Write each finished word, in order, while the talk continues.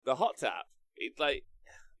the hot tap, it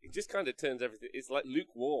just kind of turns everything. It's like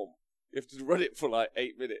lukewarm. You have to run it for like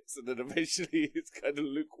 8 minutes, and then eventually it's kind of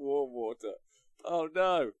lukewarm water. Oh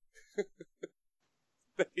no!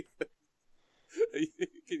 Can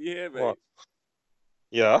you hear me? What?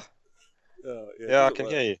 Yeah. Oh, Yeah, I can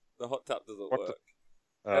hear you. The hot tap doesn't What work.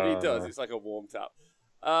 the... I mean, it does. no. It's like a warm tap.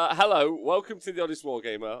 Hello, welcome to The Honest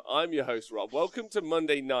Wargamer. I'm your host, Rob. Welcome to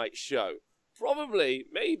Monday Night Show. Probably,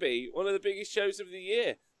 maybe, one of the biggest shows of the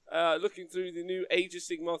year. Looking through the new Age of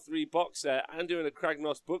Sigmar 3 box set and doing a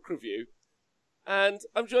Kragnos book review. And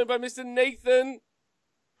I'm joined by Mr. Nathan.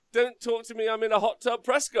 Don't talk to me, I'm in a hot tub,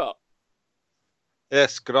 Prescott.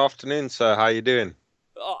 Yes, good afternoon, sir. How you doing?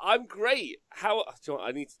 Oh, I'm great. How? Do you know what,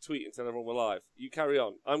 I need to tweet and tell everyone we're live. You carry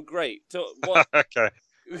on. I'm great. What? Okay.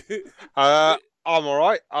 I'm all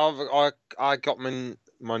right. I got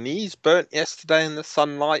my knees burnt yesterday in the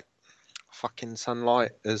sunlight. Fucking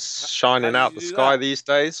sunlight is shining out the sky these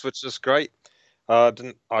days, which is great. I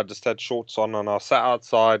just had shorts on and I sat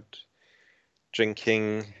outside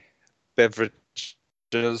drinking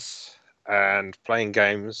beverages and playing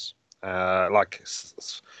games, like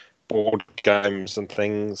board games and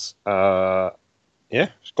things. Yeah,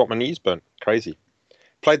 just got my knees burnt. Crazy.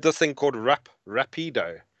 Played this thing called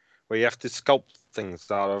Rapido, where you have to sculpt things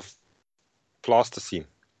out of plasticine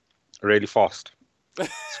really fast.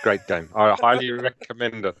 It's a great game. I highly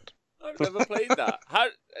recommend it. I've never played that.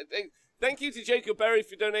 Thank you to Jacob Berry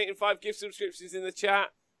for donating 5 gift subscriptions in the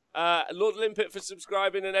chat. Lord Limpet for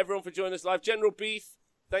subscribing and everyone for joining us live. General Beef,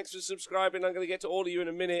 thanks for subscribing. I'm going to get to all of you in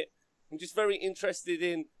a minute. I'm just very interested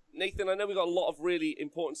in... Nathan, I know we've got a lot of really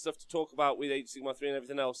important stuff to talk about with Age of Sigmar 3 and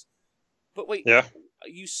everything else. But wait, yeah,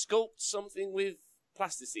 you sculpt something with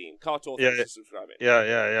plasticine? Cartor, thanks for subscribing.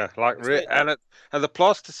 Yeah. Like, and the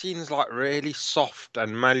plasticine is like really soft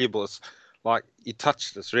and malleable. It's like you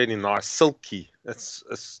touch it, it's really nice, silky. It's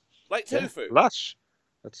like tofu. Lush.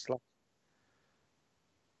 It's like,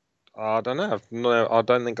 I don't know. No, I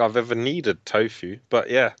don't think I've ever needed tofu, but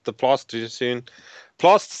yeah, the plasticine.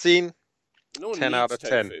 No 10 out of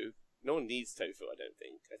 10. Tofu. No one needs tofu, I don't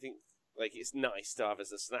think. I think like it's nice to have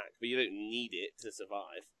as a snack, but you don't need it to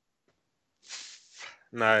survive.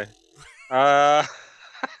 No.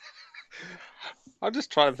 I'm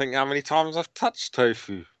just trying to think how many times I've touched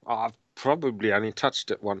tofu. I've probably only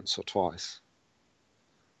touched it once or twice.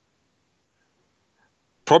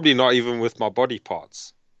 Probably not even with my body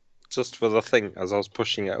parts. Just for the thing as I was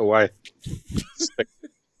pushing it away. Thank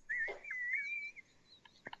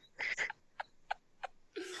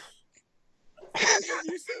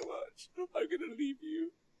you so much. I'm going to leave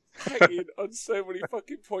you hanging on so many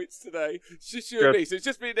fucking points today. It's just you and me. So it's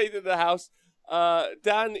just me and Nathan in the house.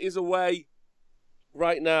 Dan is away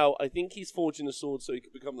right now. I think he's forging a sword so he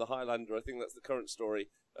can become the Highlander. I think that's the current story.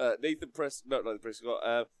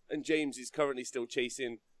 Prescott, and James is currently still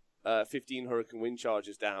chasing 15 Hurricane wind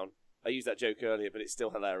charges down. I used that joke earlier, but it's still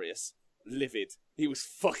hilarious. Livid. He was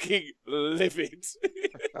fucking livid.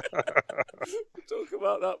 We'll talk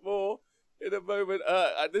about that more in a moment.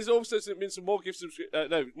 There's also been some more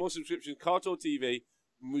more subscriptions. Cartor TV,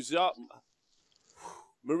 Maurizio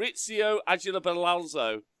Agila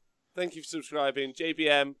Belalzo. Thank you for subscribing.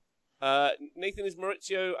 JBM. Nathan, is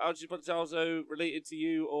Maurizio Agila Belalzo related to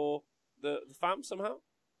you or the fam somehow?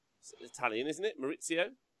 It's Italian, isn't it?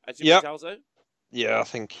 Maurizio Agila Belalzo? Yeah, I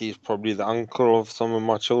think he's probably the uncle of some of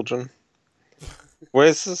my children.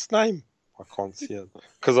 Where's his name? I can't see it.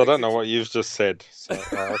 Because I don't know what you've just said. So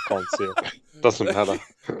I can't see it. Doesn't matter.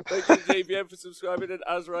 Thank you, JBM, for subscribing. And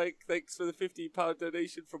Azraik, thanks for the £15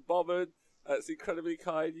 donation from Bobbin. It's incredibly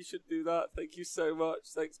kind. You should do that. Thank you so much.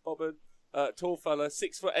 Thanks, Bobbin. Tall fella,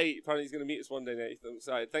 6'8". Apparently he's going to meet us one day, Nathan. I'm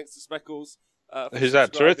excited. Thanks to Speckles. Who's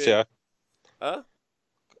that? Turizia? Huh?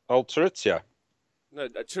 Old Turizia? No,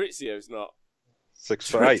 Turizio's not.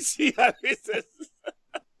 6'8".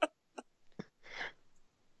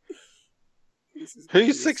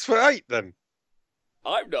 Who's 6'8" then?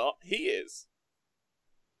 I'm not. He is.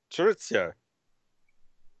 Turizio.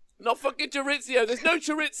 Not fucking Turizio. There's no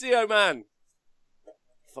Turizio, man.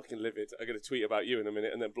 Fucking livid. I'm going to tweet about you in a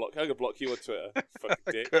minute and then block. I'm going to block you on Twitter. Fucking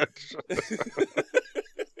dick. Good.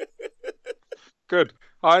 Good.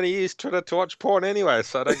 I only use Twitter to watch porn anyway,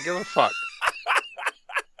 so I don't give a fuck.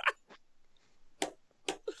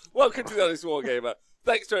 Welcome to the Honest Wargamer.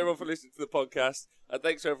 Thanks to everyone for listening to the podcast, and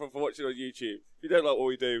thanks to everyone for watching on YouTube. If you don't like what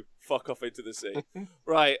we do, fuck off into the sea.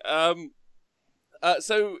 Right.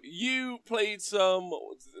 So you played some.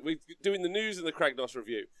 We're doing the news and the Kragnos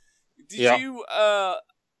review. Did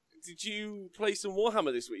you play some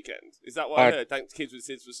Warhammer this weekend? Is that what I heard? Thanks, Kids with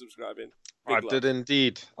Sids, for subscribing. Did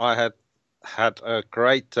indeed. I had a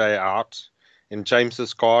great day out in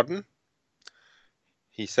James's garden.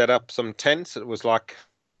 He set up some tents. It was like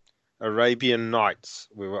Arabian Nights.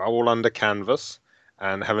 We were all under canvas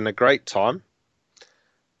and having a great time.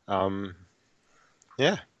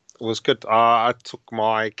 Yeah, it was good. I took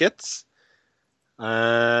my gits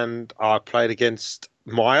and I played against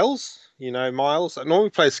Miles. You know Miles. I normally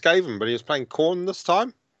play Skaven, but he was playing Corn this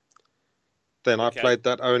time. Then I played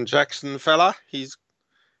that Owen Jackson fella. He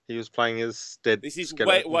was playing his dead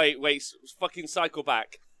skeleton. Wait, fucking cycle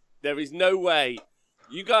back. There is no way.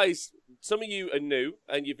 You guys, some of you are new,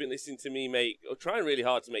 and you've been listening to me or trying really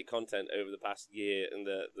hard to make content over the past year, and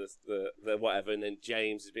the whatever, and then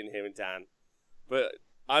James has been here and Dan. But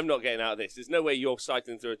I'm not getting out of this. There's no way you're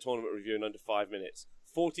cycling through a tournament review in under 5 minutes.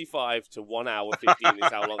 45 to 1 hour 15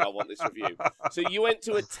 is how long I want this review. So you went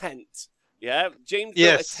to a tent, yeah? James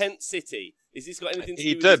built a tent city. Is this got anything to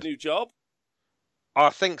do with his new job? I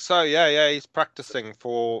think so. Yeah. He's practicing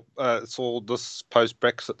for it's all this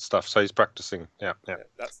post-Brexit stuff. So he's practicing. Yeah.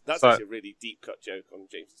 That's actually a really deep cut joke on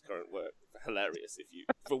James's current work. Hilarious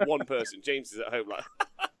for one person. James is at home like.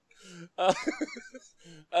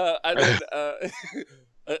 And then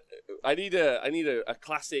I need a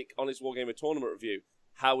classic Honest Wargamer tournament review.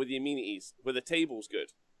 How were the amenities? Were the tables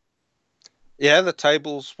good? Yeah, the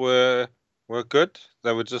tables were good.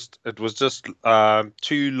 It was just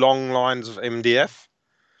 2 long lines of MDF.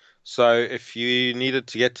 So if you needed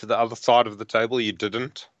to get to the other side of the table, you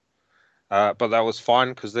didn't. But that was fine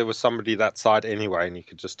because there was somebody that side anyway, and you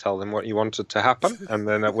could just tell them what you wanted to happen, and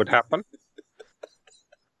then it would happen.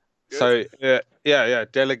 So yeah,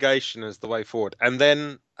 delegation is the way forward. And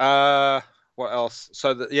then what else?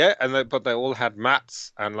 So but they all had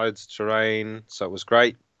mats and loads of terrain, so it was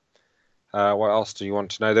great. What else do you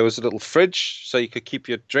want to know? There was a little fridge, so you could keep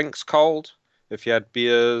your drinks cold if you had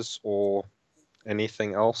beers or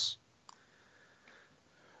anything else.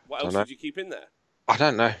 What else did you keep in there? I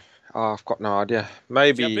don't know. I've got no idea.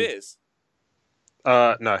 Maybe. Did you have beers?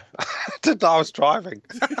 No. I was driving.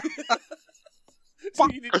 So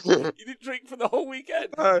you didn't drink for the whole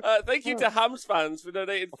weekend. Thank you to Hams fans for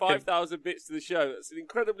donating 5,000 bits to the show. That's an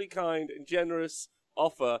incredibly kind and generous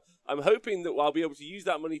offer. I'm hoping that I'll be able to use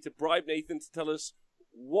that money to bribe Nathan to tell us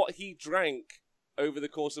what he drank over the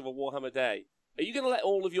course of a Warhammer day. Are you going to let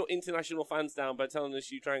all of your international fans down by telling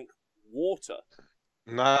us you drank water?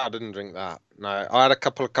 No, I didn't drink that. No, I had a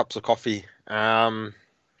couple of cups of coffee and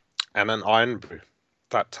an iron brew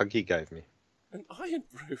that Tuggy gave me. An iron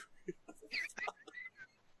brew?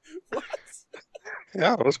 What?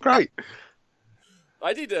 Yeah, it was great.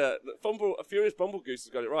 I did a Furious Bumblegoose has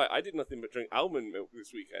got it right. I did nothing but drink almond milk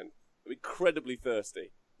this weekend. I'm incredibly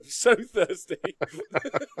thirsty. I'm so thirsty.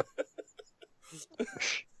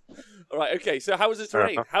 All right, okay. So how was the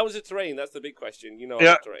terrain? How was the terrain? That's the big question. You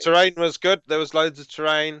know, terrain was good. There was loads of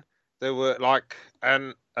terrain. There were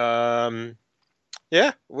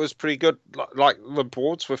it was pretty good. Like the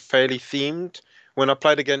boards were fairly themed. When I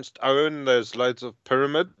played against Owen, there's loads of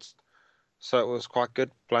pyramids. So it was quite good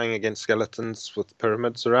playing against skeletons with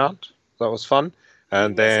pyramids around. That was fun.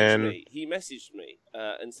 And he messaged me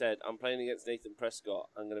and said, "I'm playing against Nathan Prescott.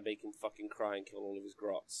 I'm going to make him fucking cry and kill all of his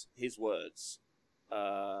grots." His words. So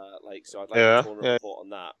I'd like a tournament report on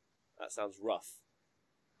that. That sounds rough.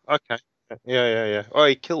 Okay. Yeah. Oh,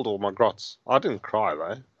 he killed all my grots. I didn't cry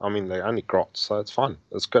though. I mean, they're only grots, so it's fine.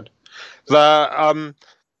 It's good. The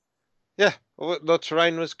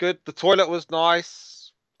terrain was good. The toilet was nice.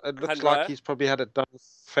 It looks like he's probably had it done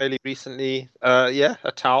fairly recently. A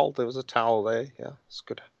towel. There was a towel there. Yeah, it's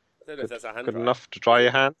good. I don't know if that's a hand good dryer. Enough to dry your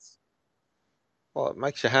hands. Well, it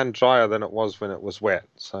makes your hand drier than it was when it was wet.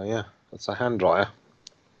 So yeah, it's a hand dryer.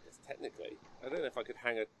 Yes, technically, I don't know if I could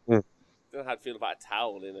hang a. I don't know how I'd feel about a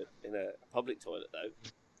towel in a public toilet though.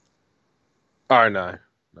 Oh no.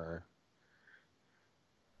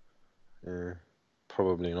 Yeah,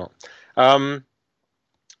 probably not.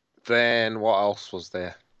 Then what else was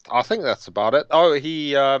there? I think that's about it. Oh,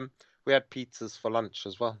 we had pizzas for lunch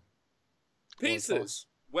as well. Pizzas?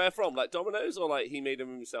 Where from? Like Domino's, or like he made them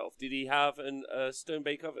himself? Did he have a stone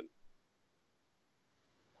bake oven?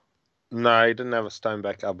 No, he didn't have a stone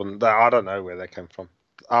bake oven. I don't know where they came from.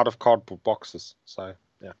 Out of cardboard boxes. So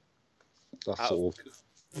yeah, that's all.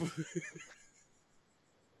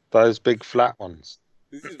 Those big flat ones.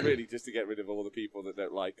 This is really just to get rid of all the people that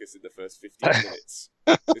don't like us in the first 15 minutes.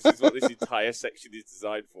 This is what this entire section is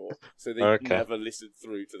designed for, so they never listen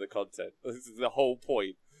through to the content. This is the whole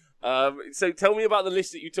point. So tell me about the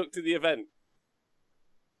list that you took to the event.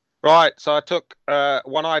 Right, so I took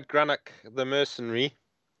One-Eyed Grannock, the mercenary.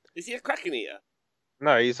 Is he a Kraken eater?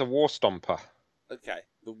 No, he's a war stomper. Okay,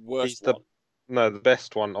 the worst one. The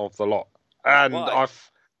best one of the lot. And why?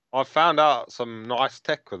 I found out some nice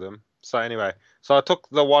tech with him. So anyway, so I took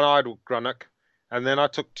the one-eyed Grunnock, and then I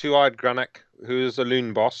took two-eyed Grunnock, who's a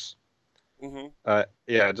loon boss. Mm-hmm.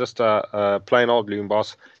 Yeah, just a plain old loon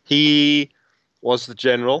boss. He was the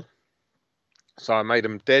general, so I made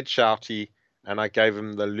him dead shouty, and I gave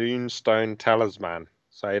him the Loonstone Talisman.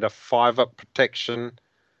 So he had a 5-up protection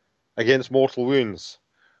against mortal wounds,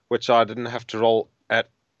 which I didn't have to roll at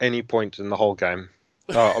any point in the whole game,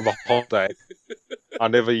 the whole day. I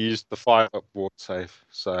never used the 5-up ward save,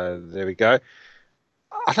 so there we go.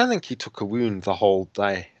 I don't think he took a wound the whole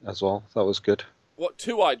day as well. That was good. What,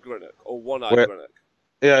 two-eyed Grunnock or one-eyed Where, Grunnock?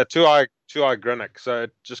 yeah, two-eye Grunnock. So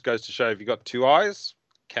it just goes to show if you got two eyes,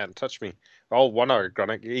 can't touch me. Oh, one-eye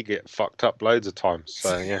Grunnock, he get fucked up loads of times.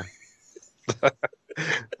 So yeah,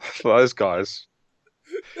 for those guys,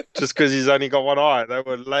 just because he's only got one eye, they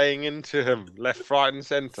were laying into him left, right, and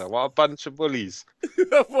centre. What a bunch of bullies!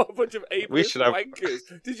 What a bunch of We ableist should have,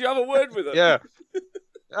 wankers. Did you have a word with them? yeah.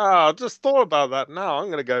 I just thought about that now. I'm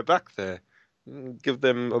going to go back there and give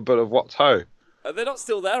them a bit of what's ho. They're not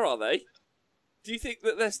still there, are they? Do you think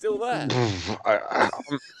that they're still there?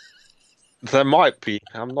 There might be.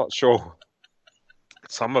 I'm not sure.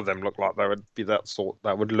 Some of them look like they would be that sort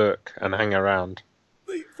that would lurk and hang around.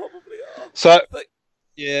 They probably are. So,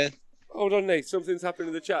 yeah. Hold on, Nate. Something's happened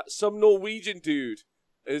in the chat. Some Norwegian dude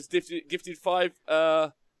has gifted 5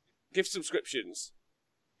 gift subscriptions.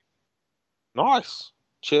 Nice.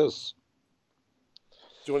 Cheers.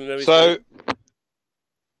 Do you want to know his So, name?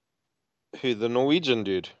 who, the Norwegian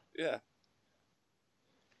dude? Yeah.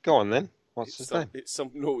 Go on then. What's his name? It's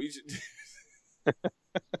some Norwegian dude.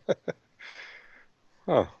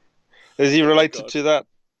 Oh. Is he related God. to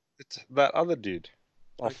that other dude?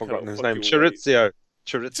 I've forgotten his name. wait. Chorizo.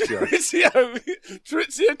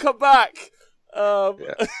 Chorizo, come back. Yeah.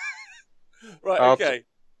 Right, I'll okay.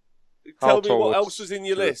 Tell me what towards else was in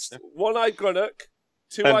your Chorizo. list. One-eyed Grunnock,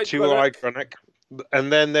 And two-eyed two-eyed Grunnock. Grunnock.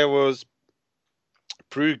 And then there was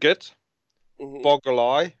Brugit, Mhm.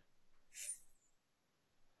 Boggle-Eye.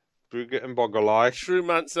 Brugit and Boggle-Eye.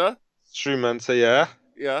 Shrewmancer. Shrewmancer, yeah.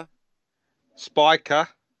 Yeah. Spiker.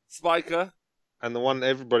 Spiker. And the one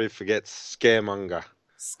everybody forgets, Scaremonger.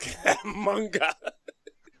 Scaremonger.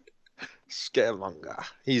 Scaremonger.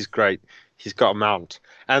 He's great. He's got a mount.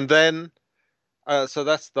 And then, so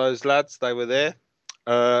that's those lads. They were there.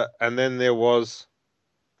 And then there was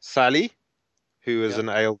Sally, who is an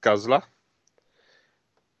ale guzzler.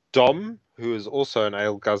 Dom, who is also an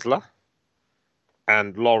ale guzzler.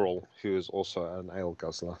 And Laurel, who is also an ale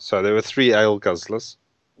guzzler. So there were 3 ale guzzlers.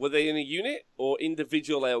 Were they in a unit or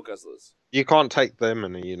individual ale guzzlers? You can't take them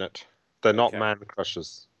in a unit. They're not Okay. man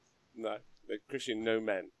crushers. No. They're Christian no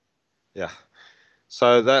men. Yeah.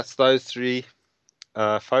 So that's those 3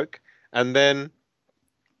 folk. And then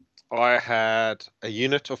I had a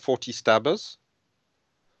unit of 40 stabbers.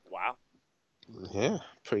 Wow. Yeah,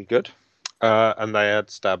 pretty good. And they had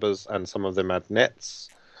stabbers, and some of them had nets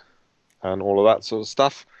and all of that sort of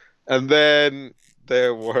stuff. And then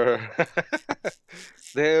there were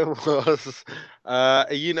there was a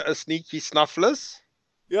unit of sneaky snufflers.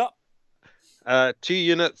 Yeah. 2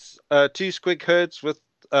 units, 2 squig herds with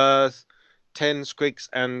 10 squigs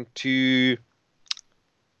and 2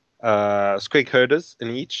 squig herders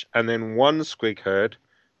in each, and then 1 squig herd,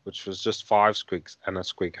 which was just 5 squigs and a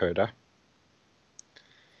squig herder.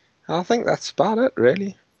 I think that's about it,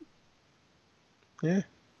 really. Yeah.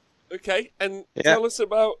 Okay, and Yeah. tell us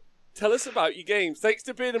about your games. Thanks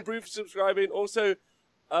to Beard and Brew for subscribing. Also,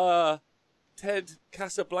 Ted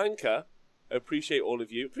Casablanca. Appreciate all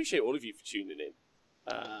of you. Appreciate all of you for tuning in.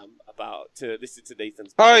 To listen to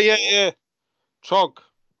Nathan's. Oh yeah. Trog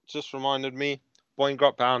just reminded me.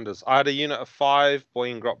 Boingrot Bounders. I had a unit of 5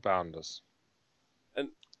 Boingrot Bounders. And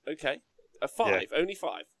okay, a 5, only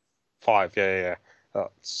 5. 5, yeah.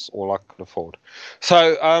 That's all I could afford.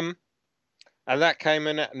 So, and that came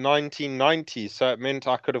in at 1990, so it meant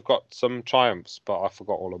I could have got some triumphs, but I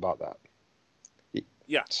forgot all about that.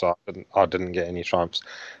 Yeah. So I didn't get any triumphs.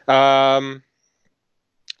 And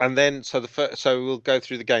then so we'll go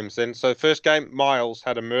through the games then. So first game, Miles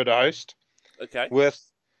had a murder host. Okay. With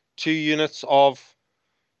 2 units of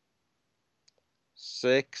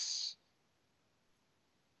 6,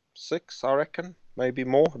 I reckon. Maybe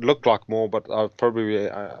more. It looked like more, but probably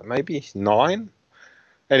maybe 9.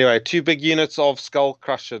 Anyway, 2 big units of Skull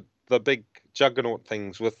Crusher, the big juggernaut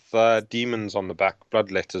things with demons on the back,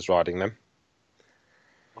 blood letters riding them.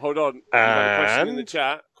 Hold on. We've had a question in the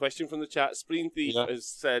chat. Question from the chat. Spleen Thief has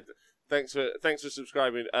said, "Thanks for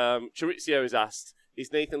subscribing." Chorizo has asked,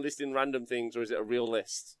 "Is Nathan listing random things or is it a real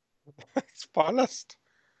list?" It's my list.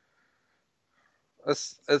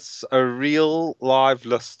 It's a real live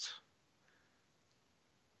list.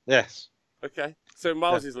 Yes. Okay. So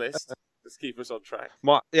Miles's list. Let's keep us on track.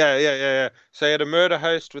 Yeah. So you had a murder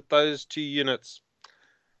host with those 2 units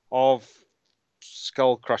of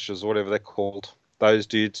skull crushers, or whatever they're called. Those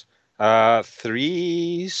dudes.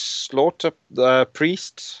 3 slaughter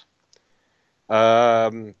priests.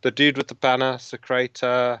 The dude with the banner,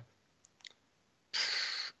 Secretor.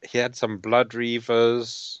 He had some blood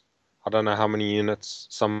reavers. I don't know how many units.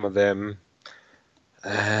 Some of them.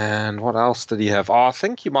 And what else did he have? Oh, I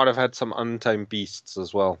think he might have had some untamed beasts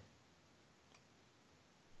as well.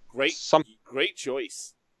 Great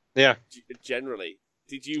choice. Yeah. Generally,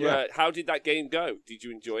 did you? Yeah. How did that game go? Did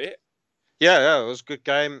you enjoy it? Yeah, it was a good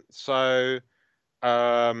game. So,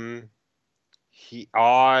 I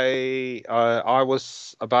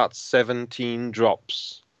was about 17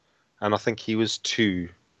 drops, and I think he was 2.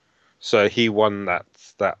 So he won that.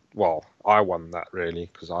 Well, I won that really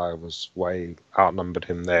because I was way outnumbered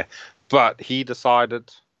him there. But he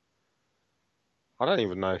decided. I don't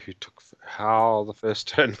even know how the first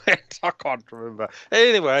turn went. I can't remember.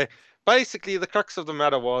 Anyway, basically the crux of the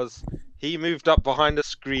matter was he moved up behind a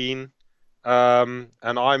screen, and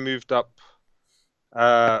I moved up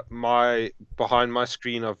behind my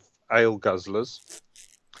screen of ale guzzlers.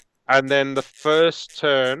 And then the first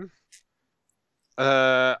turn,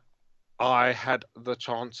 I had the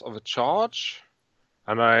chance of a charge,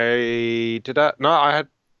 and I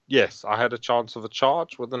had a chance of a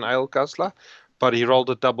charge with an ale guzzler. But he rolled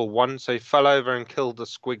a double 1, so he fell over and killed the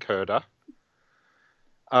squig herder.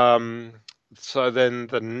 So then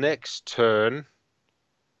the next turn,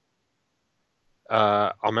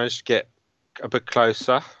 I managed to get a bit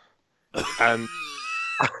closer, and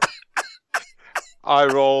I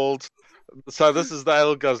rolled. So this is the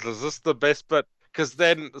ale guzzlers. This is the best bit because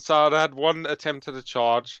I had 1 attempt at a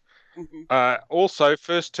charge. Also,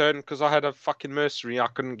 first turn, because I had a fucking mercenary, I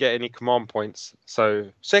couldn't get any command points. So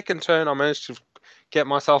second turn, I managed to get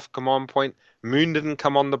myself a command point. Moon didn't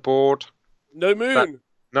come on the board. No moon.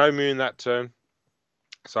 No moon that turn.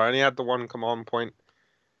 So I only had the 1 command point.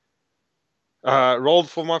 Rolled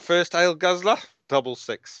for my first ale guzzler, double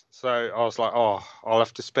 6. So I was like, oh, I'll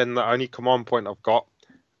have to spend the only command point I've got,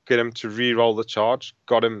 get him to re-roll the charge.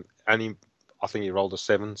 Got him, and I think he rolled a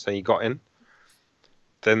 7, so he got in.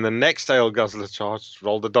 Then the next ale guzzler charge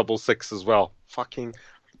rolled a double 6 as well. Fucking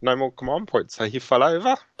no more command points, so he fell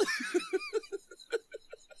over.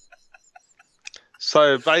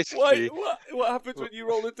 So basically, what happens when you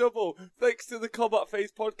roll a double? Thanks to the Combat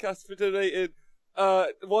Phase podcast for donating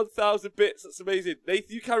 1,000 bits. That's amazing.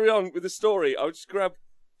 Nathan, you carry on with the story. I'll just grab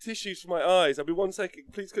tissues for my eyes. I'll be 1 second.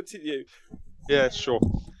 Please continue. Yeah, sure.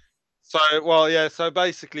 So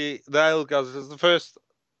basically, the ale guzzlers, the first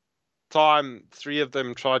time 3 of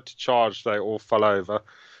them tried to charge, they all fell over.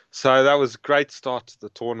 So that was a great start to the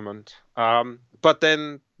tournament. But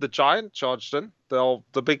then the giant charged in,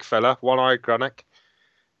 the big fella, one-eyed Granick.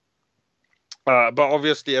 But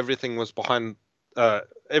obviously everything was behind.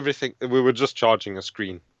 Everything, we were just charging a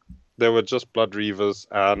screen. There were just blood reavers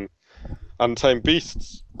and untamed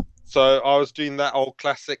beasts. So I was doing that old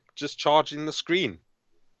classic, just charging the screen.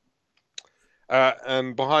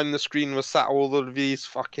 And behind the screen was sat all of these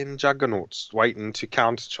fucking juggernauts waiting to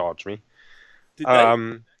countercharge me. Did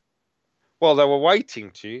they? Well, they were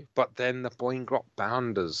waiting to, but then the Boingrot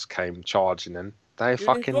Bounders came charging in. They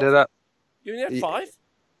fucking did it. You only had 5?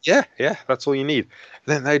 Yeah, that's all you need.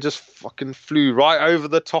 Then they just fucking flew right over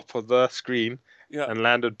the top of the screen and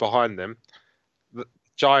landed behind them. The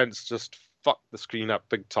giants just fucked the screen up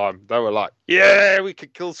big time. They were like, yeah, we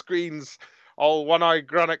could kill screens. Oh, one-eyed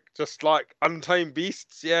Granick, just like untamed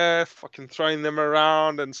beasts, yeah, fucking throwing them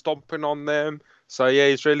around and stomping on them. So yeah,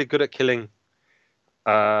 he's really good at killing.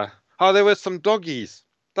 There were some doggies.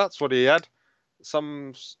 That's what he had.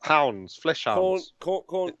 Some hounds, flesh hounds.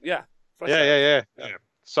 Corn, yeah. Yeah.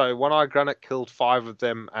 So one-eyed Granick killed 5 of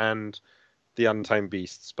them and the untamed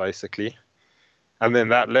beasts, basically. And then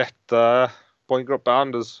that left the Boingrot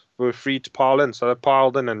Bounders were free to pile in. So they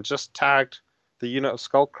piled in and just tagged the unit of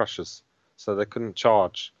Skull Crushers. So they couldn't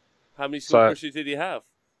charge. How many Skull Crushers did he have?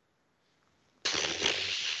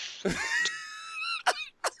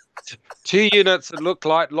 2 units that looked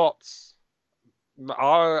like lots.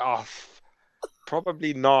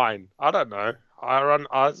 Probably 9. I don't know.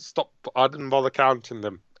 I stopped. I didn't bother counting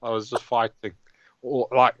them. I was just fighting, or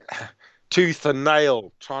like tooth and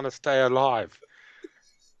nail, trying to stay alive.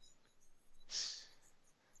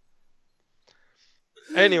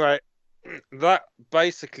 Anyway, that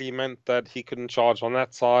basically meant that he couldn't charge on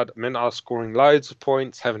that side. It meant I was scoring loads of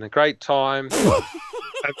points, having a great time,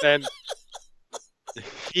 and then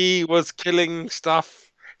He was killing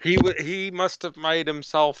stuff. He must have made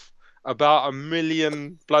himself about 1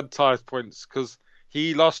 million blood tithe points because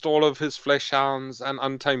he lost all of his flesh hounds and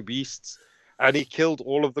untamed beasts, and he killed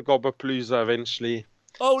all of the Gobapalooza eventually.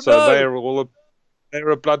 Oh So no! they're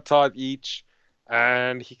a blood tithe each,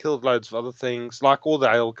 and he killed loads of other things. Like all the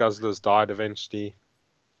ale guzzlers died eventually.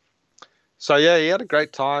 So yeah, he had a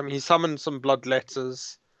great time. He summoned some blood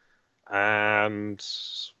letters, and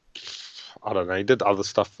I don't know. He did other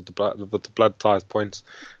stuff with the blood tithe points,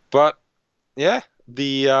 but yeah,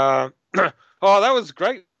 the oh, that was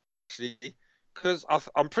great actually because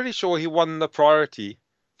I'm pretty sure he won the priority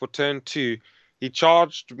for turn 2. He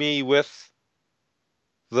charged me with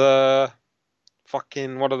the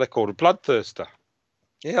fucking what are they called? A bloodthirster.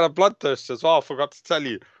 Yeah, a bloodthirster as well. I forgot to tell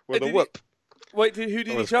you with a Did he? whip. Wait, who did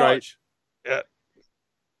That he was great. charge? Yeah,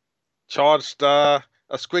 charged a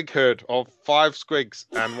squig herd of 5 squigs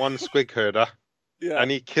and 1 squig herder. Yeah. And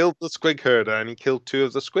he killed the squig herder and he killed 2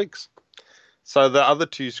 of the squigs. So the other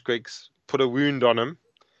 2 squigs put a wound on him,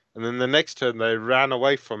 and then the next turn they ran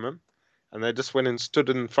away from him, and they just went and stood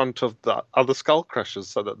in front of the other skull crushers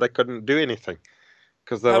so that they couldn't do anything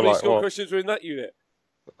because they How were many like, skull "Well, crushers were in that unit?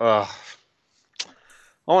 I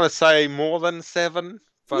want to say more than 7,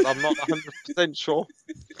 but I'm not 100% sure.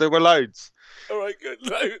 There were loads." All right, good.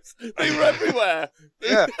 Loads. They were everywhere.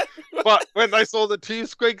 Yeah, but when they saw the 2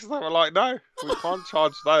 squigs, they were like, "No, we can't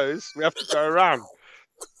charge those. We have to go around."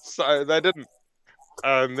 So they didn't.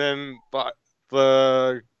 And then, but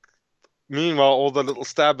meanwhile, all the little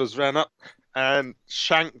stabbers ran up and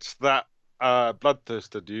shanked that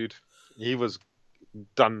bloodthirster dude. He was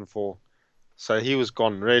done for. So he was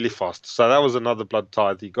gone really fast. So that was another blood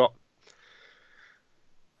tithe he got.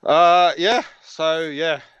 Yeah. So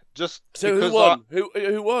yeah, just So because who won?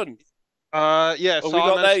 Who won? yeah. Are So we I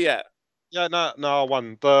not there managed. yet? Yeah, no, I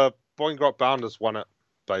won. The Boingrot Bounders won it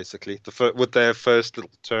basically. With their first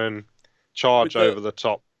little turn charge over the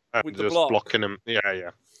top and with the just block. blocking him. Yeah,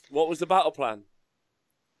 yeah. What was the battle plan?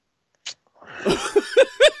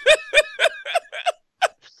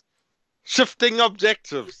 Shifting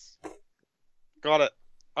objectives. Got it.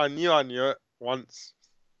 I knew it once.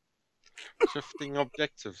 Shifting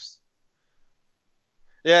objectives.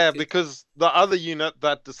 Yeah, because the other unit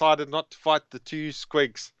that decided not to fight the 2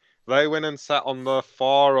 squigs, they went and sat on the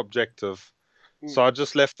far objective. So I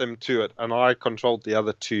just left them to it, and I controlled the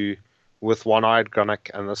other 2 with One-Eyed Gunnock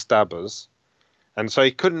and the Stabbers. And so he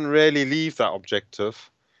couldn't really leave that objective,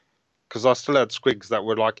 because I still had squigs that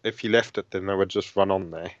were like, if he left it, then they would just run on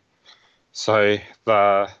there. So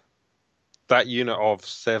that unit of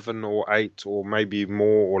 7 or 8 or maybe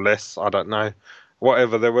more or less, I don't know,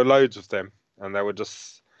 whatever, there were loads of them, and they were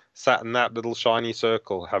just sat in that little shiny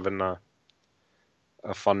circle having a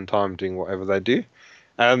fun time doing whatever they do.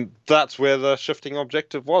 And that's where the shifting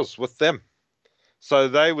objective was with them. So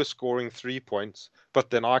they were scoring 3 points,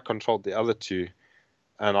 but then I controlled the other 2,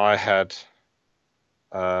 and I had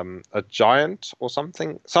a giant or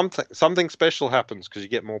something special happens because you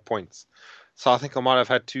get more points. So I think I might have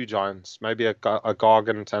had 2 giants, maybe a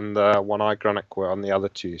gargant and the One-Eyed Granick were on the other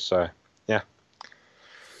 2. So yeah,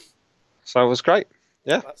 so it was great.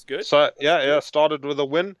 Yeah, that's good. So yeah, started with a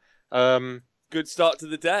win. Good start to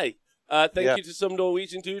the day. Thank Yeah. you to some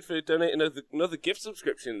Norwegian dude for donating another gift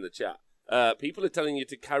subscription in the chat. People are telling you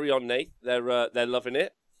to carry on, Nate. They're loving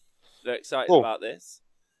it. They're excited about this.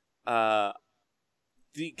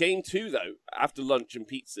 The game 2 though, after lunch and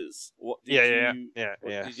pizzas. What did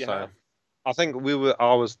you have? I think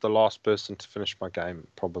I was the last person to finish my game,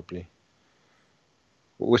 probably,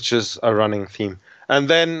 which is a running theme. And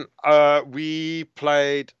then we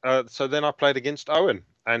played. So then I played against Owen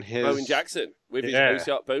and Owen Jackson with his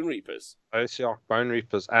Osiark Bone Reapers. Osiark Bone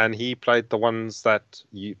Reapers, and he played the ones that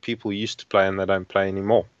people used to play and they don't play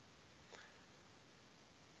anymore.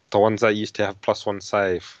 The ones that used to have +1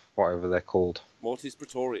 save, whatever they're called. Mortis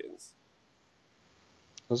Praetorians.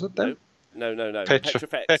 Was it them? No.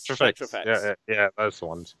 Petrifex. Yeah, those the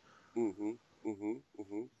ones.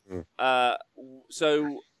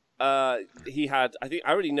 So he had. I think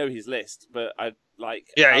I already know his list, but I like.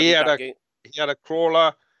 Yeah, he had a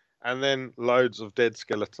crawler, and then loads of dead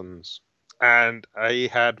skeletons, and he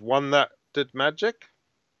had one that did magic.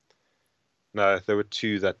 No, there were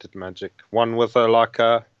 2 that did magic. One with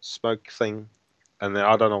a smoke thing, and then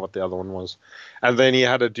I don't know what the other one was. And then he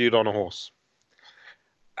had a dude on a horse.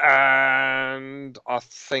 And I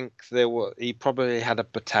think he probably had a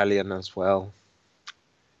battalion as well.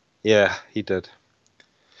 Yeah, he did.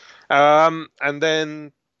 And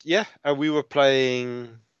then we were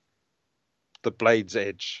playing the Blade's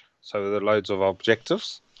Edge, so there are loads of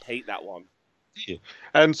objectives. Hate that one. Yeah.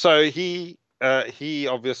 And so he he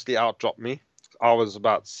obviously outdropped me. I was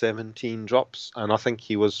about 17 drops, and I think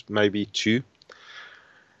he was maybe 2.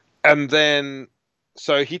 And then,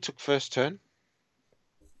 so he took first turn,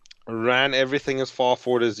 ran everything as far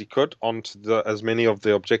forward as he could onto as many of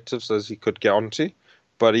the objectives as he could get onto,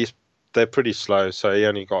 but they're pretty slow, so he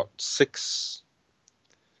only got six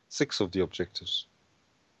of the objectives.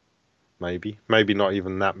 Maybe not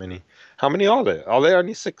even that many. How many are there? Are there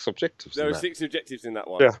only 6 objectives? There are 6 objectives in that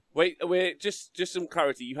one. Yeah. Wait, just some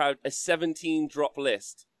clarity. You had a 17 drop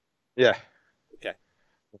list. Yeah. Okay.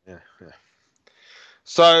 Yeah.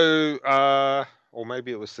 So, or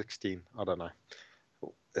maybe it was 16. I don't know.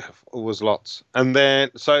 It was lots. And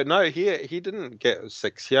then, so no, he didn't get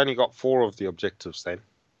 6. He only got 4 of the objectives then.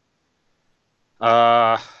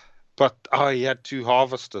 But he had 2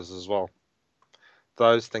 harvesters as well.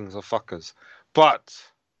 Those things are fuckers. But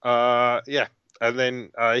yeah, and then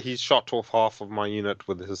he shot off half of my unit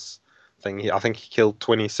with his thing. I think he killed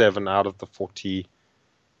 27 out of the 40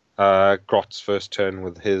 Grot's first turn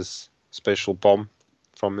with his special bomb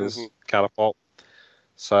from his catapult.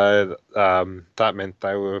 So that meant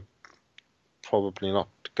they were probably not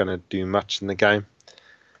going to do much in the game.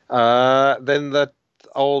 Then the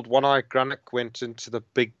old one-eyed Grunnock went into the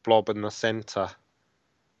big blob in the center,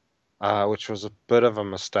 which was a bit of a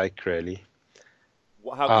mistake, really.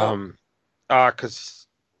 How come? Because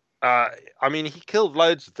I mean, he killed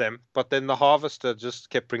loads of them, but then the harvester just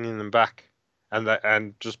kept bringing them back,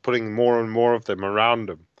 and just putting more and more of them around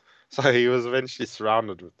him. So he was eventually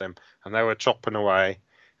surrounded with them, and they were chopping away,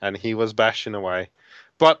 and he was bashing away.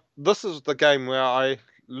 But this is the game where I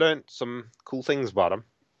learnt some cool things about him.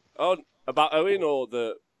 Oh, about Owen or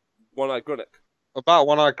the one-eyed Grunnock? About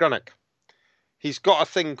one-eyed Grunnock. He's got a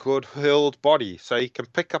thing called hurled body, so he can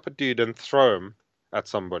pick up a dude and throw him at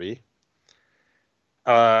somebody.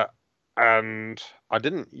 And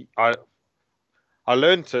I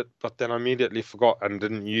learnt it, but then I immediately forgot and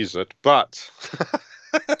didn't use it. But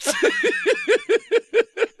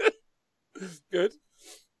good.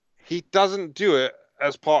 He doesn't do it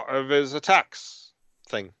as part of his attacks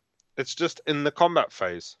thing. It's just in the combat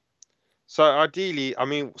phase. So ideally, I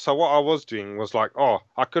mean, so what I was doing was like,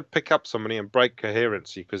 I could pick up somebody and break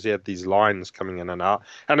coherency because he had these lines coming in and out.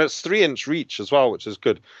 And it's 3-inch reach as well, which is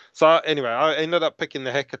good. So anyway, I ended up picking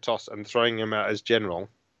the Hecatos and throwing him out as general.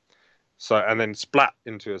 So, and then splat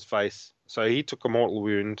into his face. So he took a mortal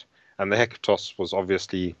wound, and the Hecatos was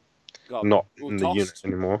obviously not in the unit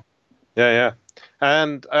anymore. Yeah.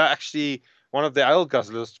 And actually, one of the Ale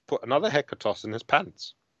Guzzlers put another Hecatos in his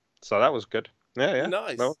pants. So that was good. Yeah.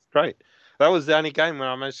 Nice. That was great. That was the only game where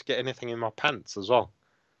I managed to get anything in my pants as well.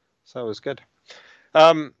 So it was good.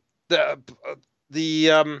 But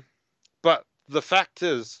the fact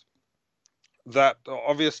is that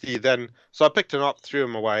obviously then, so I picked him up, threw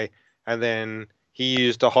him away, and then he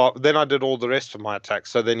used then I did all the rest of my attacks.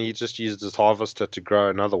 So then he just used his harvester to grow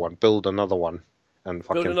another one, build another one, and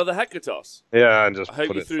build another Hecatos. Yeah, and just I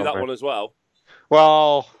hope you threw that one as well.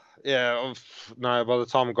 Well, yeah, no. By the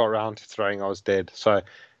time I got around to throwing, I was dead. So,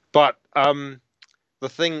 but the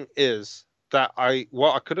thing is that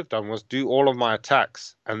what I could have done was do all of my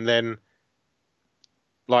attacks and then,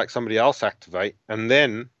 like somebody else, activate, and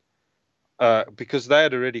then because they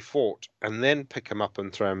had already fought, and then pick him up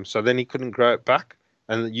and throw him. So then he couldn't grow it back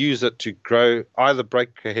and use it to grow, either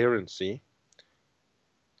break coherency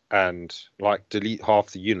and like delete half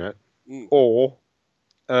the unit, or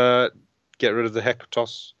get rid of the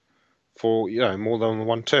Hecatos for more than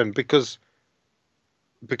one turn because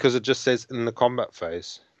it just says in the combat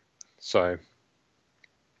phase. So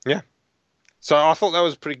yeah, so I thought that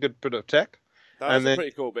was a pretty good bit of tech. That was a pretty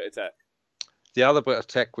cool bit of tech. The other bit of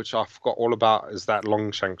tech which I forgot all about is that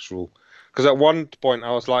Longshanks rule, because at one point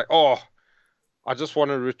I was like, I just want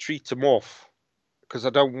to retreat him off because I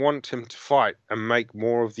don't want him to fight and make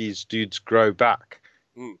more of these dudes grow back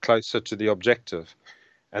closer to the objective.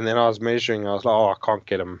 And then I was measuring, I was like, I can't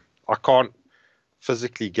get him. I can't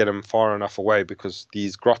physically get him far enough away because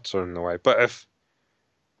these grots are in the way. But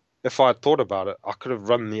if I had thought about it, I could have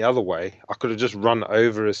run the other way. I could have just run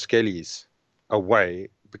over his skellies away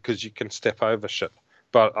because you can step over shit.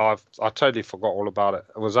 But I totally forgot all about it.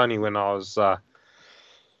 It was only when I was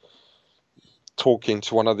talking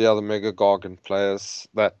to one of the other Mega Gargan players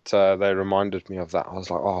that they reminded me of that. I was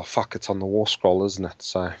like, fuck, it's on the War Scroll, isn't it?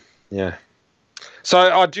 So, yeah. So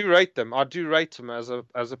I do rate them. I do rate them as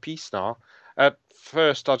a piece now. At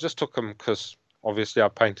first, I just took them because obviously I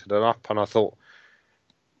painted it up and I thought,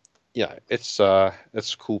 it's a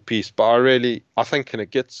cool piece. But I think in a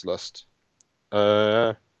Gits list,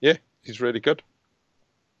 he's really good.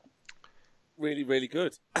 Really, really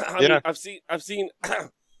good. I mean, I've seen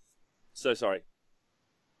So sorry.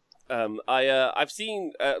 I've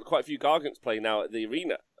seen quite a few Gargants play now at the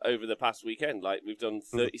arena over the past weekend. Like we've done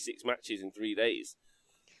 36 matches in 3 days,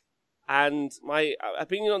 and my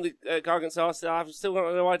opinion on the Gargants are still, I've still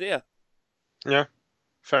got no idea. Yeah,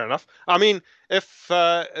 fair enough. I mean, if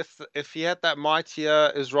he had that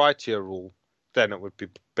mightier is rightier rule, then it would be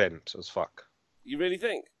bent as fuck. You really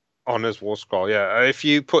think? On his war scroll, yeah. If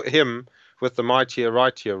you put him with the mightier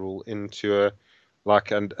rightier rule into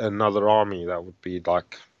another army, that would be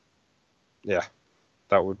like, yeah,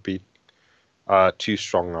 that would be too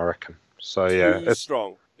strong, I reckon. So yeah, Too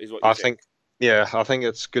strong is what you think. I think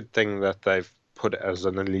it's a good thing that they've put it as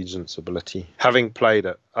an allegiance ability. Having played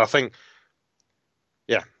it, I think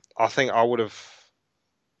I would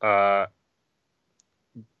have,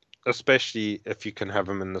 especially if you can have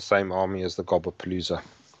him in the same army as the Gobbapalooza,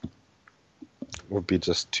 would be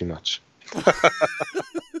just too much.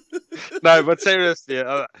 No, but seriously,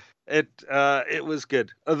 it was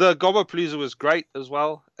good. The Gobbapalooza was great as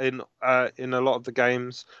well in a lot of the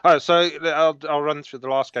games. Oh, so I'll run through the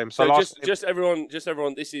last game. So just everyone,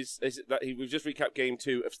 this is that we've just recapped game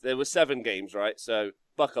 2. There were 7 games, right? So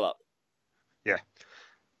buckle up. Yeah.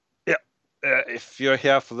 If you're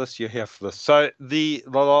here for this, you're here for this. So the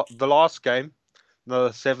last game, the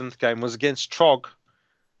 7th game, was against Trog.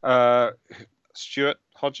 Stuart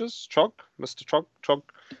Hodges, Mr.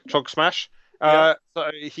 Trog Smash. So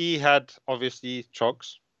he had obviously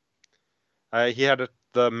Trogs. He had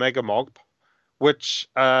the Mega Mob, which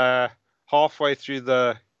halfway through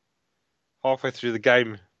the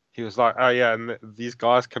game, he was like, "Oh yeah, and these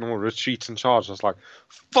guys can all retreat and charge." I was like,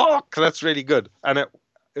 "Fuck, that's really good," and it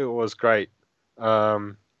was great.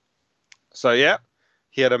 So yeah,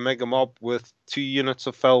 he had a Mega Mob with 2 units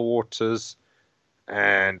of Fell Waters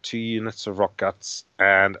and 2 units of Rock Guts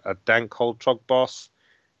and a Dankhold Trog Boss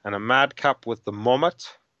and a Madcap with the Mommet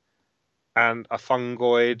and a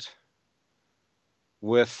Fungoid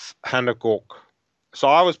with Hanagork. So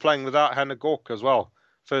I was playing without Hanagork as well.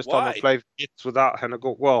 First time I played Gits without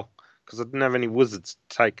Hanagork. Well, because I didn't have any wizards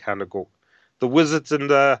to take Hanagork. The wizards in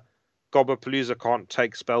the Gobbapalooza can't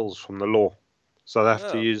take spells from the lore, so they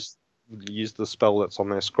have to use the spell that's on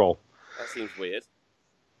their scroll. That seems weird.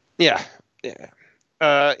 Yeah.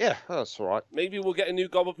 That's all right. Maybe we'll get a new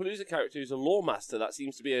Gobbapalooza character who's a lore master. That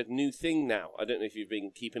seems to be a new thing now. I don't know if you've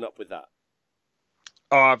been keeping up with that.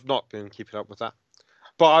 Oh, I've not been keeping up with that.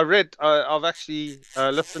 But I read, I've actually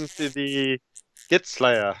listened to the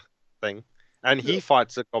Gitslayer thing, and he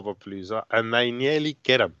fights a Gobbapalooza, and they nearly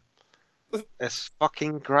get him. It's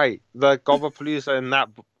fucking great. The Gobbapalooza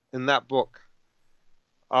in that book.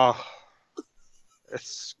 Oh,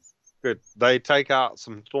 it's good. They take out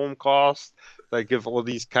some Stormcast. They give all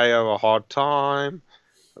these KO a hard time.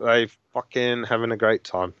 They fucking having a great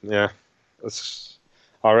time. Yeah,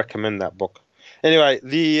 I recommend that book. Anyway,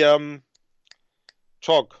 the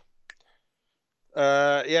Trog.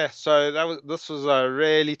 So this was a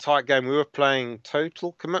really tight game. We were playing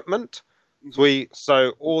Total Commitment.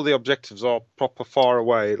 So all the objectives are proper far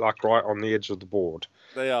away, like right on the edge of the board.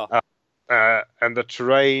 They are. And the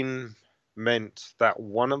terrain meant that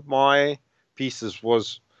one of my pieces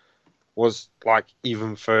was like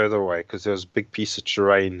even further away because there was a big piece of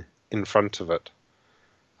terrain in front of it.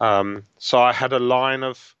 So I had a line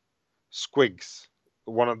of squigs.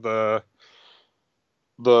 One of the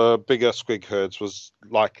bigger squig herds was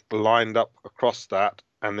like lined up across that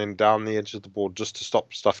and then down the edge of the board just to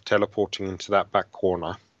stop stuff teleporting into that back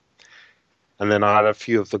corner. And then I had a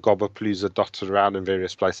few of the Gobbapalooza dotted around in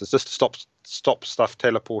various places just to stop stuff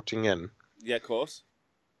teleporting in. Yeah, of course.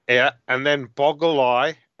 Yeah, and then Boggle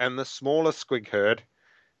Eye and the smaller squig herd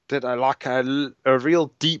did a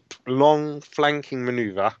real deep, long flanking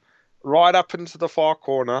maneuver right up into the far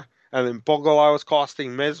corner, and then Boggle Eye was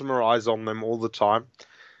casting Mesmerize on them all the time,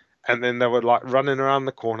 and then they were like running around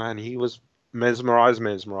the corner, and he was Mesmerize,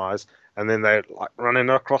 and then they like running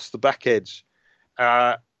across the back edge.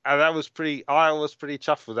 And I was pretty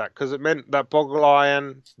chuffed with that because it meant that Boggle Eye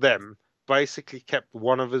and them basically kept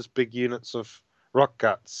one of his big units of Rock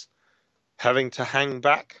Guts having to hang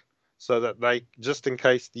back so that they, just in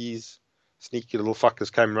case these sneaky little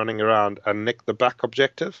fuckers came running around and nicked the back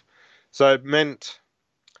objective. So it meant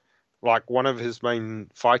like one of his main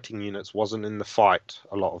fighting units wasn't in the fight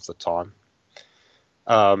a lot of the time.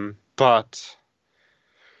 But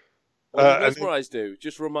what does Mesmerize do?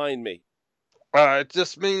 Just remind me. It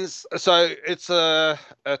just means, so it's a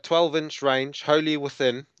 12-inch range, wholly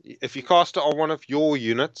within. If you cast it on one of your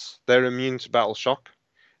units, they're immune to battle shock.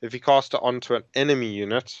 If you cast it onto an enemy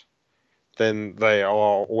unit, then they are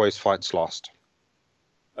always fights last.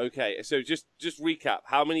 Okay, so just recap.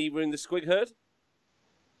 How many were in the squig herd?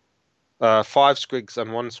 5 squigs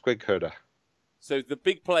and 1 squig herder. So the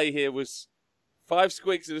big play here was 5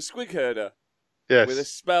 squigs and a squig herder Yes. with a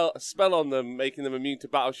spell on them, making them immune to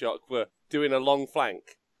battle shock for doing a long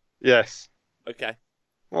flank. Yes. Okay.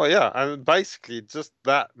 Well, yeah, and basically just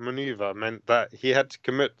that maneuver meant that he had to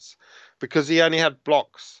commit, because he only had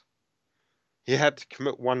blocks. He had to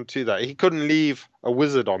commit 1 to that. He couldn't leave a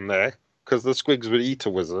wizard on there because the squigs would eat a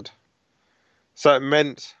wizard. So it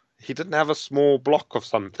meant he didn't have a small block of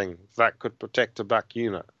something that could protect a back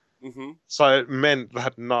unit. Mm-hmm. So it meant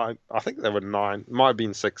that 9, I think there were 9, might have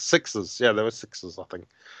been 6, 6s. Yeah, there were 6s, I think.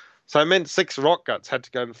 So it meant 6 rock guts had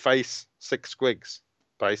to go and face 6 squigs,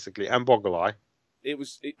 basically, and Boggle Eye.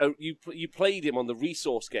 You played him on the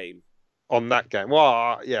resource game. On that game.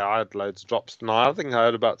 Well, yeah, I had loads of drops. No, I think I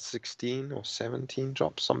had about 16 or 17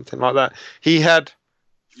 drops, something like that. He had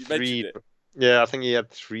You 3. mentioned it. Yeah, I think he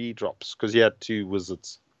had 3 drops because he had 2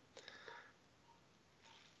 wizards.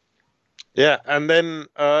 Yeah, and then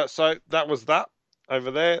so that was that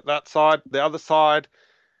over there, that side. The other side,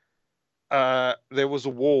 there was a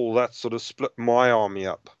wall that sort of split my army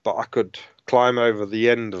up, but I could climb over the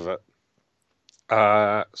end of it.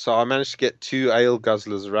 So I managed to get 2 ale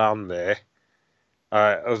guzzlers around there.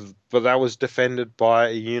 But that was defended by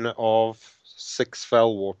a unit of 6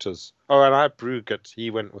 fell waters. Oh, and I had Brugit. He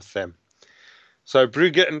went with them. So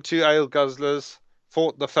Brugit and 2 ale guzzlers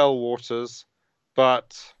fought the fell waters,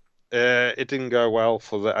 but it didn't go well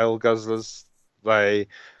for the ale guzzlers. They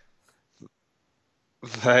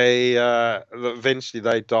eventually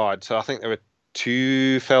they died. So I think there were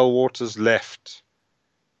 2 fell waters left.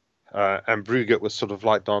 And Brugit was sort of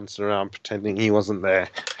like dancing around pretending he wasn't there.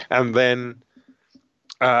 And then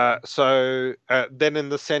then in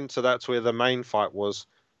the center, that's where the main fight was.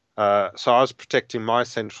 So I was protecting my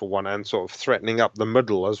central one and sort of threatening up the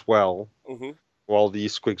middle as well, while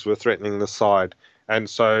these squigs were threatening the side. And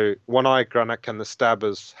so One-Eye Grunnock and the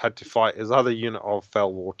Stabbers had to fight his other unit of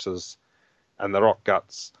fell waters and the rock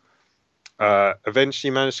guts.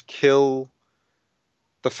 Eventually managed to kill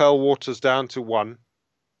the fell waters down to 1,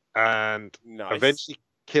 and eventually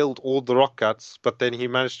killed all the rock guts, but then he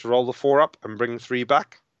managed to roll the 4 up and bring 3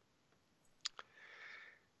 back.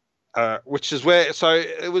 Which is where, so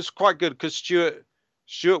it was quite good because Stuart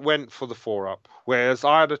went for the 4 up, whereas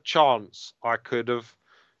I had a chance I could have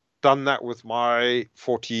done that with my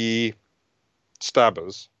 40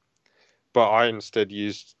 stabbers, but I instead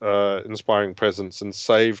used Inspiring Presence and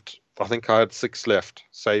saved. I think I had 6 left,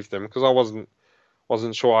 saved them because I wasn't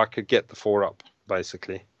sure I could get the 4 up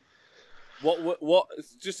basically. What?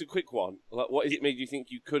 Just a quick one. Like, what is it made you think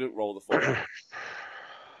you couldn't roll the 4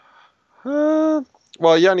 up?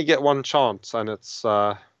 Well, you only get 1 chance, and it's you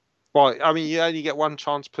only get 1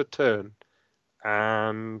 chance per turn,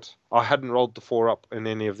 and I hadn't rolled the 4 up in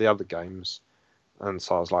any of the other games, and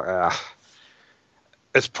so I was like,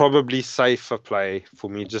 it's probably safer play for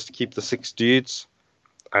me just to keep the 6 dudes,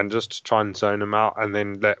 and just to try and zone them out, and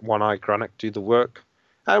then let One-Eye Grunnock do the work.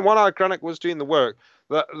 And One-Eye Grunnock was doing the work.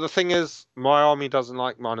 The thing is, my army doesn't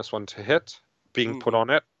like -1 to hit being put on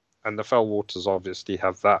it, and the fell waters obviously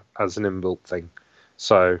have that as an inbuilt thing.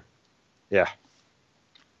 So, yeah.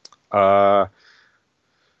 And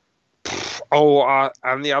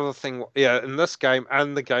the other thing, in this game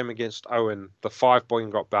and the game against Owen, the 5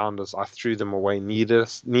 Boingot Bounders, I threw them away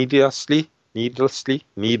needlessly. That's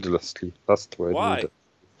the word. Why?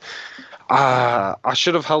 I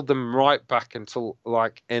should have held them right back until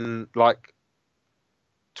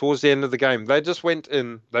towards the end of the game. They just went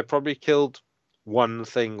in. They probably killed 1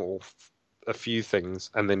 thing or a few things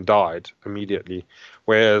and then died immediately.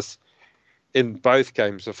 Whereas in both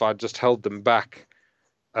games, if I just held them back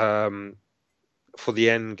for the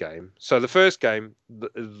end game. So the first game,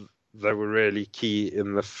 they were really key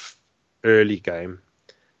in the early game,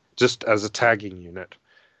 just as a tagging unit.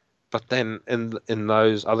 But then in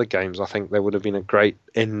those other games, I think they would have been a great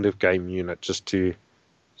end of game unit just to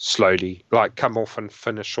slowly come off and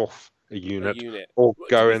finish off a unit. Or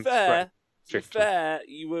go in. To be fair,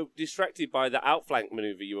 you were distracted by the outflank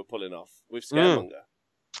maneuver you were pulling off with Scaremonger.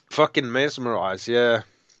 Fucking mesmerize, yeah.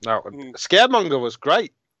 Scaremonger was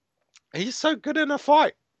great. He's so good in a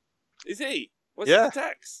fight. Is he? What's his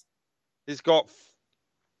attacks? He's got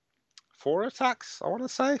 4 attacks, I want to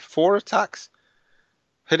say. 4 attacks.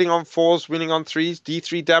 Hitting on 4s, winning on 3s,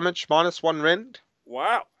 D3 damage, -1 rend.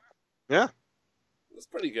 Wow. Yeah. That's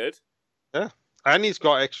pretty good. Yeah. And he's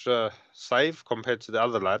got extra save compared to the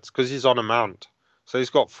other lads because he's on a mount. So he's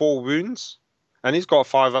got 4 wounds and he's got a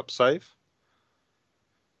 5-up save.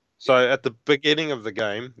 So at the beginning of the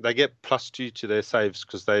game, they get +2 to their saves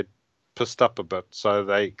because they pissed up a bit. So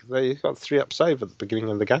they got 3-up save at the beginning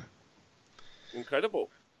of the game. Incredible.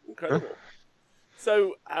 Incredible.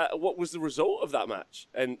 So, what was the result of that match?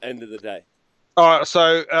 End of the day.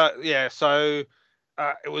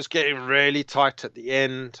 It was getting really tight at the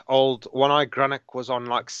end. Old One-Eye Grunnock was on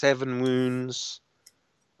like 7 wounds.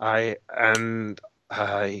 The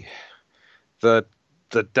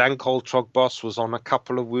dank old Trog boss was on a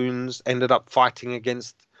couple of wounds. Ended up fighting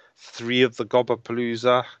against 3 of the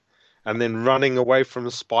Gobbapalooza, and then running away from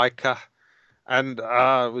a Spiker, and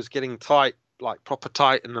it was getting tight, like proper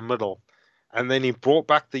tight in the middle. And then he brought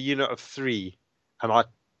back the unit of 3, and I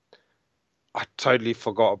totally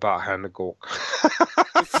forgot about Hannah Gork.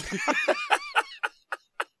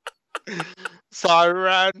 So I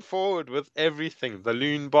ran forward with everything. The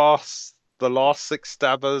Loon Boss, the last 6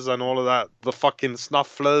 stabbers and all of that. The fucking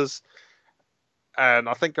Snufflers. And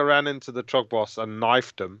I think I ran into the Trog Boss and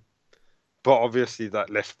knifed him. But obviously that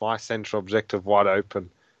left my central objective wide open.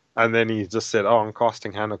 And then he just said, I'm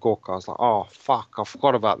casting Hannah Gork. I was like, oh, fuck, I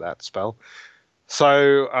forgot about that spell.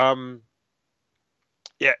 So,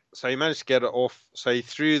 so he managed to get it off. So he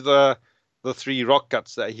threw the 3 rock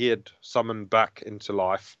guts that he had summoned back into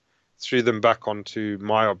life, threw them back onto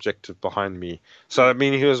my objective behind me. So I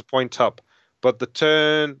mean, he was a point up. But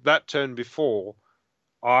that turn before,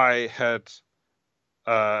 I had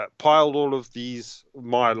piled all of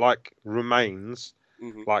my remains,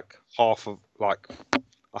 like half of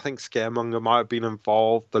I think Scaremonger might have been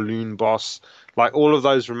involved, the Loon Boss, like all of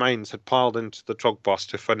those remains had piled into the Trog Boss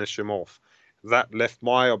to finish him off. That left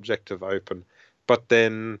my objective open. But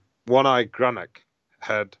then One-Eye Grunnock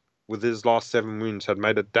had, with his last 7 wounds, had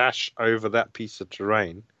made a dash over that piece of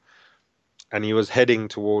terrain, and he was heading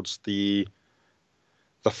towards the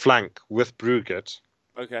flank with Brugit.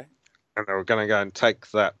 Okay. And they were going to go and take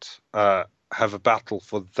that, have a battle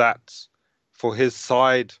for his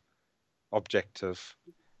side objective.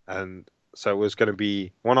 And so it was going to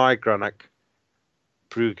be One-Eye Grunnock,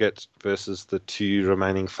 Brugit versus the 2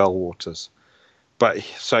 remaining Fellwaters. But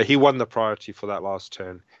so he won the priority for that last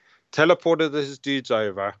turn. Teleported his dudes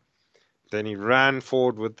over. Then he ran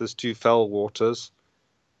forward with his 2 Fellwaters.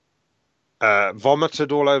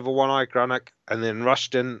 Vomited all over One-Eye Grunnock, and then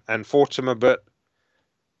rushed in and fought him a bit.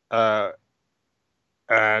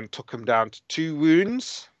 And took him down to 2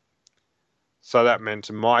 wounds. So that meant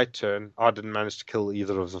in my turn, I didn't manage to kill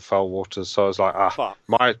either of the Fellwaters. So I was like,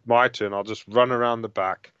 my turn, I'll just run around the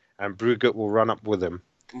back, and Brugit will run up with him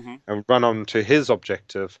and run on to his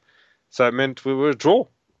objective. So it meant we were a draw.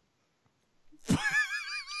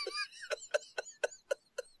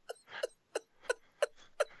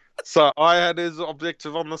 So I had his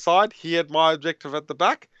objective on the side, he had my objective at the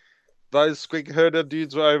back. Those squig herder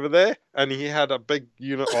dudes were over there, and he had a big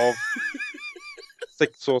unit of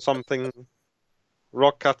 6 or something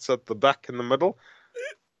rock cuts at the back in the middle.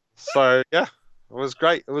 So yeah, it was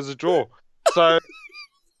great. It was a draw. So,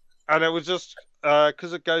 and it was just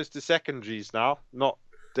because it goes to secondaries now, not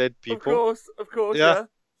dead people. Of course, yeah.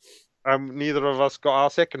 Neither of us got our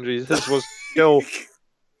secondaries. His was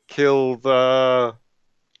kill the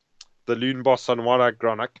Loon Boss on One-Eye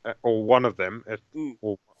Grunnock, or one of them,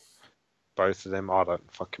 or both of them. I don't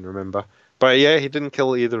fucking remember. But yeah, he didn't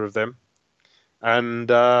kill either of them. And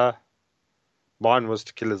mine was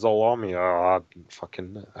to kill his whole army. I didn't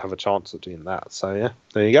fucking have a chance of doing that. So yeah,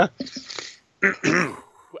 there you go.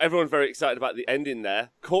 Everyone's very excited about the ending there.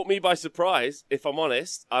 Caught me by surprise, if I'm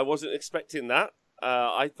honest. I wasn't expecting that.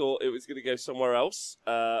 I thought it was going to go somewhere else.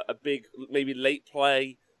 A big, maybe late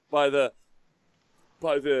play by the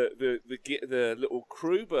little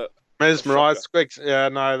crew, but mesmerized squigs. Yeah,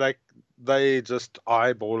 no, they just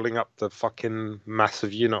eyeballing up the fucking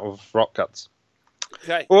massive unit of rock cuts.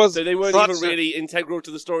 Okay, so they weren't even really integral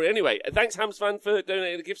to the story anyway. Thanks, Hamsfan, for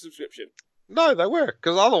donating a gift subscription. No, they were,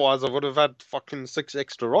 because otherwise I would have had fucking 6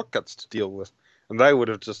 extra rock cuts to deal with, and they would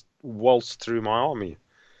have just waltzed through my army.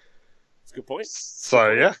 That's a good point.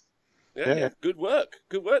 So yeah. Good work,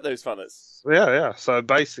 those fellas. Yeah. So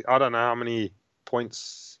basically, I don't know how many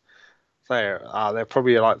points there are. They're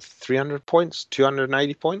probably like 300 points,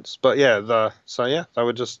 280 points. But yeah, they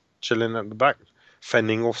were just chilling at the back,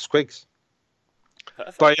 fending off squigs.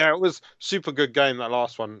 Perfect. But yeah, it was super good game, that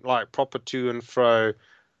last one. Like proper to and fro,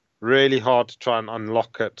 really hard to try and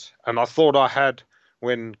unlock it. And I thought I had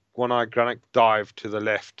when One-Eye Grunnock dived to the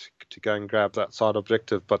left to go and grab that side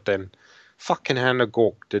objective, but then fucking Hannah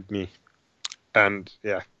Gork did me. And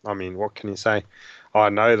yeah, I mean, what can you say? I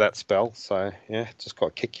know that spell, so yeah, just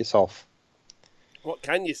got to kick yourself. What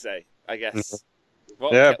can you say, I guess?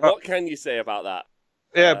 What can you say about that?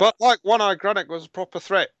 Yeah, but like One-Eye Grunnock was a proper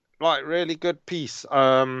threat. Like, really good piece.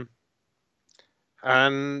 And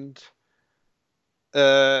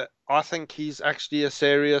I I think he's actually a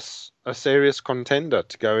serious contender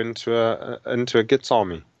to go into a Gits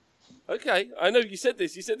army. Okay, I know you said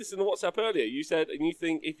this. You said this in the WhatsApp earlier. You said, and you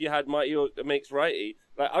think if you had Mighty or makes Righty,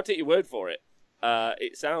 like I'll take your word for it.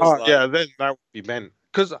 It sounds like Yeah, then that would be meant.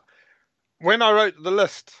 Because when I wrote the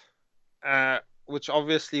list, which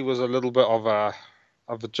obviously was a little bit of a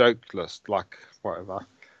joke list, like whatever,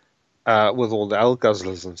 with all the L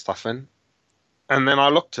guzzlers and stuff in. And then I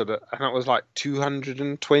looked at it, and it was like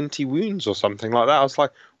 220 wounds or something like that. I was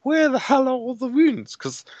like, where the hell are all the wounds?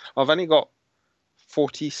 Because I've only got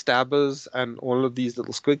 40 stabbers and all of these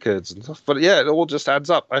little squid kids and stuff. But yeah, it all just adds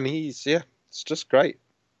up, and it's just great.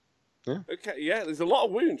 Yeah. Okay, yeah, there's a lot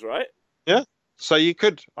of wounds, right? Yeah. So you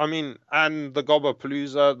could, I mean, and the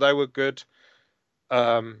Gobberpalooza, they were good.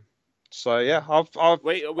 So yeah,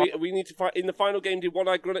 Wait, we need to fight in the final game. Did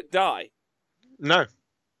One-Eyed Grunnock die? no,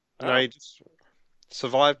 Oh. no, he just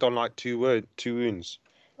survived on like two wounds.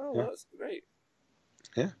 Oh, Yeah. well, that's great.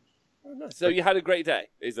 Yeah. Oh, nice. So you had a great day,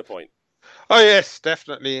 is the point. Oh yes,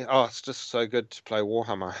 definitely. Oh, it's just so good to play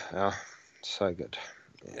Warhammer. Yeah, so good.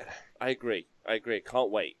 Yeah, I agree.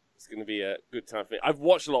 Can't wait. It's going to be a good time for me. I've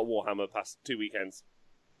watched a lot of Warhammer past 2 weekends.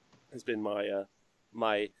 Has been my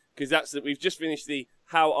because we've just finished the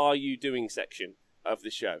 "How are you doing" section of the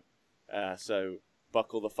show. So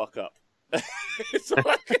buckle the fuck up. It's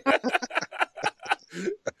like,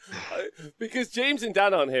 because James and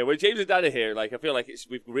Dan aren't here. When James and Dan are here, like I feel like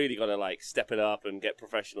we've really got to like step it up and get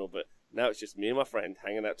professional. But now it's just me and my friend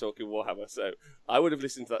hanging out talking Warhammer. So I would have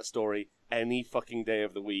listened to that story any fucking day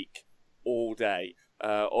of the week, all day.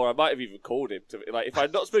 Or I might have even called him. Like, if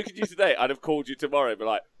I'd not spoken to you today, I'd have called you tomorrow and be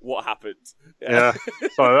like, what happened? Yeah.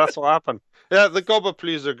 So that's what happened. Yeah, the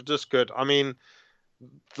Gobberpalooza are just good. I mean,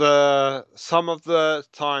 some of the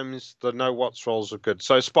times the no what's rolls are good.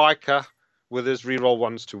 So Spiker with his reroll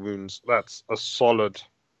 1s to wounds, that's a solid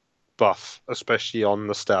buff, especially on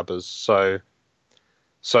the stabbers. So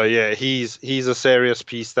yeah, he's a serious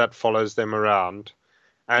piece that follows them around.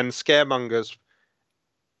 And Scaremongers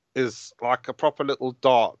is like a proper little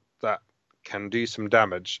dart that can do some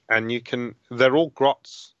damage, and they're all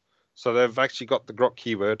grots, so they've actually got the grot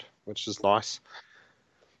keyword, which is nice.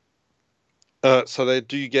 So they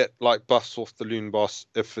do get like buffs off the loon boss.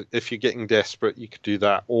 If you're getting desperate, you could do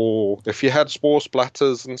that, or if you had spore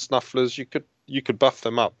splatters and snufflers, you could buff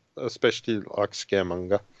them up, especially like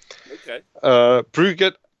Scaremonger. Okay.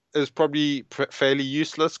 Brugit is probably fairly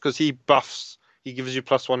useless because he gives you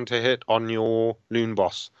 +1 to hit on your loon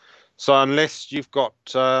boss. So unless you've got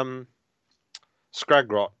Scragrot,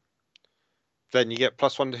 then you get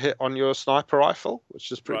 +1 to hit on your sniper rifle,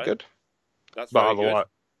 which is pretty good. That's very good.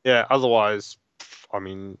 Yeah, otherwise, I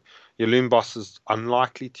mean, your loon boss is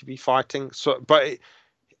unlikely to be fighting. So, but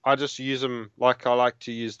I just use them like I like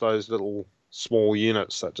to use those little small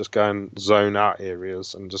units that just go and zone out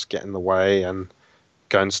areas and just get in the way and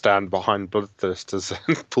go and stand behind bloodthirsters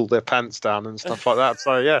and pull their pants down and stuff like that.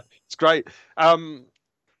 So yeah, it's great.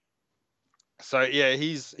 So yeah,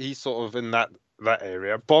 he's sort of in that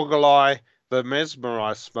area. Boggle-Eye, the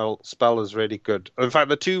Mesmerize spell is really good. In fact,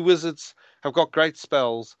 the two wizards have got great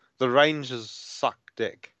spells. The rangers suck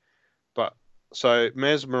dick. But so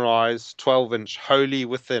Mesmerize, 12-inch, Holy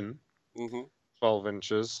Within, 12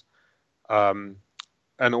 inches, and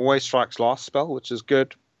Always Strikes Last spell, which is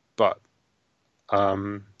good. But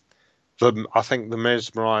I think the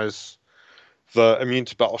Mesmerize, the Immune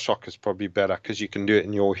to Battle Shock is probably better because you can do it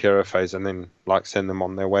in your hero phase and then like send them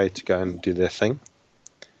on their way to go and do their thing.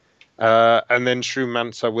 And then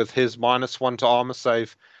Shrewmancer with his -1 to armor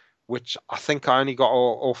save, which I think I only got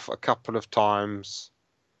off a couple of times.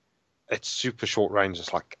 It's super short range.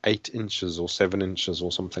 It's like 8 inches or 7 inches or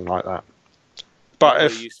something like that. But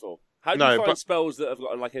very useful. How do you find spells that have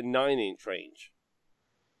got like a 9-inch range?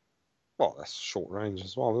 Well, that's short range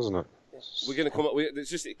as well, isn't it? We're going to come up.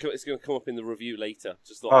 It's going to come up in the review later.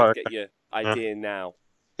 Just thought I'd get your idea now.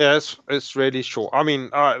 Yeah, it's really short. I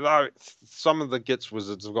mean, some of the Gits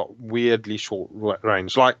wizards have got weirdly short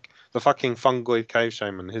range. Like the fucking Fungoid Cave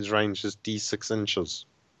Shaman, his range is D6 inches.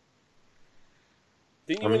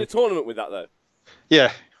 Didn't you win a tournament with that though?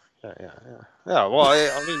 Yeah. Well,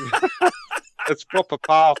 I mean, it's proper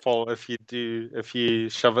powerful if you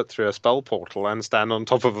shove it through a spell portal and stand on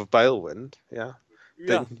top of a Balewind. Yeah.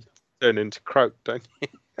 Then you turn into Croak, don't you?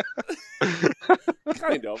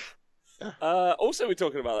 Kind of. Yeah. Also, we're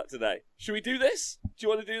talking about that today. Should we do this? Do you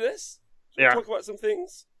want to do this? Should we talk about some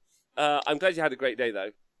things? I'm glad you had a great day,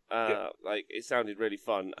 though. Like, it sounded really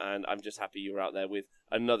fun, and I'm just happy you were out there with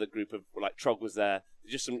another group of, like, Trog was there,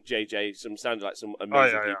 just some JJ, sounded like some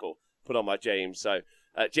amazing people put on by James. So,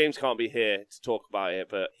 James can't be here to talk about it,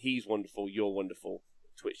 but he's wonderful, you're wonderful.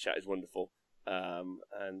 Twitch chat is wonderful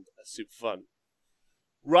and super fun.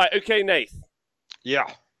 Right, okay, Nath.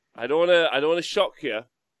 Yeah. I don't want to shock you,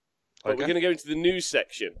 but Okay. we're going to go into the news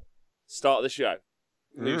section. Start of the show.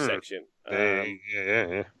 News section.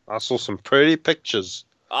 Yeah. I saw some pretty pictures.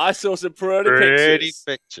 I saw some pretty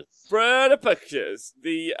pictures. Pretty pictures.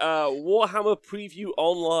 The Warhammer Preview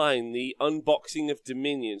Online, the unboxing of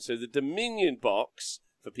Dominion. So the Dominion box,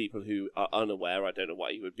 for people who are unaware, I don't know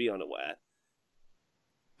why you would be unaware,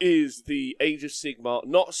 is the Age of Sigmar,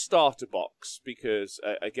 not starter box, because,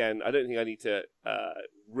 again, I don't think I need to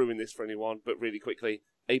ruin this for anyone, but really quickly,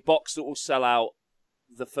 a box that will sell out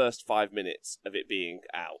the first 5 minutes of it being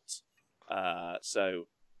out. So,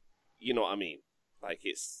 you know what I mean? Like,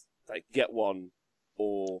 it's, like, get one,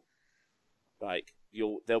 or, like,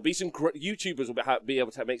 there'll be some, YouTubers will be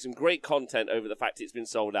able to make some great content over the fact it's been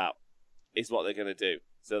sold out, is what they're going to do.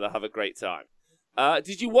 So they'll have a great time.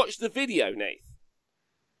 Did you watch the video, Nath?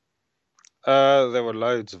 There were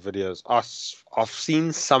loads of videos. I've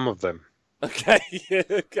seen some of them. Okay,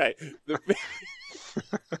 okay.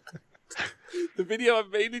 The video I'm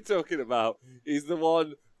mainly talking about is the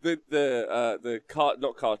one,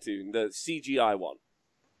 not cartoon, the CGI one,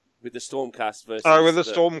 with the Stormcast versus. Oh, with the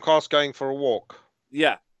Stormcast going for a walk.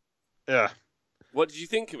 Yeah. Yeah. What did you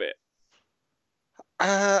think of it?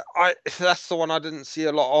 That's the one I didn't see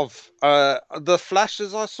a lot of. The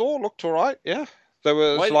flashes I saw looked alright. Yeah. There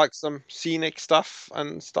was like some scenic stuff,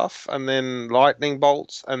 and then lightning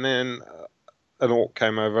bolts, and then an orc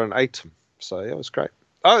came over and ate them. So yeah, it was great.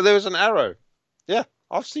 Oh, there was an arrow. Yeah,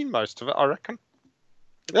 I've seen most of it, I reckon.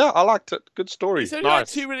 Yeah, I liked it. Good story. It's only like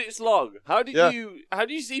 2 minutes long. How did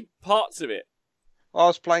you see parts of it? I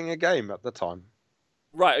was playing a game at the time.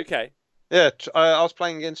 Right. Okay. Yeah, I was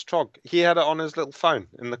playing against Trog. He had it on his little phone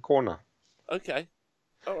in the corner. Okay.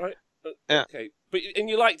 All right. Yeah. Okay. And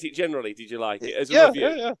you liked it generally? Did you like it as a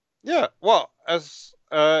review? Yeah. Well,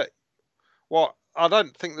 I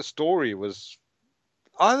don't think the story was.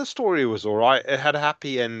 The story was all right. It had a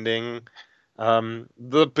happy ending.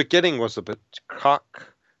 The beginning was a bit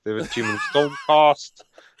cuck. There was too many Stormcast.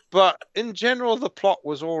 But in general, the plot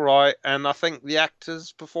was all right, and I think the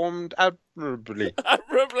actors performed admirably.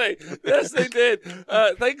 Admirably, yes, they did.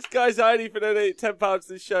 Thanks, guys, Heidi, for donating £10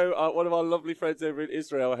 to the show. One of our lovely friends over in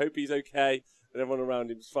Israel. I hope he's okay and everyone around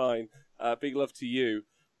him's fine. Big love to you.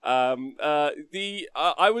 Do you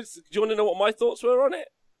want to know what my thoughts were on it?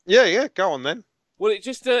 Yeah, go on then. Well,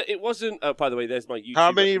 it wasn't. Oh, by the way, there's my YouTube.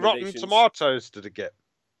 How many Rotten Tomatoes did it get?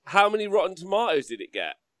 How many Rotten Tomatoes did it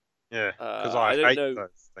get? Yeah, because I hate those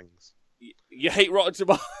things. You hate Rotten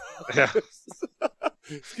Tomatoes? Yeah.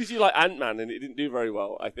 It's because you like Ant-Man and it didn't do very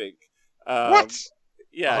well, I think. What?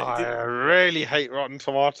 Yeah. I really hate Rotten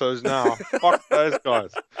Tomatoes now. Fuck those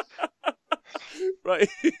guys. Right.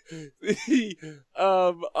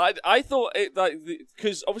 I thought it, like,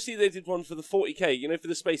 because obviously they did one for the 40K, for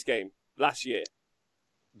the space game last year.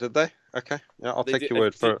 Did they? Okay. Yeah, I'll take your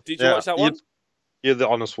word for it. Did you watch that one? You're the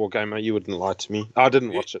honest wargamer. You wouldn't lie to me. I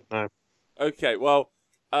didn't watch it, no. Okay, well,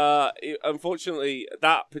 unfortunately,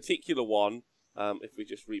 that particular one, if we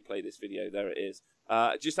just replay this video, there it is.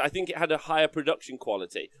 I think it had a higher production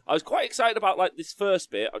quality. I was quite excited about like this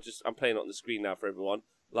first bit. I'm playing it on the screen now for everyone.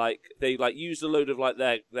 Like they used a load of like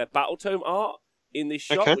their Battletome art in this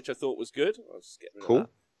shot, which I thought was good. I'll just get rid of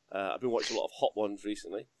that. I've been watching a lot of Hot Ones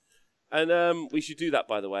recently. And we should do that,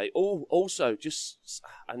 by the way. Oh, also,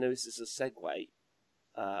 I know this is a segue.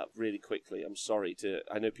 Really quickly,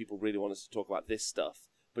 I know people really want us to talk about this stuff,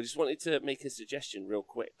 but just wanted to make a suggestion real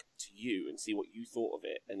quick to you and see what you thought of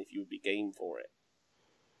it and if you would be game for it.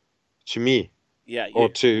 To me? Yeah, you. Or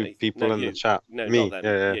to people in the chat? No, me. Not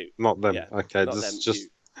them. Yeah. Not them. Yeah, okay, not this them, is just...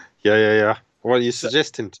 you. Yeah. What are you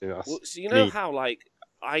suggesting to us? Well, so you know how, like,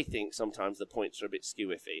 I think sometimes the points are a bit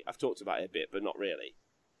skew-iffy. I've talked about it a bit, but not really.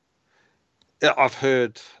 Yeah, I've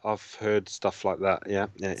heard stuff like that. Yeah.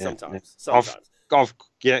 Sometimes.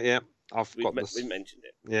 We mentioned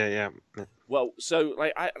it. Yeah. Well, so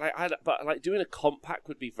but doing a comp pack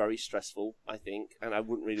would be very stressful, I think, and I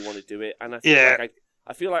wouldn't really want to do it. And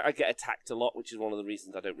I feel like I get attacked a lot, which is one of the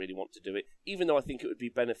reasons I don't really want to do it. Even though I think it would be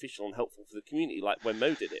beneficial and helpful for the community, like when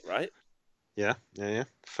Mo did it, right? Yeah.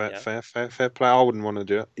 Fair play. I wouldn't want to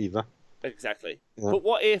do it either. Exactly. Yeah. But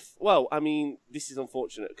what if, well, I mean, this is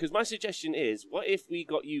unfortunate, because my suggestion is, what if we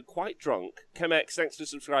got you quite drunk, Chemex, thanks for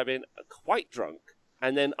subscribing, quite drunk,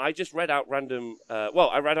 and then I just read out random,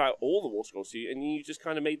 I read out all the water scrolls to you, and you just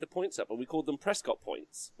kind of made the points up, and we called them Prescott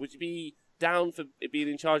points. Would you be down for being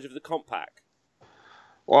in charge of the comp pack?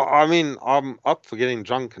 Well, I mean, I'm up for getting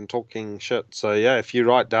drunk and talking shit, so yeah, if you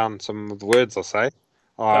write down some of the words I say,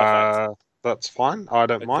 that's fine, I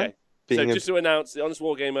don't mind. So just to announce, the Honest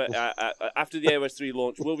Wargamer, after the AoS 3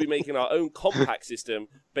 launch, we'll be making our own compact system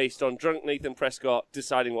based on drunk Nathan Prescott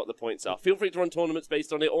deciding what the points are. Feel free to run tournaments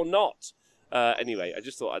based on it or not. Anyway, I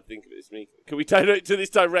just thought I'd think of it as me. Can we donate to this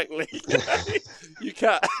directly? You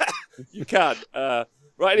can. You can.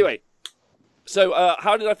 Right, anyway. So,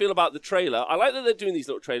 how did I feel about the trailer? I like that they're doing these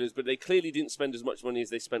little trailers, but they clearly didn't spend as much money as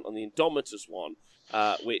they spent on the Indomitus one,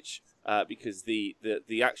 which, because the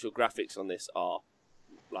actual graphics on this are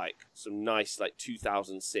like some nice, like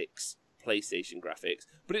 2006 PlayStation graphics.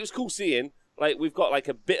 But it was cool seeing, like, we've got like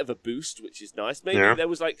a bit of a boost, which is nice. Maybe there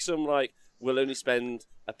was like some, like, we'll only spend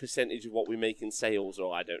a percentage of what we make in sales,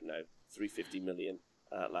 or I don't know, 350 million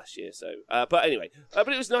last year. So, but anyway, but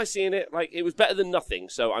it was nice seeing it. Like, it was better than nothing.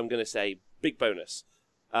 So I'm going to say big bonus.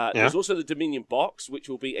 There's also the Dominion box, which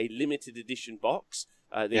will be a limited edition box.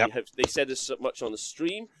 They said as much on the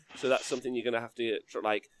stream, so that's something you're going to have to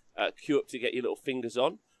queue up to get your little fingers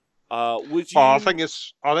on. Would you? I think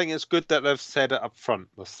it's good that they've said it up front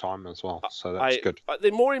this time as well. So that's good. They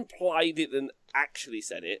more implied it than actually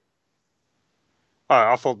said it.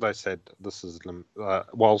 Oh, I thought they said this is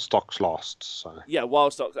while stocks last. So yeah, while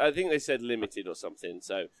stocks. I think they said limited or something.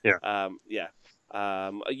 So yeah.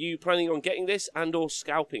 Are you planning on getting this and/or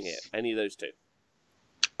scalping it? Any of those two?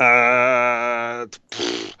 I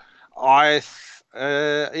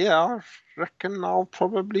reckon I'll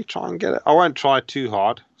probably try and get it. I won't try too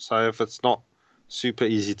hard. So if it's not super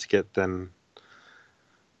easy to get, then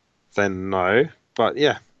no. But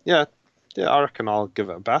yeah, I reckon I'll give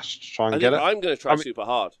it a bash to try and get it. I'm going to try super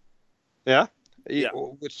hard. Yeah? Yeah.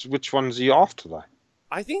 Which ones are you after, though?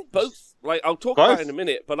 I think both. Like, I'll talk about it in a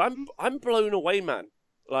minute, but I'm blown away, man.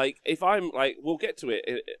 Like, if I'm, like, we'll get to it.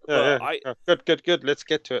 Good. Let's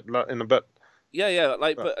get to it in a bit. Yeah.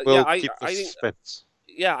 Like, keep the suspense.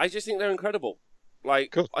 I just think they're incredible.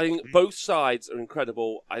 Like, cool. I think both sides are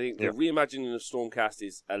incredible. I think the reimagining of Stormcast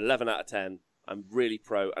is 11 out of 10. I'm really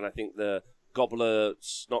pro, and I think the Gobbler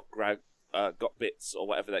Snot Got Bits or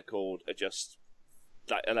whatever they're called are just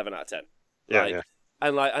like 11 out of 10. Yeah.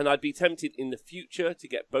 And I'd be tempted in the future to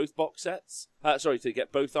get both box sets. To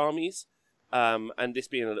get both armies. And this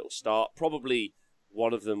being a little start, probably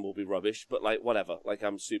one of them will be rubbish, but like whatever. Like,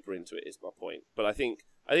 I'm super into it is my point. But I think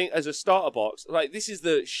as a starter box, like, this is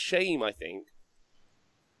the shame, I think,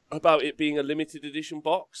 about it being a limited edition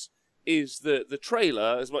box, is that the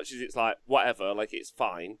trailer, as much as it's like whatever, like, it's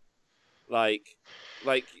fine. Like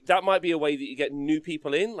that might be a way that you get new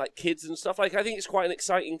people in, like kids and stuff. Like, I think it's quite an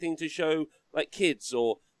exciting thing to show, like, kids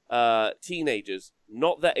or teenagers.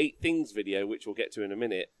 Not the 8 Things video, which we'll get to in a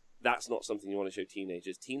minute. That's not something you want to show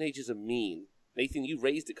teenagers. Teenagers are mean. Nathan, you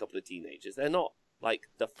raised a couple of teenagers. They're not, like,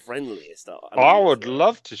 the friendliest. I would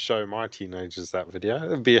love to show my teenagers that video.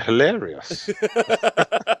 It'd be hilarious.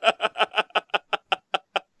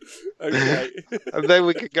 Okay. And then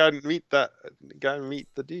we could go and meet the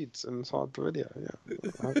dudes inside the video. Yeah.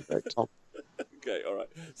 Okay, all right.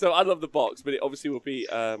 So I love the box, but it obviously will be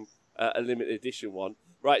a limited edition one.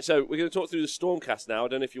 Right, so we're going to talk through the Stormcast now. I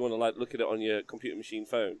don't know if you want to look at it on your computer machine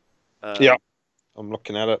phone. Yeah, I'm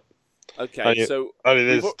looking at it. Okay, so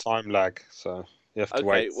there's time lag, so you have to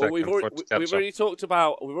wait. Well, we've already talked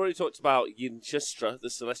about Yinchestra, the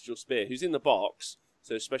Celestial Spear, who's in the box.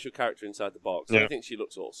 So a special character inside the box. Yeah. I think she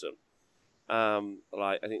looks awesome.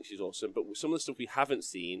 I think she's awesome. But some of the stuff we haven't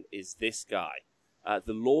seen is this guy,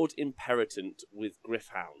 the Lord Imperatant with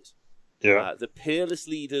Griffhound. Yeah. The peerless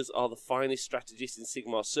leaders are the finest strategists in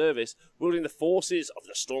Sigmar's service, wielding the forces of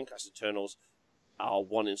the Stormcast Eternals, our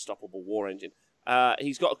one unstoppable war engine.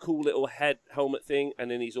 He's got a cool little helmet thing, and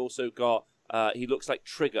then he's also got, he looks like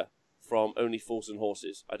Trigger from Only Fools and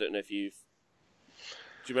Horses. I don't know if do you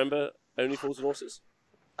remember Only Fools and Horses?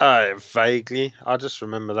 Vaguely. I just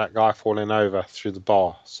remember that guy falling over through the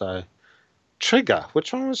bar. So, Trigger.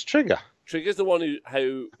 Which one was Trigger? Trigger's the one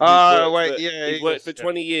who worked for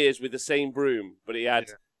 20 years with the same broom, but he had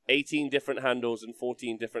 18 different handles and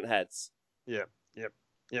 14 different heads. Yep.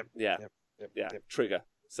 Trigger.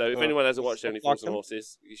 So if anyone hasn't watched Only Fools and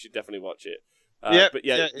Horses, you should definitely watch it.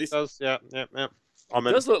 It does. Yeah.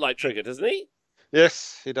 He does look like Trigger, doesn't he?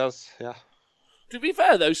 Yes, he does. Yeah. To be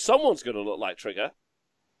fair, though, someone's going to look like Trigger.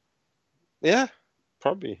 Yeah,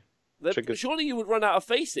 probably. Surely you would run out of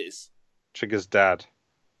faces. Trigger's dad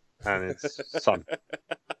and his son.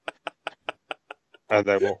 And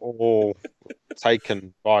they were all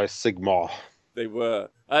taken by Sigmar. They were.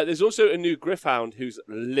 There's also a new Griffhound who's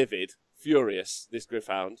livid, furious, this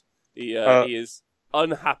Griffhound. He is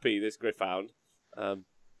unhappy, this Griffhound.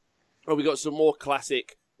 We got some more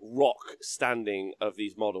classic rock standing of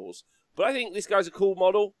these models. But I think this guy's a cool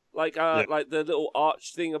model. Like the little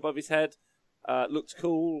arch thing above his head. Looks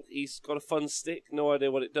cool. He's got a fun stick. No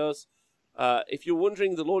idea what it does. If you're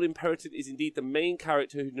wondering, the Lord Imperative is indeed the main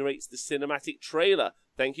character who narrates the cinematic trailer.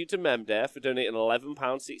 Thank you to Memdare for donating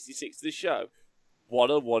 £11.66 to the show.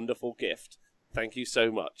 What a wonderful gift. Thank you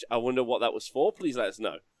so much. I wonder what that was for. Please let us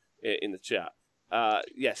know in the chat.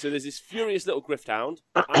 Yeah, so there's this furious little Grifthound.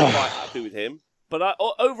 I'm quite happy with him. But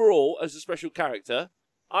overall, as a special character,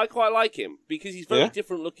 I quite like him because he's very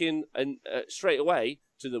different looking and straight away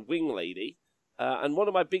to the Wing Lady. And one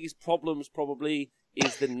of my biggest problems probably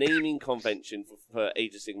is the naming convention for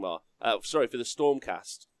Age of Sigmar. Sorry, for the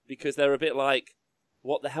Stormcast. Because they're a bit like,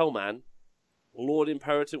 what the hell, man? Lord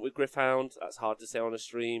Imperator with Griffhound, that's hard to say on a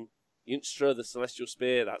stream. Ynstra, the Celestial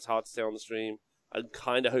Spear, that's hard to say on the stream. I'm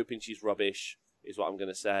kind of hoping she's rubbish, is what I'm going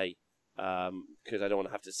to say. Because I don't want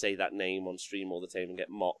to have to say that name on stream all the time and get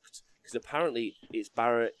mocked. Because apparently it's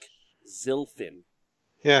Barak Zilfin.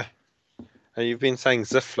 Yeah. And you've been saying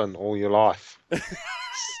Ziflin all your life.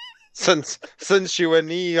 Since you were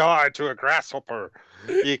knee-high to a grasshopper,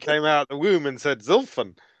 you came out the womb and said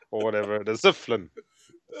Zilfin, or whatever it is, Ziflin.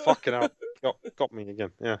 Fucking hell. Got me again,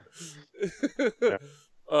 yeah.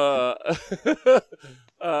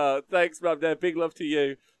 Thanks, man. There, big love to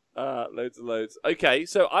you. Loads and loads. Okay,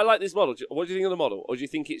 so I like this model. What do you think of the model, or do you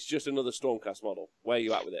think it's just another Stormcast model? Where are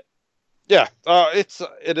you at with it? Yeah,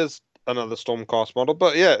 it is another Stormcast model,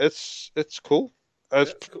 but yeah, it's cool.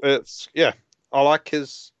 It's I like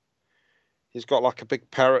his. He's got like a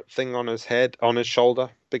big parrot thing on his head, on his shoulder.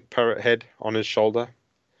 Big parrot head on his shoulder.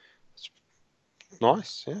 It's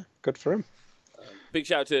nice, yeah. Good for him. Big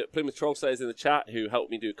shout out to Plymouth Troll Slayers in the chat who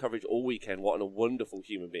helped me do coverage all weekend. What a wonderful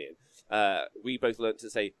human being. We both learned to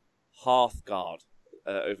say Hearthguard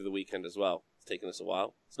over the weekend as well. It's taken us a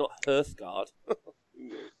while. It's not Hearthguard.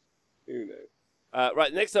 Who knows?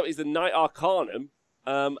 Right, next up is the Knight Arcanum.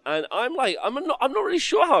 And I'm not really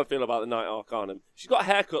sure how I feel about the Knight Arcanum. She's got a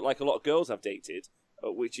haircut like a lot of girls I've dated,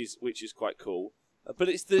 which is quite cool. But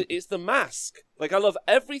it's the mask. Like, I love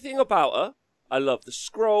everything about her. I love the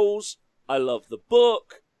scrolls. I love the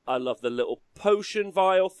book. I love the little potion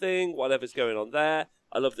vial thing, whatever's going on there.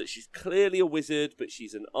 I love that she's clearly a wizard, but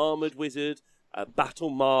she's an armoured wizard, a battle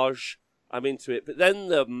mage. I'm into it. But then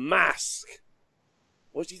the mask.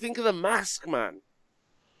 What do you think of the mask, man?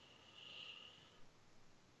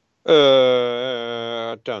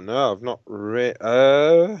 I don't know. I've not read. It's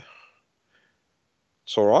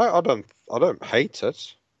all right. I don't hate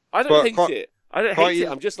it. I don't hate it. I don't hate it.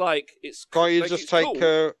 I'm just like, it's. Can't you like, just take cool.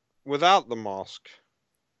 her without the mask?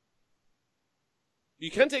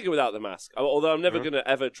 You can take it without the mask. Although I'm never going to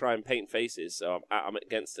ever try and paint faces, so I'm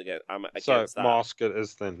against that. So mask it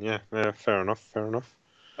is then. Yeah. Fair enough.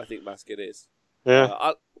 I think mask it is.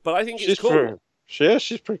 Yeah. But I think it's cool.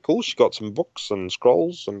 She's pretty cool. She's got some books and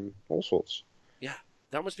scrolls and all sorts. Yeah,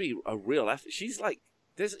 that must be a real effort. She's like,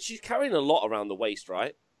 she's carrying a lot around the waist,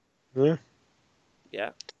 right? Yeah.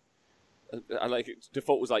 Yeah. I like it.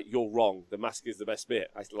 Default was like, you're wrong. The mask is the best bit.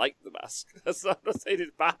 I like the mask. I'm not saying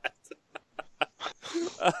it's bad.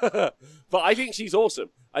 But I think she's awesome.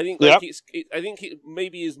 I think I think it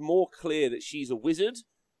maybe is more clear that she's a wizard.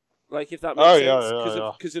 Like, if that makes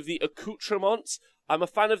sense. Because of the accoutrements. I'm a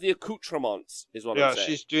fan of the accoutrements, is what I'm saying. Yeah,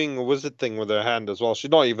 she's doing a wizard thing with her hand as well. She's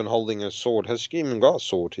not even holding a sword. Has she even got a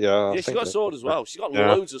sword? Yeah, she's got a sword as well. She's got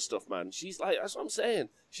loads of stuff, man. She's like, that's what I'm saying.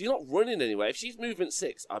 She's not running anywhere. If she's movement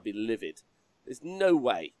 6, I'd be livid. There's no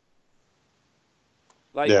way.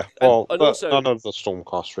 Like, yeah, well, and also, none of the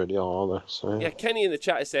Stormcast really are there. So. Yeah, Kenny in the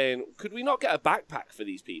chat is saying, could we not get a backpack for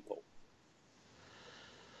these people?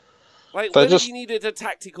 Like, when have you needed a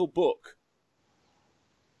tactical book?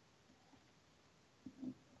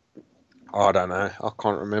 I don't know. I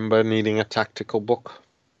can't remember needing a tactical book.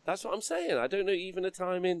 That's what I'm saying. I don't know even a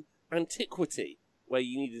time in antiquity where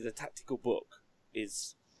you needed a tactical book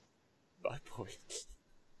is my point.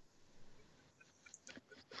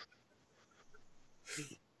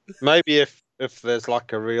 Maybe if there's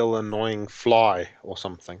like a real annoying fly or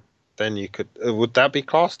something, then you could... would that be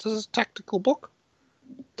classed as a tactical book?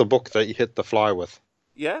 The book that you hit the fly with?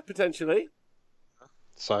 Yeah, potentially.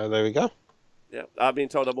 So there we go. Yeah, I've been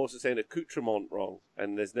told I'm also saying accoutrement wrong,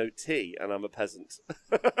 and there's no T, and I'm a peasant.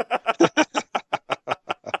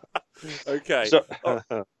 Okay. So,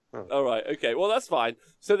 all right, okay. Well, that's fine.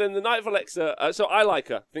 So then the Knight of Alexa, so I like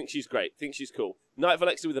her. Think she's great. Think she's cool. Knight of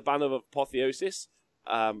Alexa with a banner of apotheosis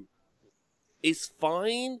is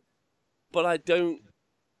fine, but I don't...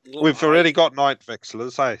 We've already got Night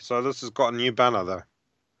Vexilers, hey? So this has got a new banner, though.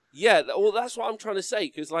 Yeah, well, that's what I'm trying to say,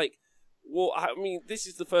 because, like, well, I mean, this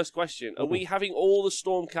is the first question. Are we having all the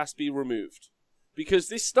Stormcast be removed? Because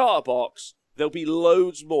this starter box, There'll be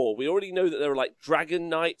loads more. We already know that there are like Dragon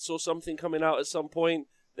Knights or something coming out at some point.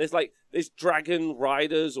 There's Dragon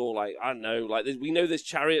Riders or like, I don't know, like we know there's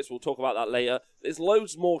Chariots. We'll talk about that later. There's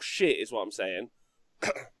loads more shit is what I'm saying.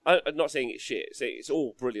 I'm not saying it's shit. It's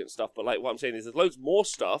all brilliant stuff. But like what I'm saying is there's loads more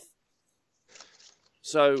stuff.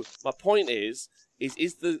 So my point is the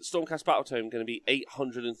Stormcast Battletome going to be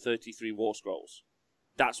 833 War Scrolls?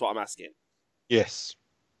 That's what I'm asking. Yes.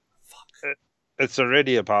 Fuck. It's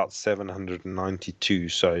already about 792,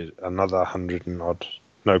 so another 100 and odd.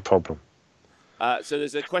 No problem. So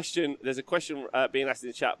there's a question being asked in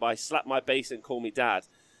the chat by Slap My Bass and Call Me Dad.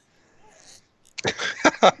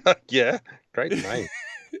 Yeah, great name.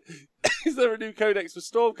 Is there a new codex for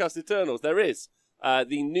Stormcast Eternals? There is.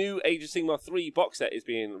 The new Age of Sigmar 3 box set is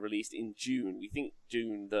being released in June. We think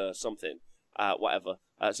June the something, whatever.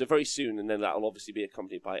 So very soon, and then that'll obviously be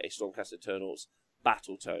accompanied by a Stormcast Eternals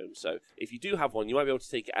battle tome. So if you do have one, you might be able to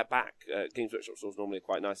take it back. Games Workshop stores normally are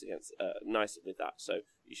quite nice with that, so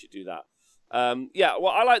you should do that. Yeah,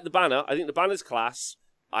 well, I like the banner. I think the banner's class.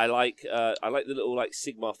 I like the little like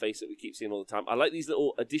Sigmar face that we keep seeing all the time. I like these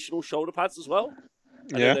little additional shoulder pads as well.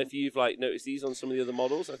 I don't know if you've like noticed these on some of the other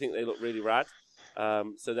models. I think they look really rad.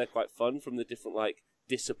 So they're quite fun from the different like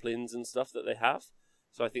disciplines and stuff that they have.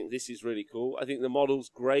 So I think this is really cool. I think the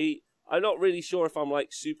model's great. I'm not really sure if I'm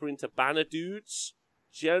like super into banner dudes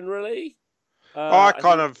generally. I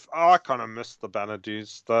kind of miss the banner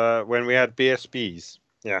dudes. When we had BSBs.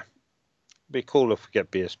 Yeah, it'd be cool if we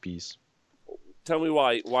get BSBs. Tell me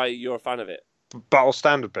why you're a fan of it. Battle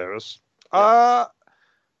standard bearers. Yeah.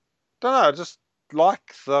 Don't know. I just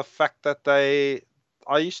like the fact that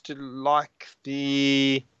I used to like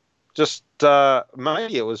maybe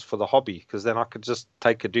it was for the hobby because then I could just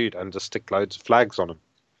take a dude and just stick loads of flags on him.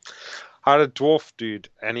 I had a dwarf dude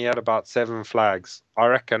and he had about 7 flags. I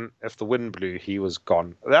reckon if the wind blew, he was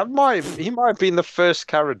gone. He might have been the first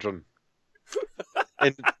Caradron.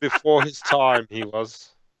 Before his time, he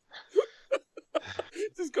was.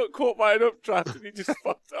 Just got caught by an updraft and he just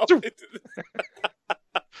fucked off.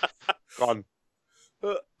 Gone.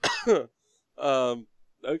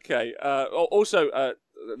 Okay. Also, a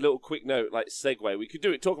little quick note, like segue. We could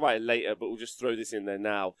talk about it later, but we'll just throw this in there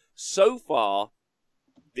now. So far,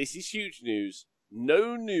 this is huge news.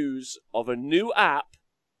 No news of a new app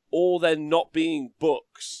or there not being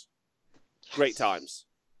books. Great times.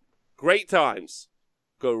 Great times.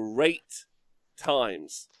 Great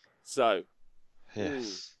times. So,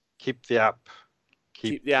 yes. Keep the app.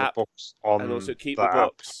 Keep the app. Books on and also keep the the app.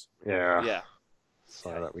 books. Yeah. Yeah.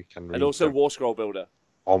 So that we can read and also them War Scroll Builder.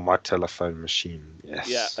 on my telephone machine. Yes.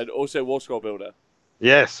 Yeah, and also War Scroll Builder.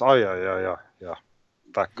 Yes. Oh yeah.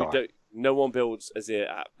 That guy. No one builds a Zir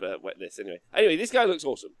app like this anyway. This guy looks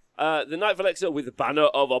awesome. The Knight of Alexa with the Banner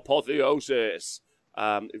of Apotheosis.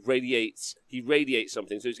 He radiates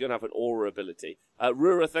something, so he's going to have an aura ability.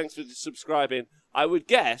 Rura, thanks for subscribing. I would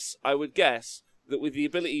guess that with the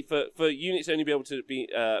ability for units only be able to be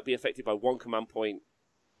affected by 1 command point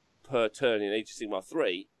per turn in Age of Sigmar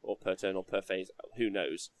 3, or per turn or per phase, who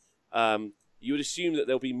knows, you would assume that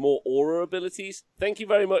there'll be more aura abilities. Thank you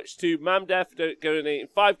very much to Mamdad for donating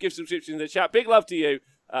 5 gift subscriptions in the chat. Big love to you.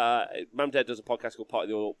 Mamdad does a podcast called Part of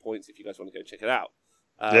the All Points if you guys want to go check it out.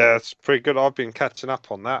 Yeah, it's pretty good. I've been catching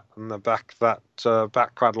up on that and the back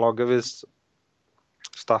catalogue of his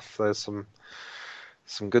stuff. There's some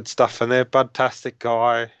good stuff in there. Budtastic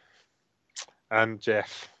guy and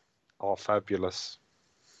Jeff are fabulous.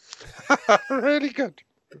 Really good.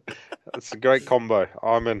 It's a great combo.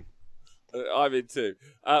 I'm in. I'm in too.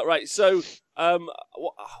 Right, so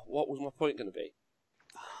what was my point going to be?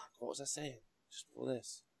 What was I saying just before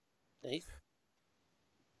this? Dave?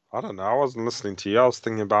 I don't know. I wasn't listening to you. I was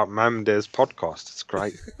thinking about Mamdad's podcast. It's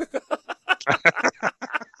great.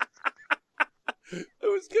 It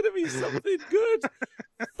was going to be something good.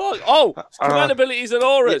 Fuck. Oh, command abilities and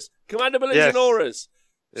auras. Command abilities and auras.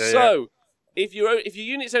 Yeah, so, if your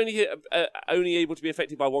unit's only able to be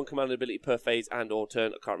affected by 1 command ability per phase and or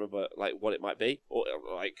turn, I can't remember like what it might be, or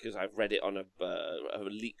like because I've read it on a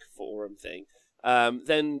leak forum thing.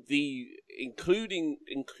 Then the inclusion.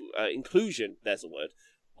 There's a word.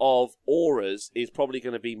 Of auras is probably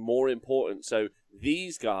going to be more important. So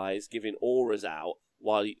these guys giving auras out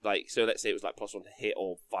while so let's say it was like +1 to hit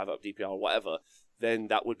or 5 up DPR or whatever, then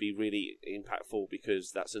that would be really impactful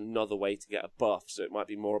because that's another way to get a buff. So it might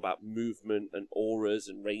be more about movement and auras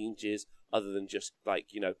and ranges other than just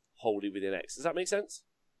wholly within X. Does that make sense?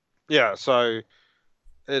 Yeah. So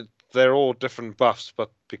they're all different buffs, but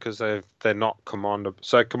because they're not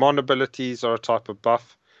so command abilities are a type of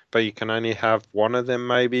buff. But you can only have one of them,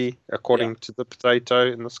 maybe, according to the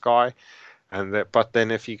potato in the sky. But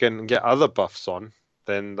then if you can get other buffs on,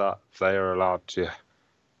 then they are allowed to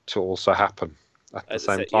also happen at the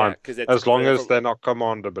same time. Yeah, as long as they're not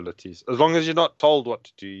command abilities. As long as you're not told what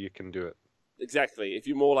to do, you can do it. Exactly. If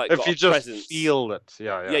you more like if got you a just presence, feel it,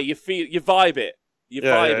 yeah, you vibe it,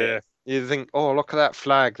 vibe it. You think, oh, look at that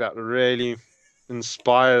flag, that really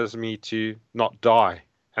inspires me to not die,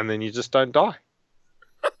 and then you just don't die.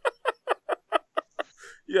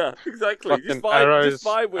 Yeah, exactly. Fucking Just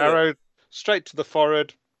vibe with arrow it. straight to the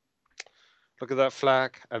forehead. Look at that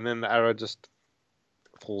flag, and then the arrow just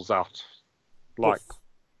falls out. Like Oof,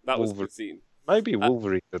 that was a good scene. Maybe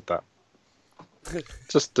Wolverine did that.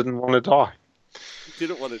 Just didn't want to die. He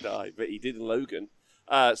didn't want to die, but he did in Logan.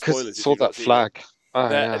 Spoilers. Saw that flag.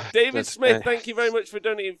 David Smith, thank you very much for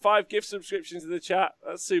donating 5 gift subscriptions to the chat.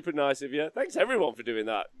 That's super nice of you. Thanks everyone for doing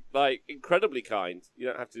that. Like, incredibly kind. You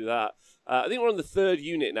don't have to do that. I think we're on the 3rd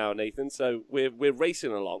unit now, Nathan, so we're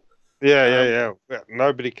racing along. Yeah.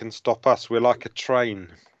 Nobody can stop us. We're like a train.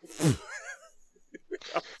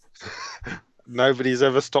 Nobody's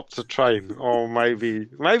ever stopped a train. Or maybe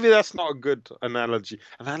that's not a good analogy.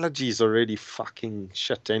 Analogies are really fucking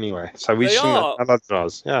shit anyway. So we shouldn't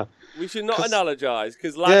analogize. Yeah. We should not analogize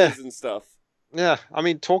because ladders and stuff. Yeah. I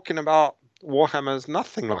mean, talking about Warhammer is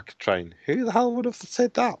nothing like a train. Who the hell would have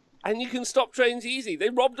said that? And you can stop trains easy. They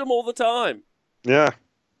robbed them all the time. Yeah.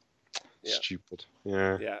 Stupid.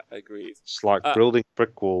 Yeah. Yeah, agreed. It's like building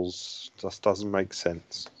brick walls. Just doesn't make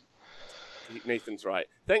sense. Nathan's right.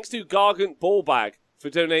 Thanks to Gargant Ballbag for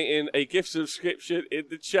donating a gift subscription in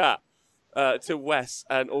the chat to Wes,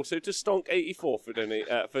 and also to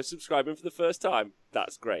Stonk84 for subscribing for the first time.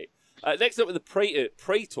 That's great. Next up with the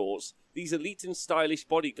Praetors, these elite and stylish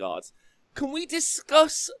bodyguards. Can we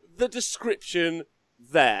discuss the description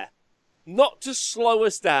there? Not to slow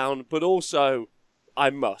us down, but also, I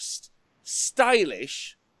must.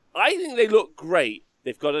 Stylish. I think they look great.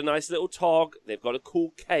 They've got a nice little tog. They've got a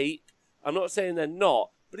cool cape. I'm not saying they're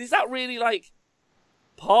not, but is that really, like,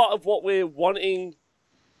 part of what we're wanting?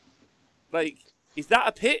 Like, is that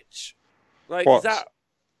a pitch? Like, is that...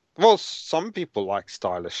 Well, some people like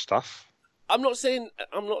stylish stuff. I'm not saying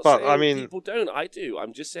people don't. I do.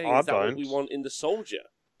 I'm just saying, is that what we want in the soldier?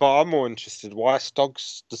 But I'm more interested why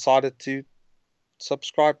Stonks decided to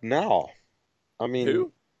subscribe now. I mean...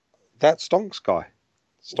 Who? That Stonks guy.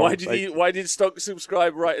 Why did Stonks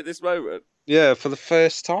subscribe right at this moment? Yeah, for the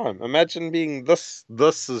first time. Imagine being this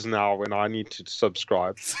is now when I need to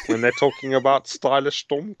subscribe, when they're talking about stylish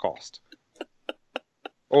Stormcast.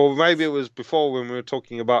 Or maybe it was before when we were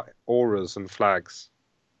talking about auras and flags.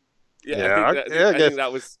 I think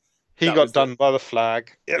that was... He got done by the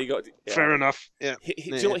flag. Yep. Fair enough. Yeah. Do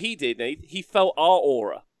you know what he did, Nate? He felt our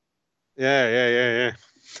aura. Yeah.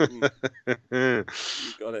 You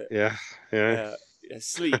got it. Yeah.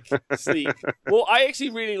 Sleek. Well, I actually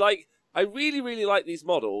really like these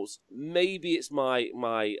models. Maybe it's my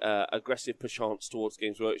aggressive penchant towards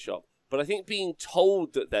Games Workshop, but I think being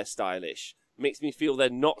told that they're stylish makes me feel they're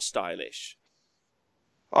not stylish.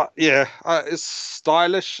 Is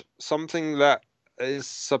stylish something that is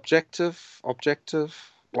subjective, objective?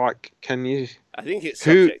 Like, can you? I think it's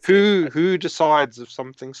subjective. Who decides if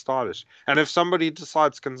something's stylish? And if somebody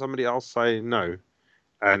decides, can somebody else say no,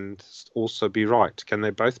 and also be right? Can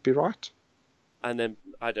they both be right? And then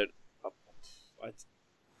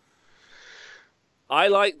I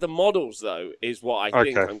like the models, though, is what I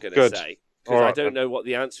think I'm going to say. Because I don't know what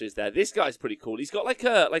the answer is there. This guy's pretty cool. He's got like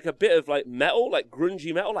a bit of like metal, like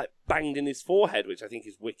grungy metal, like banged in his forehead, which I think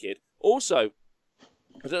is wicked. Also,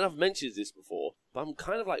 I don't know if I've mentioned this before, but I'm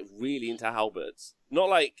kind of like really into halberds. Not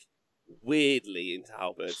like weirdly into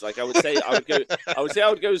halberds. Like I would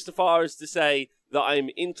go as far as to say that I'm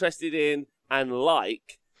interested in and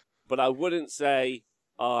like, but I wouldn't say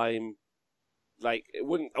I'm like I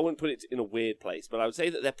wouldn't put it in a weird place, but I would say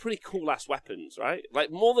that they're pretty cool ass weapons, right? Like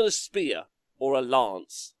more than a spear or a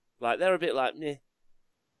lance. Like they're a bit like meh.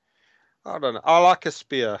 I don't know. I like a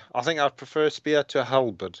spear. I think I'd prefer a spear to a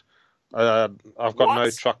halberd. I've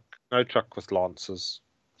got no truck with lances.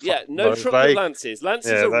 Yeah, no truck with lances.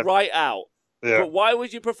 Lances are right out. Yeah. But why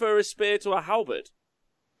would you prefer a spear to a halberd?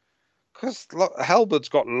 Because a halberd's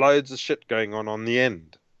got loads of shit going on the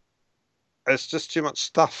end. It's just too much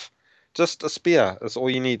stuff. Just a spear is all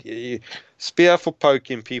you need. Spear for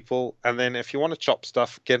poking people, and then if you want to chop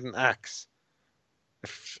stuff, get an axe.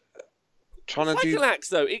 An axe,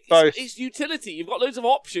 though. It's utility. You've got loads of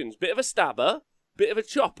options. Bit of a stabber, bit of a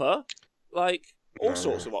chopper, like all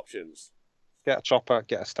sorts of options. Get a chopper,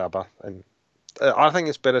 get a stabber, and I think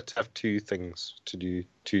it's better to have two things to do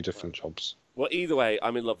two different jobs. Well, either way,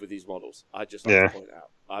 I'm in love with these models. I just like to point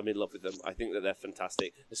out, I'm in love with them. I think that they're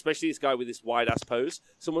fantastic, especially this guy with this wide ass pose.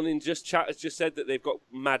 Someone in just chat has just said that they've got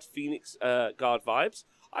Mad Phoenix guard vibes.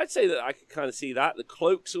 I'd say that I could kind of see that. The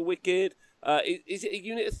cloaks are wicked. Is it a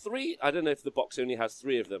unit of 3? I don't know if the box only has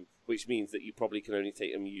 3 of them, which means that you probably can only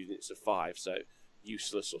take them in units of 5. So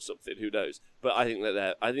useless or something. Who knows? But I think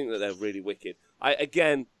that they're really wicked.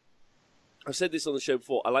 I've said this on the show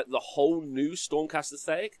before. I like the whole new Stormcast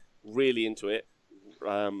aesthetic. Really into it.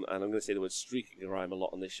 And I'm going to say the word streaking grime a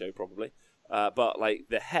lot on this show, probably. But like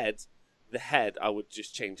the head, I would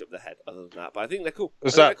just change up the head. Other than that, but I think they're cool.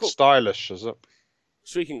 Is that cool. Stylish? Is it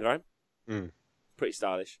streaking grime? Pretty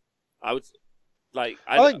stylish. I would like.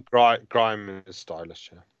 I think grime is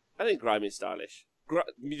stylish. Yeah. I think grime is stylish.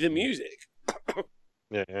 The music.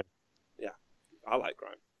 yeah. I like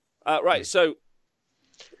grime. Right, so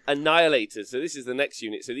Annihilators. So this is the next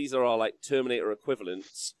unit. So these are our like Terminator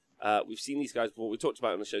equivalents. We've seen these guys before. We talked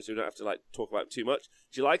about it on the show, so we don't have to like talk about them too much.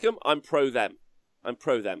 Do you like them? I'm pro them.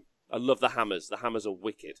 I love the hammers. The hammers are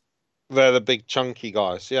wicked. They're the big chunky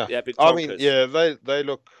guys. Yeah. Yeah, big I chonkers. mean, yeah, they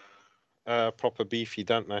look proper beefy,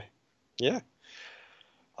 don't they? Yeah.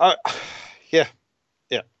 Yeah.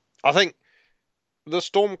 I think the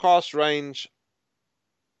Stormcast range.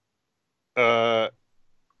 I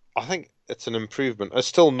think it's an improvement. It's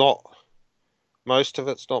still not. Most of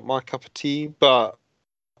it's not my cup of tea, but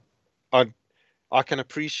I can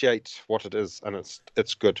appreciate what it is, and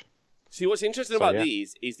it's good. See, what's interesting about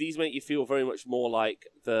these is these make you feel very much more like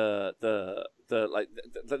they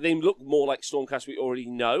look more like Stormcast we already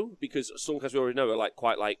know, because Stormcast we already know are like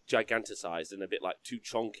quite like giganticized and a bit like too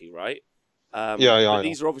chonky, right? But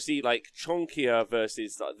these are obviously like chonkier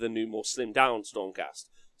versus like, the new more slimmed down Stormcast.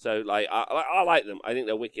 So like I like them. I think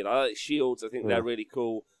they're wicked. I like shields. I think they're really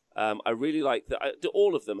cool. I really like that.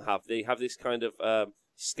 All of them have this kind of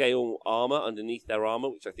scale armor underneath their armor,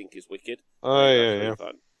 which I think is wicked. Oh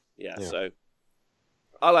fun. Yeah, so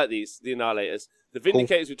I like these, the Annihilators. The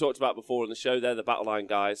Vindicators we talked about before on the show, they're the Battle Line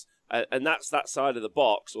guys. And that's that side of the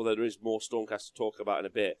box, although there is more Stormcast to talk about in a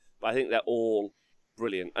bit. But I think they're all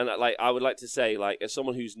brilliant. And like I would like to say, like as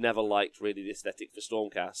someone who's never liked really the aesthetic for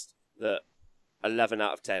Stormcast, that 11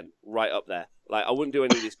 out of 10, right up there. Like I wouldn't do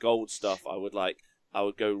any of this gold stuff. I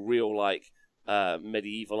would go real like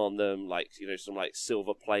medieval on them, like some like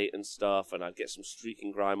silver plate and stuff, and I'd get some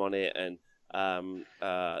streaking grime on it. And I've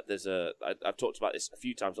talked about this a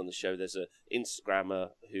few times on the show. There's a Instagrammer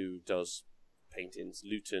who does paintings,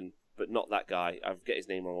 Luton, but not that guy. I forget his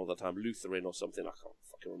name all the time, Lutheran or something. I can't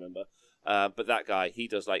fucking remember. But that guy, he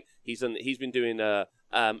does like he's been doing a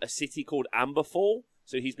city called Amberfall.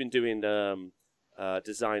 So he's been doing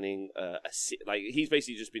designing he's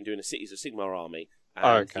basically just been doing a Cities of Sigmar army.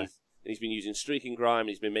 And he's been using streaking grime, and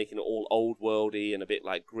he's been making it all old worldy and a bit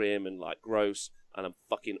like grim and like gross. And I'm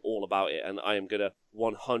fucking all about it, and I am gonna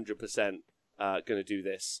 100% gonna do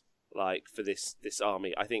this like for this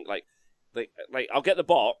army. I think like I'll get the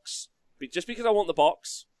box, but just because I want the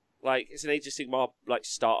box. Like it's an Age of Sigmar like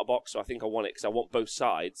starter box, so I think I want it because I want both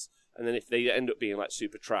sides. And then if they end up being like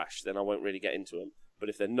super trash, then I won't really get into them. But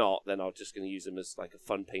if they're not, then I'm just going to use them as like a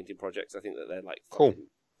fun painting project. I think that they're like cool.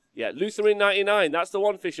 Yeah, Lutheran 99. That's the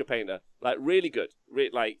one Fisher painter. Like really good.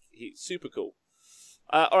 He's super cool.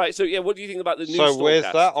 All right, so yeah, what do you think about the new Stormcast? So where's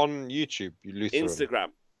that on YouTube? Lutheran?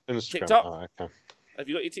 Instagram. TikTok. Oh, okay. Have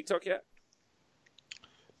you got your TikTok yet?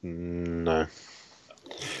 No.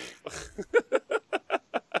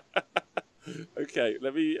 Okay,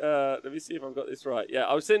 let me see if I've got this right. Yeah,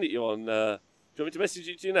 I'll send it you on. Do you want me to message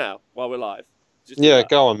it to you now while we're live?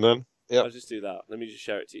 Go on then. Yeah, I'll just do that. Let me just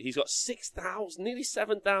share it to you. He's got 6,000, nearly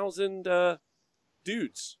 7,000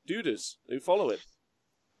 duders who follow him.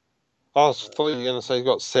 I thought you were going to say he's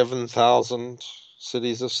got 7,000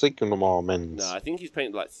 Cities of Sigmar men. No, I think he's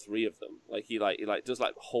painted like 3 of them. Like he does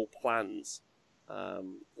like whole plans. Let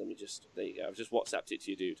me just. There you go. I've just WhatsApped it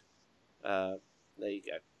to you, dude. There you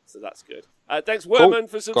go. So that's good. Thanks, Werman,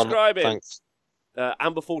 for subscribing. Thanks.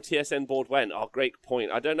 Amberfall TSN board went. Oh, great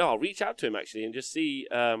point. I don't know. I'll reach out to him actually and just see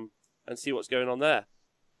what's going on there.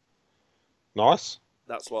 Nice.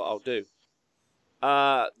 That's what I'll do.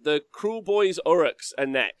 The Cruel Boys Uruks are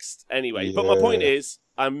next. Anyway, but my point is,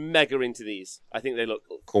 I'm mega into these. I think they look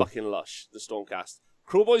fucking lush. The Stormcast.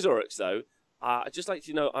 Cruel Boys Uruks, though. I'd just like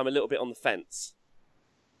to know I'm a little bit on the fence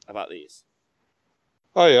about these.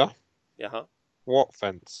 Oh yeah. Yeah. Huh? What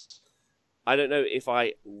fence? I don't know if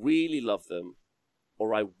I really love them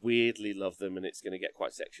or I weirdly love them and it's going to get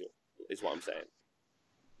quite sexual, is what I'm saying.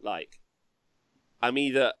 Like, I'm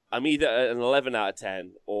either an 11 out of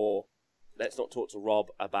 10 or let's not talk to Rob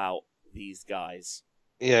about these guys.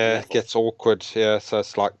 Yeah, it level. gets awkward. Yeah, so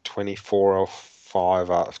it's like 24 or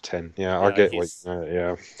 5 out of 10. Yeah, I Yeah, like get what. it's. Yeah, Do you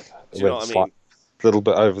know when what I it's like mean? a little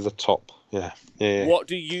bit over the top. Yeah, yeah. What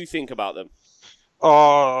do you think about them?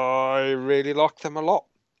 I really like them a lot.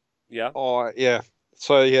 Yeah. Oh, yeah.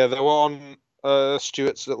 So yeah, they were on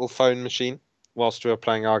Stuart's little phone machine whilst we were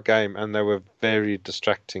playing our game, and they were very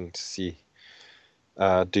distracting to see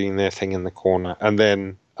doing their thing in the corner. And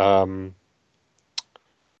then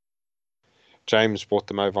James brought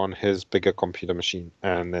them over on his bigger computer machine,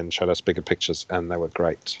 and then showed us bigger pictures, and they were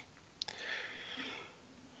great.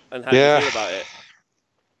 And how do you Yeah, feel about it?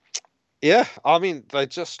 yeah. I mean, they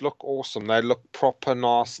just look awesome. They look proper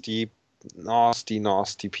nasty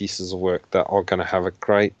pieces of work that are going to have a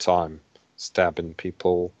great time stabbing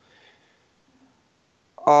people.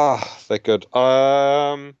 Ah, they're good.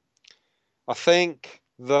 I think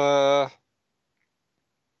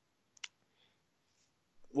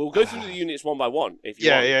We'll go through the units one by one if you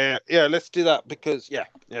yeah, want. yeah, yeah, yeah. Let's do that because yeah.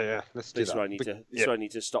 Let's do This is that. where I need to. This Yeah, is where I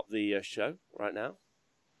need to stop the show right now.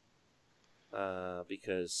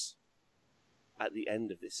 Because at the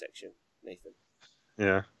end of this section, Nathan,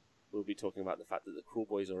 yeah. we'll be talking about the fact that the Cruel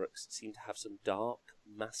Boys Oryx seem to have some dark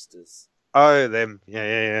masters. Oh, them.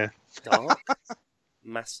 Yeah. Dark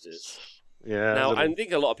masters. Yeah, Now, I little.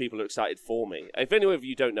 think a lot of people are excited for me. If any of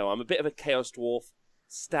you don't know, I'm a bit of a Chaos Dwarf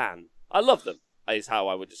stan. I love them, is how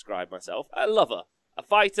I would describe myself. A lover, a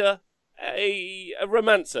fighter, a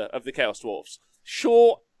romancer of the Chaos Dwarfs.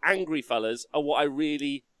 Short, angry fellas are what I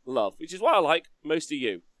really love, which is why I like most of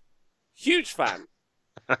you. Huge fan.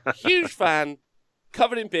 Huge fan.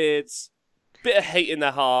 Covered in beards. Bit of hate in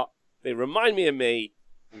their heart. They remind me of me.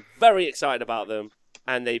 I'm very excited about them.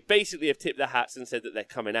 And they basically have tipped their hats and said that they're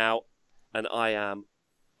coming out. And I am.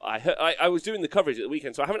 I was doing the coverage at the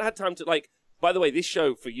weekend, so I haven't had time to, like. By the way, this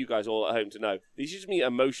show, for you guys all at home to know, this is just me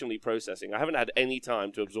emotionally processing. I haven't had any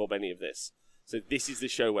time to absorb any of this. So this is the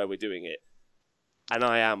show where we're doing it. And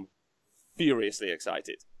I am furiously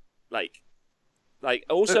excited. Like,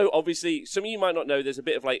 also, obviously, some of you might not know, there's a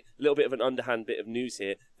bit of, like, a little bit of an underhand bit of news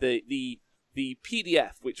here. The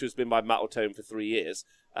PDF, which has been by Battletome for 3 years,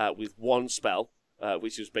 with one spell,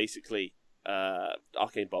 which was basically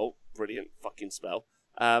Arcane Bolt. Brilliant fucking spell.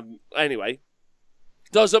 Anyway,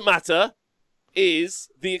 doesn't matter. The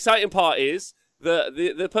exciting part is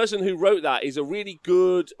the person who wrote that is a really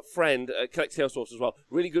good friend, Collect Tale Source as well,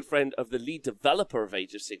 really good friend of the lead developer of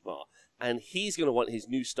Age of Sigmar. And he's going to want his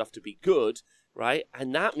new stuff to be good, right?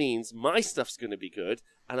 And that means my stuff's going to be good,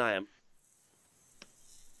 and I am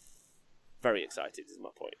very excited, is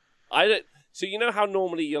my point. So you know how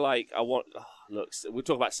normally you're like, look, we'll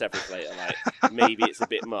talk about Severus later, like, maybe it's a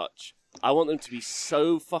bit much. I want them to be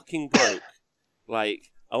so fucking broke.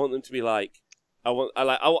 Like, I want them to be like,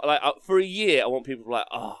 for a year, I want people to be like,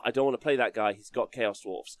 oh, I don't want to play that guy. He's got Chaos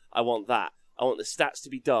Dwarfs. I want that. I want the stats to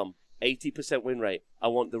be dumb. 80% win rate. I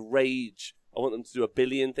want the rage. I want them to do a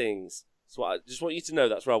billion things. So I just want you to know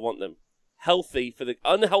that's where I want them. Unhealthy for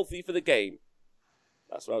the game.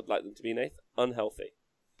 That's where I'd like them to be, Nath. Unhealthy.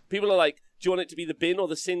 People are like, do you want it to be the bin or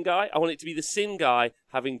the sin guy? I want it to be the sin guy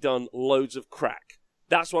having done loads of crack.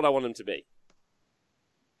 That's what I want them to be.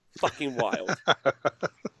 Fucking wild.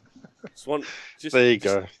 There you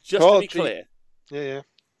go. Just to be clear. Yeah.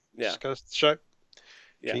 Yeah. Just goes to show.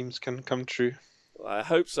 Yeah. Dreams can come true. I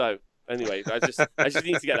hope so. Anyway, I just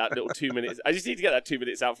need to get that little 2 minutes. I just need to get that 2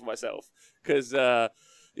 minutes out for myself because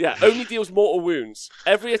only deals mortal wounds.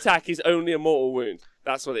 Every attack is only a mortal wound.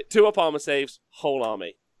 That's what it. 2 up armor saves, whole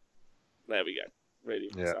army. There we go. Really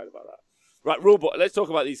excited about that. Right, Rule Boy. Let's talk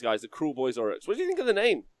about these guys, the Cruel Boys Uruks. What do you think of the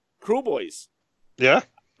name? Cruel Boys. Yeah.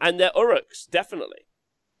 And they're Uruks, definitely.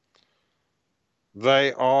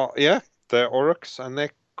 They are, they're Oryx and they're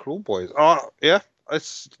Cruel Boys. Oh, yeah,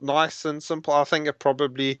 it's nice and simple. I think it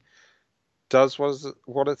probably does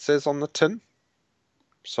what it says on the tin.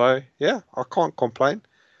 So, yeah, I can't complain.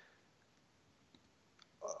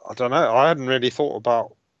 I don't know. I hadn't really thought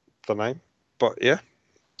about the name, but yeah,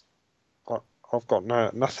 I've got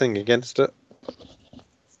nothing against it.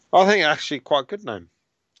 I think actually quite a good name.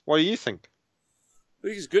 What do you think? I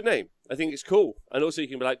think it's a good name. I think it's cool. And also you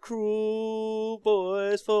can be like, Cruel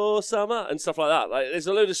Boys for Summer, and stuff like that. Like, there's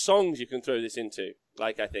a load of songs you can throw this into,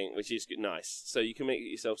 like, I think, which is nice. So you can make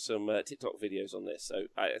yourself some TikTok videos on this. So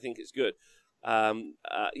I think it's good. I'm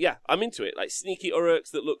into it. Like, sneaky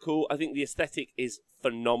Uruks that look cool. I think the aesthetic is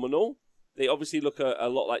phenomenal. They obviously look a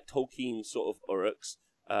lot like Tolkien sort of Uruks,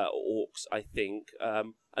 orcs, I think.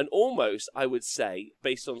 And almost, I would say,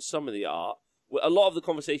 based on some of the art, a lot of the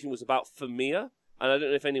conversation was about Famir. And I don't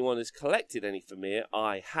know if anyone has collected any Famir.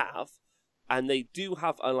 I have. and they do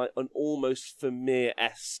have an almost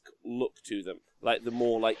Vermeer-esque look to them, like the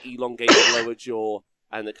more like elongated lower jaw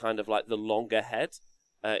and the kind of like the longer head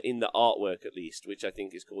in the artwork at least, which I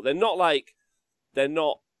think is cool. They're not like they're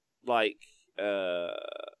not like a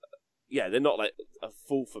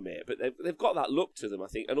full Vermeer, but they've got that look to them, I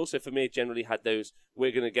think. And also Vermeer generally had those.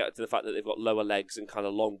 We're going to get to the fact that they've got lower legs and kind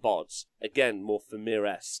of long bods. Again, more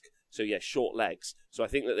Vermeer-esque. So yeah, short legs. So I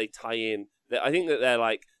think that they tie in. I think that they're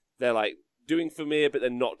like doing Vermeer, but they're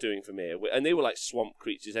not doing Vermeer. And they were like swamp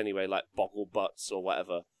creatures anyway, like boggle butts or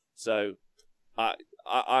whatever. So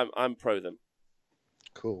I'm pro them.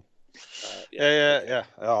 Cool. Yeah.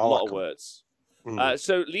 A lot of words.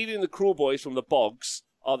 So leading the cruel boys from the bogs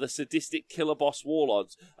are the sadistic killer boss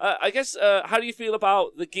warlords. I guess, how do you feel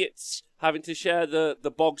about the Gits having to share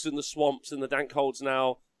the bogs and the swamps and the dank holds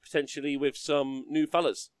now, potentially with some new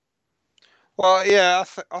fellas? Well, yeah,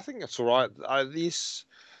 I think it's all right.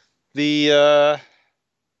 The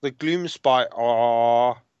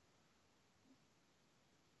Gloomspite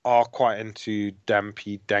are quite into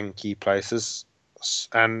danky places,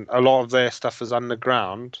 and a lot of their stuff is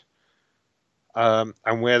underground.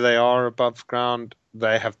 And where they are above ground,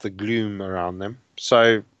 they have the gloom around them.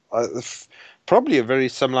 So probably a very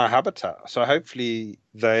similar habitat. So hopefully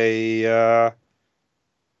they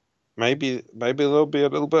maybe there'll be a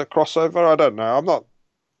little bit of crossover. I don't know. I'm not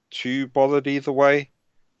too bothered either way,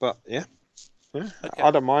 but yeah, okay. I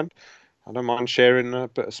don't mind. I don't mind sharing a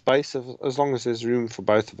bit of space as long as there's room for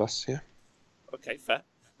both of us. Yeah. Okay, fair.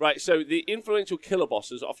 Right. So the influential killer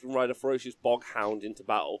bosses often ride a ferocious bog hound into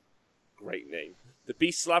battle. Great name. The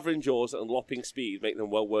beast's slavering jaws and lopping speed make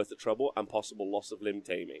them well worth the trouble and possible loss of limb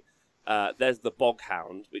taming. There's the bog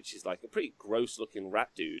hound, which is like a pretty gross-looking rat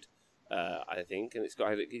dude, I think, and he's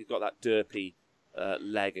got that derpy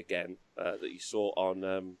leg again that you saw on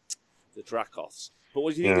the Dracoths. But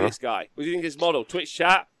what do you think of this guy? What do you think of his model? Twitch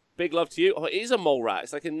chat, big love to you. Oh, it is a mole rat.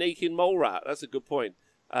 It's like a naked mole rat. That's a good point.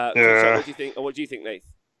 Twitch chat, what do you think? Or what do you think,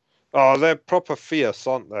 Nath? Oh, they're proper fierce,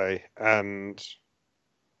 aren't they? And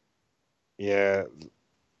yeah,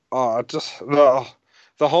 the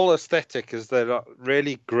whole aesthetic is they're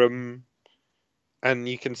really grim, and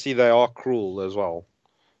you can see they are cruel as well.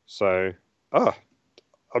 So, I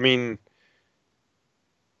mean,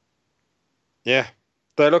 yeah,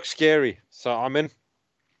 they look scary. So I'm in.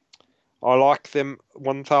 I like them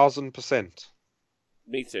 1000%.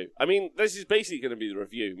 Me too. I mean, this is basically going to be the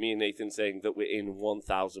review. Me and Nathan saying that we're in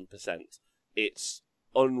 1000%. It's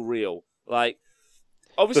unreal. Like,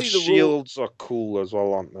 obviously the shields are cool as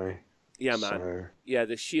well, aren't they? Yeah, man. Yeah,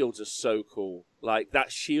 the shields are so cool. Like,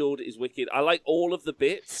 that shield is wicked. I like all of the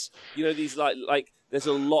bits. You know, these, like there's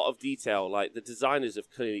a lot of detail. Like, the designers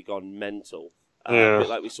have clearly gone mental. A bit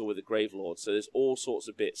like we saw with the Gravelord. So there's all sorts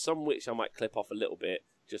of bits, some which I might clip off a little bit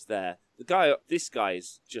just there. This guy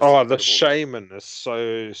is just incredible. The shaman is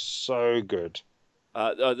so good.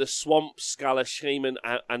 The swamp scala shaman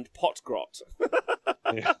and potgrot.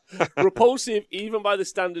 Repulsive even by the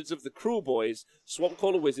standards of the cruel boys, swamp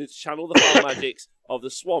caller wizards channel the foul magics of the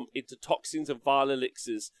swamp into toxins and vile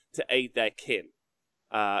elixirs to aid their kin.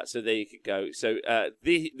 So there you could go. So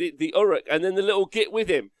the Uruk, and then the little Git with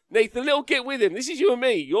him. Nate, the little Git with him. This is you and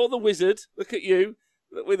me. You're the wizard. Look at you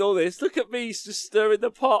with all this. Look at me just stirring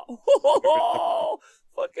the pot.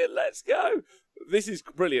 Fucking let's go. This is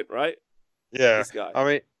brilliant, right? Yeah. This guy. I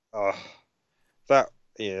mean, that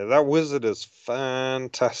wizard is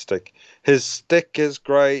fantastic. His stick is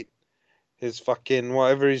great. His fucking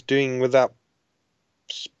whatever he's doing with that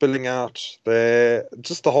spilling out there,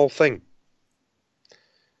 just the whole thing.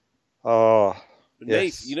 Oh, Nate,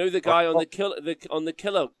 yes. you know the guy on the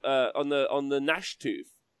Nash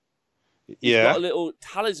tooth. He's got a little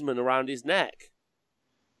talisman around his neck,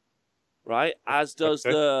 right? As does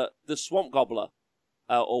the swamp gobbler,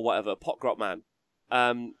 or whatever, potgrot man.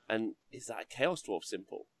 And is that a Chaos Dwarf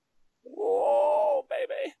symbol? Whoa,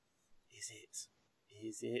 baby! Is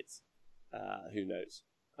it? Who knows?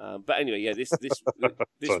 But anyway, yeah, this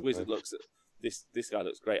wizard looks. This guy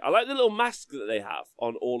looks great. I like the little mask that they have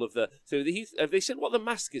on all of the. So have they said what the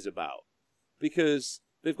mask is about? Because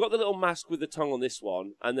they've got the little mask with the tongue on this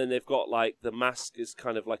one, and then they've got like the mask is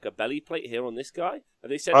kind of like a belly plate here on this guy. Have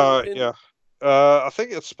they said anything? Yeah. I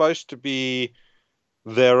think it's supposed to be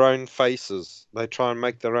their own faces. They try and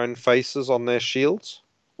make their own faces on their shields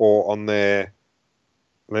or on their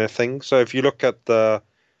thing. So if you look at the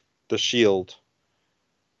shield,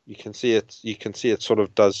 you can see it. You can see it sort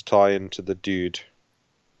of does tie into the dude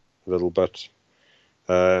a little bit,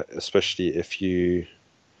 especially if you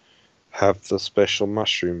have the special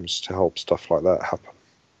mushrooms to help stuff like that happen.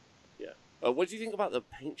 Yeah. What do you think about the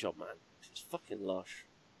paint job, man? It's fucking lush.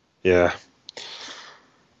 Yeah,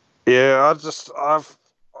 Yeah, I've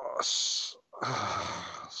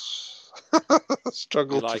You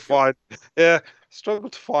struggled to like them? find,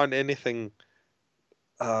 struggled to find anything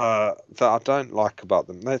that I don't like about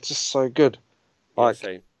them. They're just so good. Yeah, Like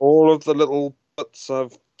same. all of the little bits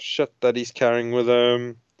of shit that he's carrying with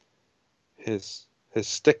him, his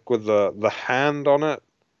stick with the hand on it.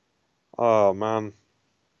 Oh man,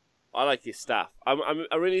 I like his staff. I'm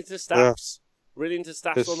really into yeah, staffs. Really into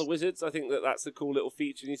staffs on the his Wizards. I think that's a cool little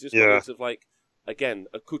feature. And he's just got yeah, loads of like, again,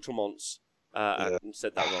 accoutrements. I yeah.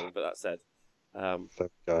 said that wrong, but that said.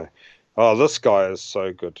 That guy. Oh, this guy is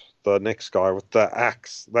so good. The next guy with the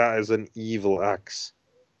axe. That is an evil axe.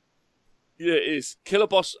 Yeah, it is. Killer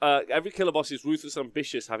Boss. Every Killer Boss is ruthless,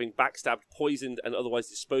 ambitious, having backstabbed, poisoned, and otherwise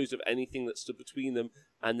disposed of anything that stood between them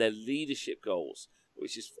and their leadership goals.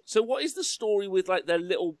 Which is so. What is the story with like their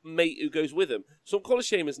little mate who goes with them? Some Collar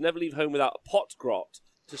Shamers never leave home without a pot grot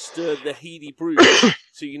to stir the heedy brews,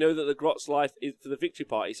 so you know that the grot's life is for the victory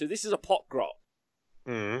party. So this is a pot grot.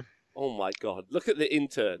 Mm. Oh my god! Look at the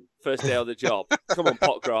intern, first day on the job. Come on,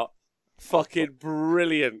 pot grot. Fucking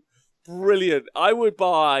brilliant, brilliant. I would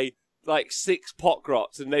buy like 6 pot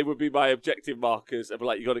grots, and they would be my objective markers. I'd be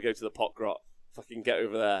like, you got to go to the pot grot. Fucking get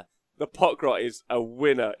over there. The pot grot is a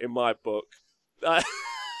winner in my book. So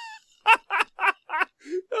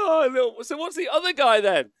what's the other guy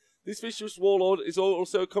then? This vicious warlord is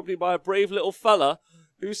also accompanied by a brave little fella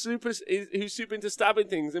who's super into stabbing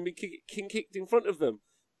things and be kicked in front of them.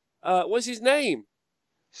 What's his name?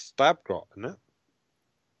 Stabgrot, isn't it?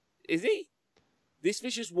 Is he? This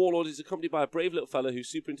vicious warlord is accompanied by a brave little fella who's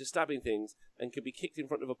super into stabbing things and can be kicked in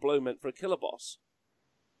front of a blow meant for a killer boss.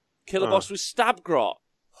 Killer boss was Stabgrot.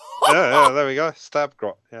 Yeah, there we go.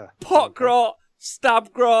 Stabgrot, yeah. Potgrot,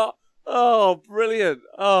 Stabgrot. Oh, brilliant.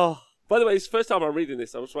 Oh, by the way, it's the first time I'm reading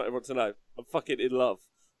this. I just want everyone to know I'm fucking in love.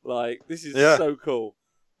 Like, this is so cool.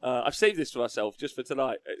 I've saved this for myself just for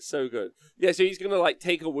tonight. It's so good. Yeah, so he's going to, like,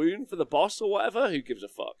 take a wound for the boss or whatever? Who gives a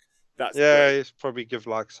fuck? That's great. He's probably give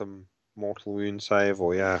like some mortal wound save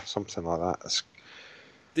or something like that.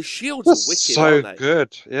 The shields are wicked, so aren't they?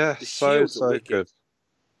 good. Yeah, The so shields are wicked. good.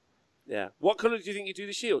 Yeah. What colour do you think you do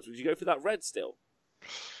the shields? Would you go for that red still?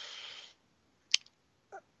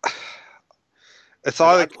 It's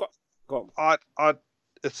either Go on.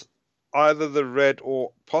 it's either the red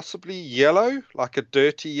or possibly yellow, like a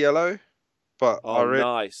dirty yellow. But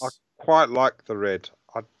Nice. I quite like the red.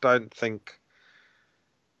 I think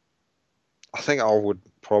I would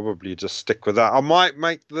probably just stick with that. I might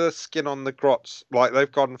make the skin on the grots, like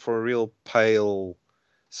they've gone for a real pale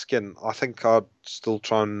skin. I think I'd still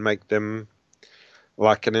try and make them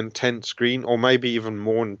like an intense green, or maybe even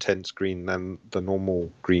more intense green than the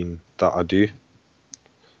normal green that I do.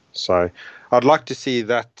 So I'd like to see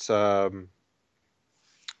that.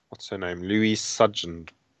 What's her name? Louise Sudgeon,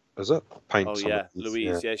 is it? Paint. Oh yeah,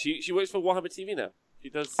 Louise. Yeah, she works for Warhammer TV now. She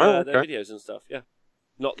does okay. their videos and stuff. Yeah,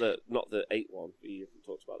 not the 8 one. We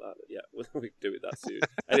talked about that. But yeah, we can do with that soon.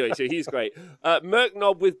 Anyway, so he's great. Merc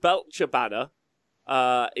Knob with Belcher banner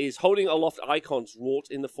is holding aloft icons wrought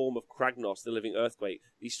in the form of Kragnos, the living earthquake.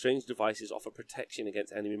 These strange devices offer protection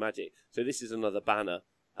against enemy magic. So this is another banner,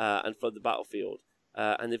 and for the battlefield.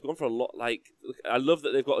 And they've gone for a lot. Like, I love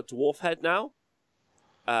that they've got a dwarf head now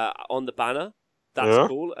on the banner. That's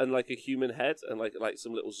cool, and like a human head, and like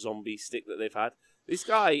some little zombie stick that they've had. This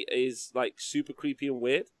guy is like super creepy and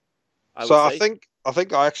weird. I think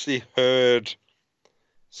I actually heard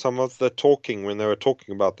some of the talking when they were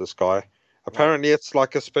talking about this guy. Apparently, it's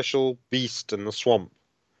like a special beast in the swamp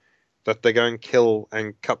that they go and kill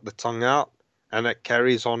and cut the tongue out, and it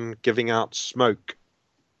carries on giving out smoke.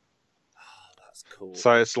 That's cool.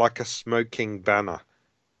 So it's like a smoking banner.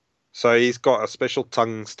 So he's got a special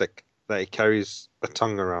tongue stick that he carries a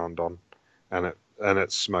tongue around on, and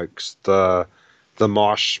it smokes. The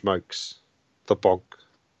marsh smokes. The bog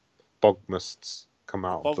mists come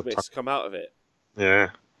out of the tongue. Come out of it. Yeah.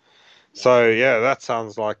 So yeah, that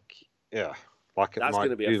sounds like like it That's might going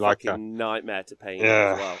to be a fucking nightmare to paint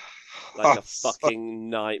as well. Like a fucking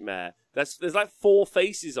nightmare. There's like 4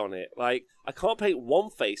 faces on it. Like, I can't paint 1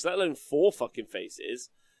 face, let alone 4 fucking faces.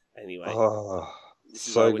 Anyway.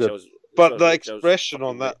 So good. But the expression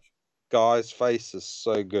on that guy's face is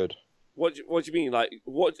so good. What do you mean? Like,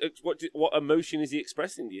 what emotion is he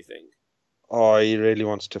expressing, do you think? Oh, he really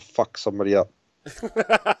wants to fuck somebody up.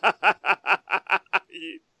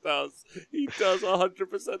 He does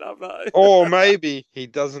 100% have that. Or maybe he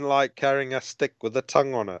doesn't like carrying a stick with a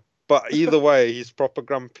tongue on it. But either way, he's proper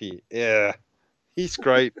grumpy. Yeah, he's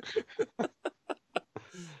great.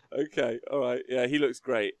 Okay, all right. Yeah, he looks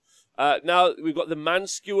great. Now we've got the Man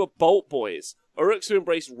Skewer Bolt Boys. Uruks who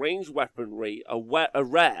embrace ranged weaponry are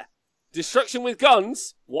rare Destruction with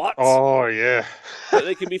guns? What? Oh yeah. But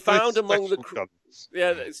they can be found among the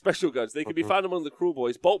Special guns. special guns. They can be found among the cruel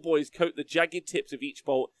boys. Bolt boys coat the jagged tips of each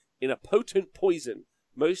bolt in a potent poison,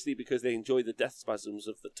 mostly because they enjoy the death spasms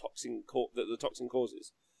of the toxin that the toxin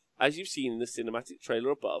causes. As you've seen in the cinematic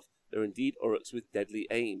trailer above, they're indeed Uruks with deadly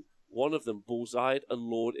aim. One of them bullseyed a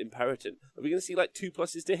Lord Imperator. Are we going to see like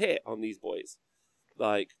 2+ to hit on these boys?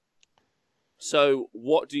 Like, so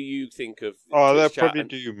what do you think of? Oh, they'll Twitch chat probably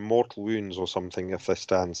do mortal wounds or something if they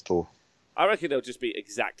stand still. I reckon they'll just be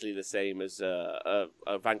exactly the same as a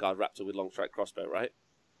Vanguard Raptor with long strike crossbow, right?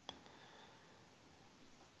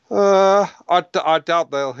 I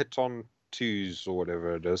doubt they'll hit on 2s or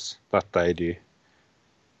whatever it is that they do.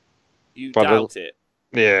 You doubt it?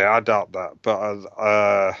 Yeah, I doubt that. But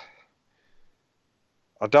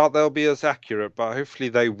I doubt they'll be as accurate. But hopefully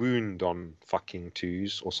they wound on fucking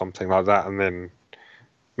 2s or something like that, and then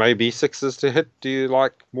maybe 6s to hit. Do you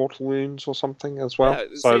like mortal wounds or something as well? Yeah,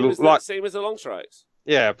 so same as the long strikes.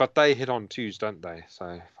 Yeah, but they hit on 2s, don't they?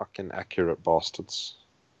 So fucking accurate bastards.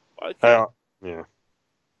 Okay. Yeah.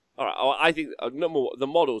 All right. I think the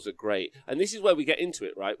models are great, and this is where we get into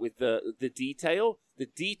it, right? With the detail. The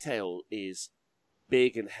detail is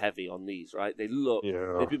big and heavy on these, right? They look.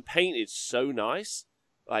 Yeah. They've been painted so nice,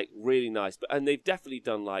 like really nice. And they've definitely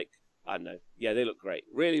done like, I don't know. Yeah, they look great.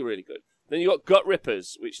 Really, really good. Then you got gut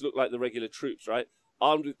rippers, which look like the regular troops, right?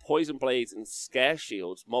 Armed with poison blades and scare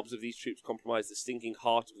shields, mobs of these troops comprise the stinking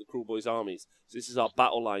heart of the Cruel Boys' armies. So this is our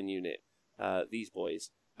battle line unit, these boys,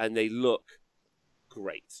 and they look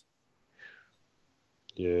great.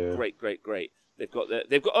 Yeah. Great. They've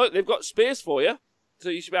got spears for you, so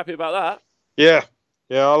you should be happy about that. Yeah,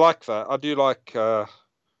 I like that. I do like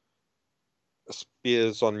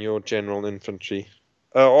spears on your general infantry.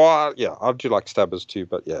 I do like stabbers too,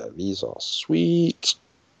 but yeah, these are sweet.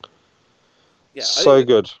 Yeah, so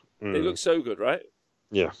good. They look so good, right?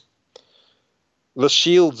 Yeah. The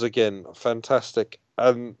shields again, fantastic.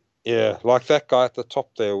 And yeah, like that guy at the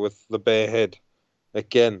top there with the bare head.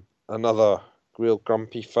 Again, another real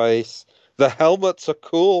grumpy face. The helmets are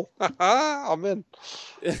cool. I'm in.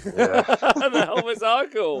 Yeah. The helmets are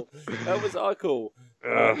cool.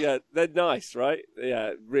 Yeah, they're nice, right?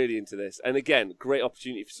 Yeah, really into this. And again, great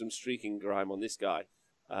opportunity for some streaking grime on this guy.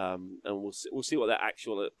 And we'll see what their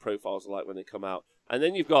actual profiles are like when they come out. And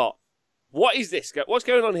then you've got, what is this? What's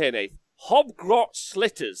going on here, Nath? Hobgrot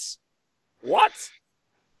Slitters. What?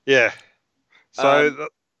 Yeah. So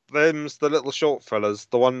them's the little short fellas,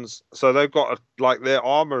 the ones. So they've got their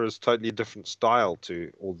armor is totally different style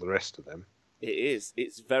to all the rest of them. It is.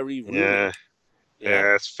 It's very runic.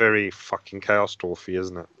 Yeah, it's very fucking Chaos Dwarfy,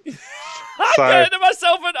 isn't it? I'm getting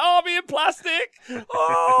myself an army in plastic.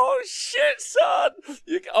 Oh shit, son!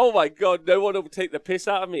 Oh my god, no one will take the piss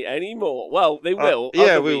out of me anymore. Well, they will.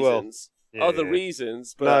 Yeah, we will. Yeah, other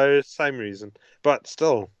reasons, but no, same reason. But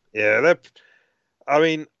still, yeah.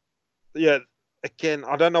 Again,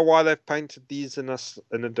 I don't know why they've painted these in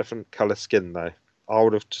a different color skin though. I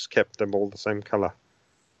would have just kept them all the same color,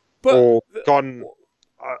 gone.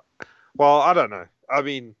 Well, I don't know. I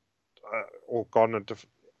mean, or gone a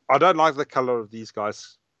different. I don't like the color of these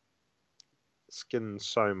guys' skin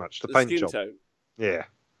so much. The paint skin job. tone. Yeah.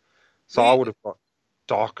 So I would have got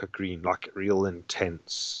darker green, like real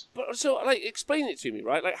intense. But so, explain it to me,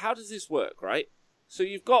 right? Like, how does this work, right? So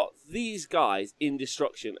you've got these guys in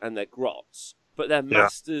destruction and they're grots, but their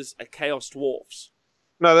masters are chaos dwarfs.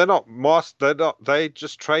 No, they're not masters. They're not. They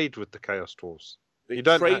just trade with the chaos dwarfs. You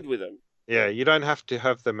don't trade with them. Yeah, you don't have to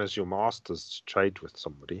have them as your masters to trade with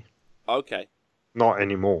somebody. Okay. Not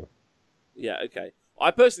anymore. Yeah. Okay.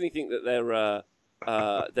 I personally think that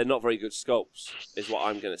they're not very good sculpts, is what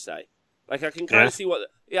I'm going to say. Like, I can kind of see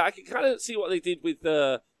what they did with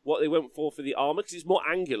what they went for the armor, because it's more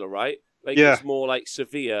angular, right? Like, it's more like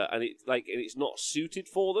severe, and it's not suited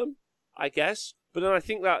for them, I guess. But then I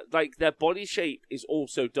think that their body shape is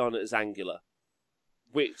also done as angular,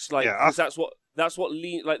 which because that's what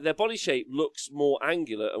their body shape looks more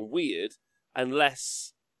angular and weird, and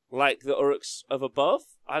less like the Uruks of above.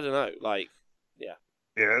 I don't know,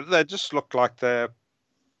 Yeah, they just look like they're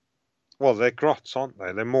grots, aren't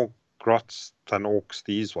they? They're more grots than orcs,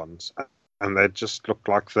 these ones, and they just look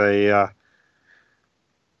like they're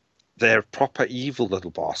proper evil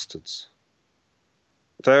little bastards.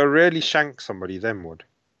 They'll really shank somebody, them would.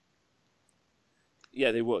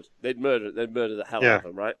 Yeah, they would. They'd murder the hell out of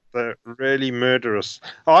them, right? They're really murderous.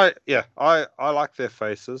 I like their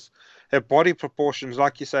faces. Their body proportions,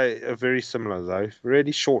 like you say, are very similar though.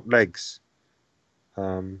 Really short legs.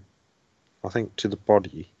 I think to the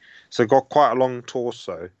body. So got quite a long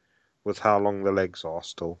torso with how long the legs are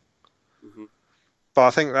still. Mm-hmm. But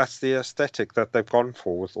I think that's the aesthetic that they've gone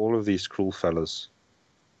for with all of these cruel fellas.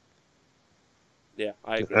 Yeah,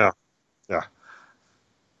 I agree. Yeah, yeah.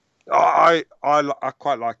 I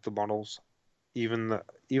quite like the models, even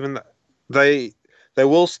they they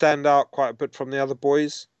will stand out quite a bit from the other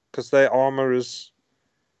boys because their armor is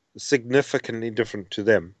significantly different to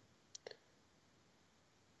them.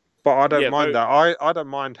 But I don't Yeah, mind that. I don't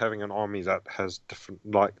mind having an army that has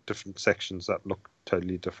different sections that look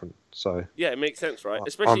totally different. So yeah, it makes sense, right? I'm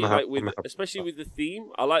Especially happy. like especially with the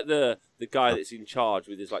theme. I like the guy that's in charge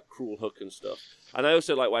with his like cruel hook and stuff. And I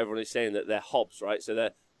also like what everyone is saying that they're hobs, right? So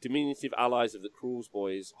they're diminutive allies of the Krul's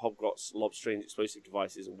boys. Hobgrots lob strange explosive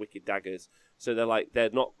devices and wicked daggers. So they're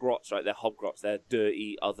not grots, right? They're hobgrots. They're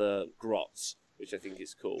dirty other grots, which I think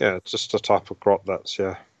is cool. Yeah, it's just a type of grot that's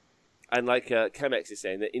And like Chemex is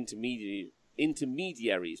saying, they're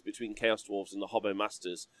intermediaries between Chaos Dwarves and the Hobo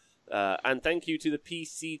Masters. And thank you to the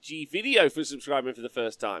PCG video for subscribing for the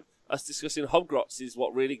first time. Us discussing Hobgrots is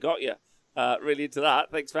what really got you. Really into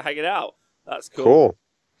that. Thanks for hanging out. That's cool.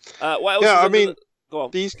 What else? Yeah, I mean, go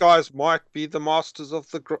on. these guys might be the masters of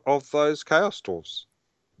those Chaos Dwarves.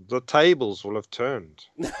 The tables will have turned.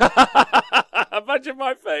 Imagine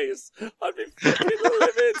my face. I'd be fucking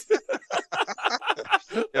livid.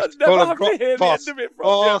 I'd Call never him have to hear boss. the end of it from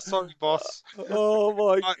Oh, you. sorry, boss. Oh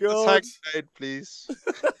my god. This hand grenade, please.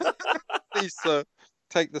 Please, sir.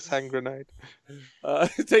 Take this hand grenade.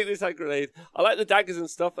 Take this hand grenade. I like the daggers and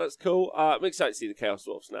stuff. That's cool. I'm excited to see the Chaos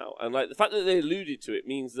Dwarfs now. And like the fact that they alluded to it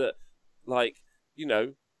means that, like, you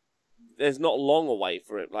know, there's not long away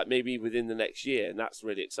for it. Like maybe within the next year, and that's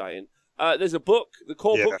really exciting. There's a book. The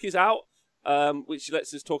core book is out, which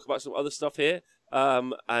lets us talk about some other stuff here.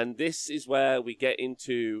 And this is where we get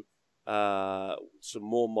into some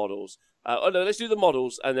more models. Let's do the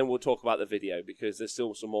models, and then we'll talk about the video, because there's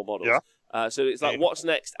still some more models. Yeah. So it's like, what's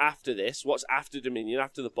next after this? What's after Dominion,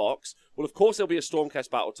 after the box? Well, of course, there'll be a Stormcast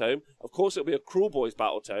Battle Tome. Of course, there'll be a Cruel Boys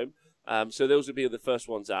Battle Tome. So those will be the first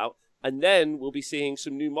ones out. And then we'll be seeing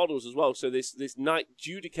some new models as well. So this Knight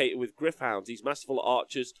Judicator with Griffhounds, these masterful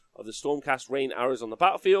archers of the Stormcast rain arrows on the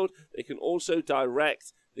battlefield. They can also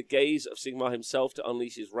direct the gaze of Sigmar himself to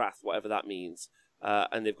unleash his wrath, whatever that means.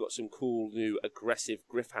 And they've got some cool new aggressive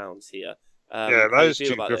Griffhounds here. Those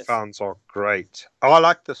two Griffhounds are great. I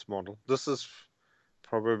like this model. This is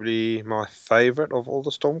probably my favourite of all the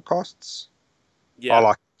Stormcasts. Yeah. I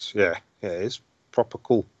like it. Yeah, it's proper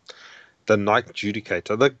cool. The Knight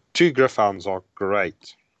Judicator. The two Griffhounds are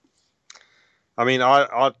great. I mean,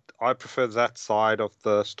 I prefer that side of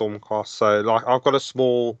the Stormcast. So, like, I've got a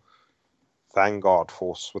small Vanguard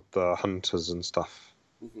force with the hunters and stuff.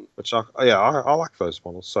 Mm-hmm. Which I like those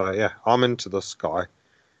models. So yeah, I'm into this guy.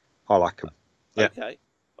 I like him. Yeah. Okay.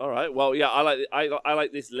 All right. Well, yeah, I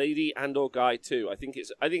like this lady and/or guy too. I think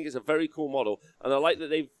it's a very cool model, and I like that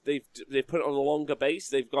they've put it on a longer base.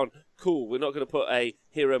 They've gone cool. We're not going to put a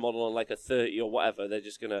hero model on like a 30 or whatever. They're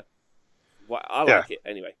just gonna. I like it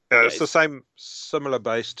anyway. Yeah, it's the similar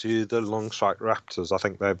base to the Longstrike Raptors. I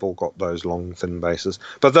think they've all got those long, thin bases.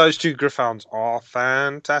 But those two Griffhounds are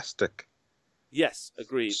fantastic. Yes,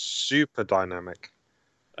 agreed. Super dynamic.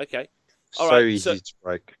 Okay. All right. Easy to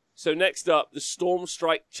break. So next up, the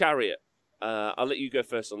Stormstrike Chariot. I'll let you go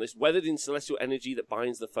first on this. Weathered in celestial energy that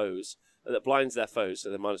binds the foes, that blinds their foes, so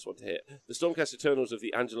they're -1 to hit. The Stormcast Eternals of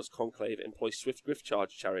the Angelus Conclave employ swift griff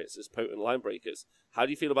charge chariots as potent line breakers. How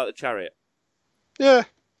do you feel about the chariot? Yeah,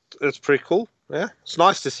 it's pretty cool. Yeah, it's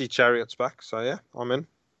nice to see chariots back. So yeah, I'm in.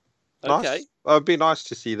 Nice. Okay. It'd be nice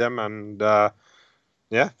to see them and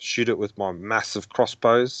shoot it with my massive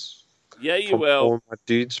crossbows. Yeah, you will. All my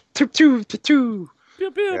dudes. Pew, pew, pew, pew.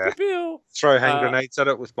 Pew, pew, pew, pew. Throw hand grenades at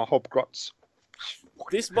it with my hobgrots.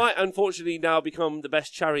 This might unfortunately now become the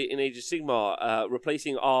best chariot in Age of Sigmar,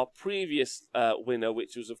 replacing our previous winner,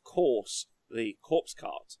 which was of course the Corpse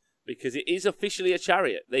Cart, because it is officially a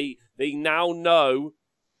chariot. They now know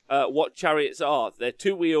what chariots are. They're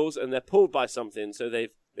two wheels and they're pulled by something, so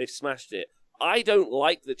they've smashed it. I don't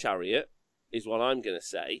like the chariot, is what I'm going to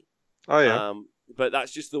say. Oh yeah. But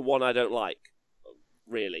that's just the one I don't like,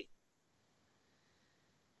 really.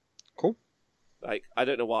 Cool. Like, I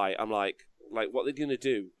don't know why. I'm like, what are they going to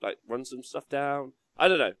do? Like, run some stuff down? I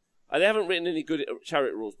don't know. They haven't written any good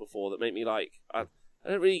chariot rules before that make me like. I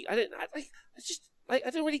don't really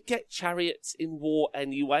get chariots in war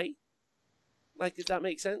anyway. Like, does that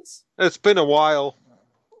make sense? It's been a while,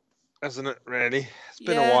 hasn't it? Really, it's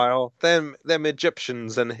been a while. Them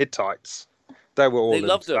Egyptians and Hittites, they were all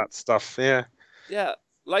into that stuff. Yeah. Yeah,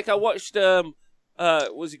 like I watched.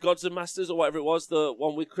 Was it Gods and Masters or whatever it was, the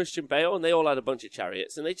one with Christian Bale, and they all had a bunch of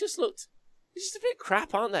chariots, and they just looked. They're just a bit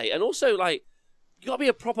crap, aren't they? And also, like, you got to be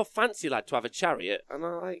a proper fancy lad to have a chariot, and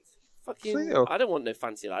I'm like, fucking, I don't want no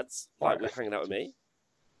fancy lads like hanging out with me.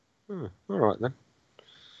 All right then.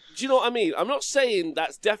 Do you know what I mean? I'm not saying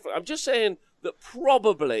that's definitely. I'm just saying that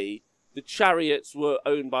probably the chariots were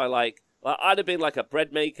owned by like I'd have been like a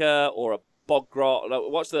bread maker or a bog grot. Like,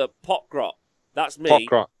 what's the pot grot? That's me. Pot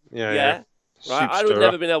grot. Yeah. Right. I would have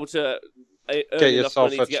never been able to earn enough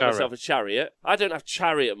money to get myself a chariot. I don't have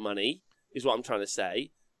chariot money, is what I'm trying to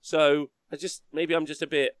say. So maybe I'm just a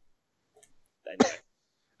bit anyway.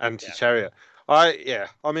 Anti-chariot. I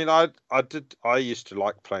used to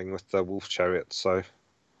like playing with the wolf chariots, so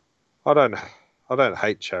I don't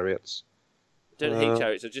hate chariots. Don't hate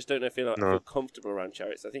chariots. I just don't feel comfortable around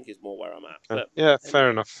chariots. I think is more where I'm at. But yeah, fair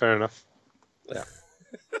enough. Yeah.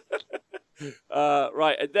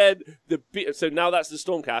 Right, and then so now that's the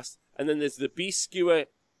Stormcast, and then there's the Beast Skewer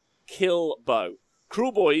Kill Bow.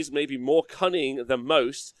 Cruel boys may be more cunning than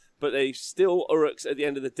most, but they still Uruks at the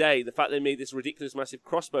end of the day. The fact they made this ridiculous massive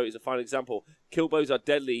crossbow is a fine example. Kill bows are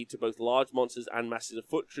deadly to both large monsters and masses of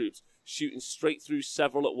foot troops, shooting straight through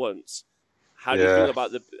several at once. How do you feel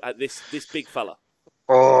about this big fella?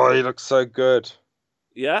 Oh, he looks so good.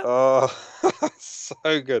 Yeah? Oh,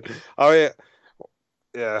 so good.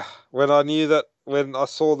 Yeah. When I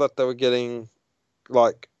saw that they were getting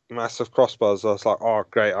like massive crossbows, I was like, oh,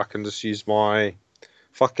 great, I can just use my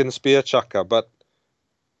fucking spear chucker. But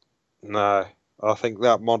no, I think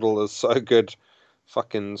that model is so good.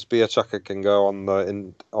 Fucking spear chucker can go on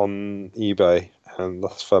eBay, and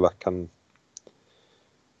this fella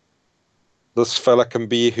can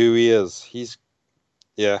be who he is. It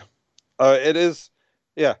is.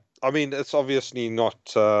 Yeah, I mean, it's obviously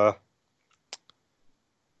not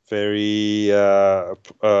very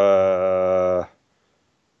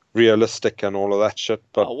realistic and all of that shit,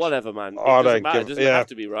 but whatever, man. It doesn't matter. It doesn't have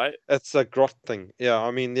to be, right? It's a grot thing. Yeah,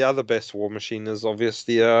 I mean, the other best war machine is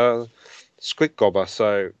obviously Squid Gobber.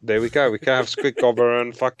 So there we go. We can have Squid Gobber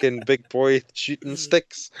and fucking big boy shooting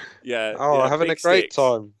sticks. Yeah. Having a great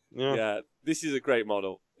time. Yeah. This is a great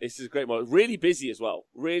model. Really busy as well.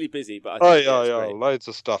 Really busy, but I think great. Loads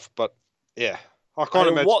of stuff. But yeah, I can't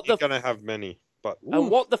imagine you're gonna have many. But and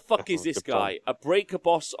what the fuck is this guy? A breaker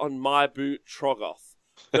boss on my boot Trogoth.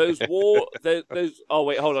 Those. Oh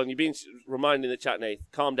wait, hold on. You've been reminding the chat, Nate.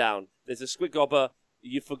 Calm down. There's a Squid Gobber.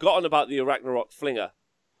 You've forgotten about the Ragnarok Flinger.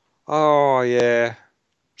 Oh yeah.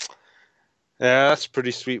 Yeah, that's a pretty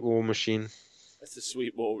sweet war machine. That's a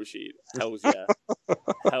sweet war machine. Hells yeah.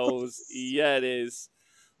 Hells yeah, it is.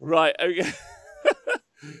 Right. Okay.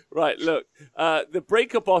 Right. Look. The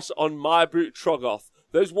breaker boss on my boot Trogoth.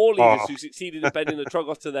 Those war leaders who succeeded in bending the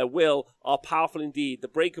Trogoth to their will are powerful indeed. The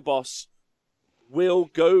breaker boss will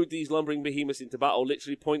goad these lumbering behemoths into battle,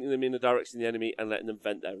 literally pointing them in the direction of the enemy and letting them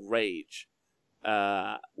vent their rage.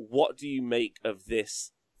 What do you make of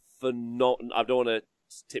this phenomenal... I don't want to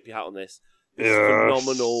tip you out on this. This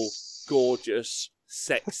phenomenal, gorgeous,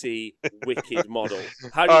 sexy, wicked model.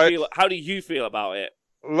 How do you feel about it?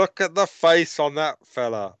 Look at the face on that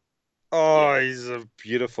fella. Oh, he's a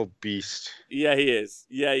beautiful beast. Yeah, he is.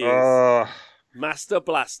 Yeah, he is. Master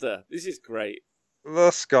Blaster. This is great.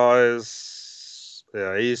 This guy is...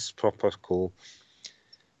 Yeah, he's proper cool.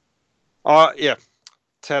 Yeah.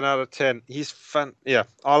 10 out of 10. He's fun. Yeah,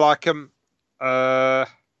 I like him. Yeah.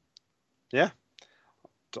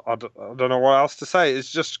 I don't know what else to say.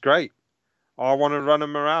 It's just great. I want to run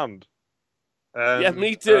him around. And, yeah,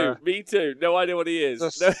 me too. Me too. No idea what he is.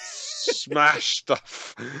 Smash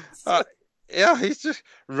stuff. Yeah, he's just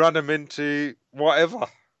run him into whatever.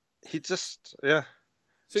 He just, yeah.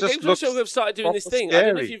 So Games Workshop have started doing this thing. I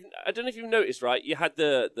don't know if you've noticed, right? You had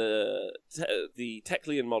the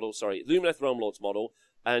Teklian model, Lumineth Realm Lords model,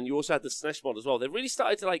 and you also had the SNES model as well. They've really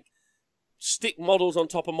started to like stick models on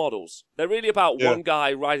top of models. They're really about one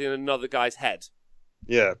guy riding another guy's head.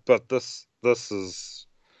 Yeah, but this is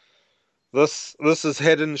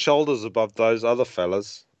head and shoulders above those other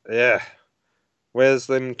fellas. Yeah. Where's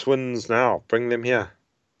them twins now? Bring them here.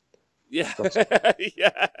 Yeah.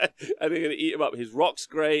 Yeah. And they're going to eat him up. His rock's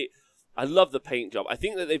great. I love the paint job. I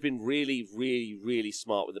think that they've been really, really, really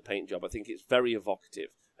smart with the paint job. I think it's very evocative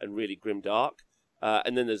and really grimdark.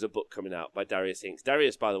 And then there's a book coming out by Darius Hinks.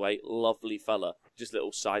 Darius, by the way, lovely fella. Just a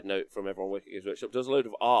little side note from everyone working at his workshop. Does a load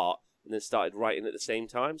of art and then started writing at the same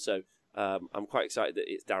time. So I'm quite excited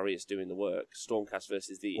that it's Darius doing the work. Stormcast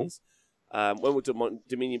versus these. When will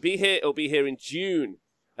Dominion be here? It'll be here in June,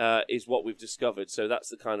 is what we've discovered. So that's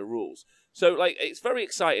the kind of rules. So, like, it's very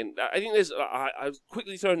exciting. I think there's... I'll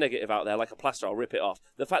quickly throw a negative out there, like a plaster. I'll rip it off.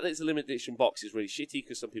 The fact that it's a limited edition box is really shitty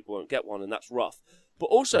because some people won't get one, and that's rough. But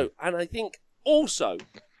also, and I think also,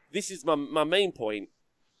 this is my main point,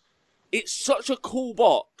 it's such a cool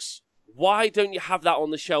box. Why don't you have that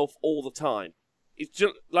on the shelf all the time? It's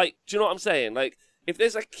just, like, do you know what I'm saying? Like, if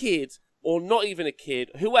there's a kid, or not even a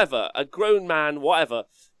kid, whoever, a grown man, whatever,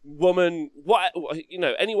 woman, what, you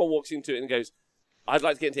know, anyone walks into it and goes, I'd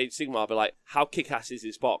like to get into Age of Sigmar, I'll be like, how kick-ass is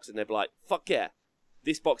this box? And they'll be like, fuck yeah,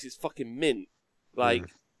 this box is fucking mint.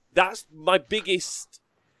 Like, that's my biggest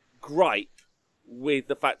gripe with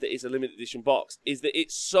the fact that it's a limited edition box, is that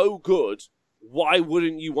it's so good, why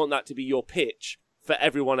wouldn't you want that to be your pitch for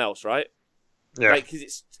everyone else, right? Yeah. Like,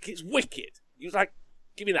 because it's wicked. He was like,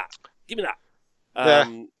 give me that. Give me that.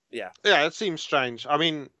 Yeah. Yeah, it seems strange. I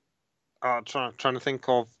mean, trying to think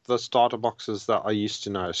of the starter boxes that I used to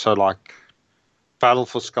know. So, like, Battle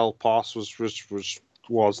for Skull Pass was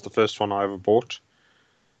the first one I ever bought.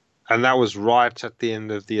 And that was right at the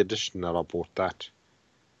end of the edition that I bought that.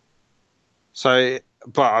 So,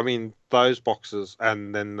 but I mean, those boxes,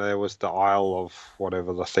 and then there was the Isle of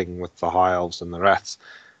whatever, the thing with the high elves and the rats,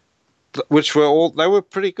 which they were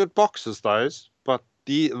pretty good boxes, those. But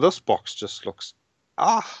this box just looks,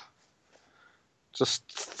 just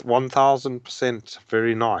 1000%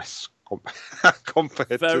 very nice compared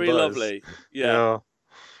to those. Very lovely. Yeah.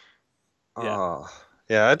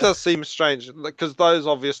 Yeah, it does seem strange because those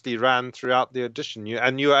obviously ran throughout the edition,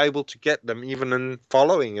 and you were able to get them even in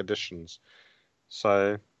following editions.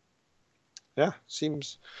 So, yeah,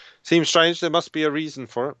 seems strange. There must be a reason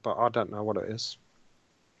for it, but I don't know what it is.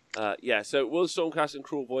 Yeah, so Will Stormcast and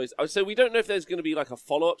Cruel Boys. I would say we don't know if there's going to be like a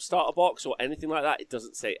follow-up starter box or anything like that. It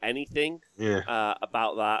doesn't say anything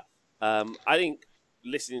about that. I think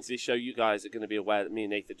listening to this show, you guys are going to be aware that me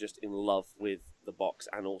and Nathan are just in love with the box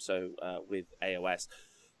and also with AoS.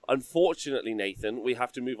 Unfortunately, Nathan, we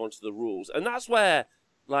have to move on to the rules, and that's where,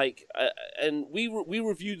 like, and we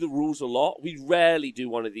review the rules a lot. We rarely do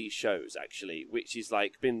one of these shows, actually, which is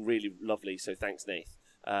like been really lovely. So thanks, Nath,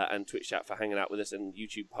 and Twitch chat for hanging out with us, and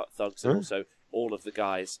YouTube thugs, and also all of the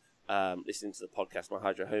guys listening to the podcast, my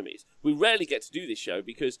Hydro homies. We rarely get to do this show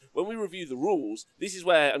because when we review the rules, this is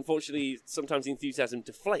where, unfortunately, sometimes the enthusiasm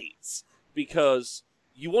deflates because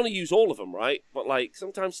you want to use all of them, right? But like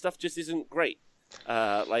sometimes stuff just isn't great,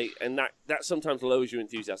 and that sometimes lowers your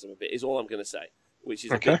enthusiasm a bit. Is all I'm going to say, which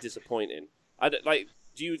is a bit disappointing. Do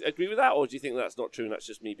you agree with that, or do you think that's not true and that's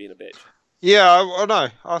just me being a bitch? Yeah, I know.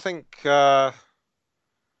 I think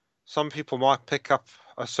some people might pick up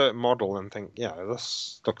a certain model and think, yeah,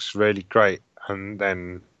 this looks really great, and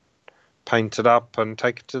then paint it up and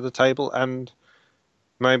take it to the table, and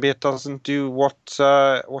maybe it doesn't do what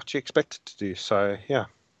you expect it to do. So yeah.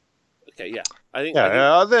 Okay, yeah. I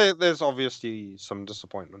think there's obviously some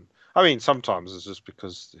disappointment. I mean, sometimes it's just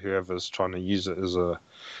because whoever's trying to use it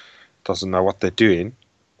doesn't know what they're doing,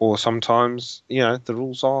 or sometimes the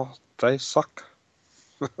rules they suck.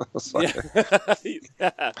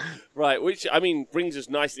 Yeah. Right, which, I mean, brings us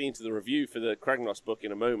nicely into the review for the Kragnos book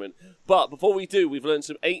in a moment. But before we do, we've learned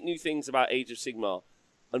 8 new things about Age of Sigmar.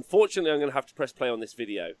 Unfortunately, I'm going to have to press play on this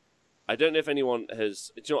video. I don't know if anyone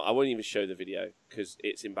has... Do you know what? I won't even show the video because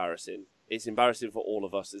it's embarrassing. It's embarrassing for all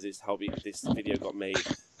of us as is how this video got made.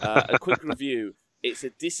 A quick review. It's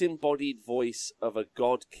a disembodied voice of a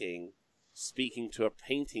god king speaking to a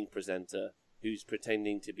painting presenter who's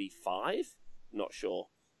pretending to be 5? Not sure.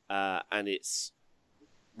 And it's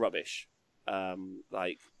rubbish.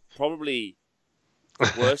 Probably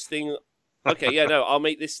the worst thing... Okay, yeah, no, I'll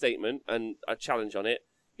make this statement and a challenge on it.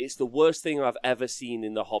 It's the worst thing I've ever seen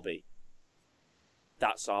in the hobby.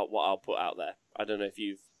 That's what I'll put out there. I don't know if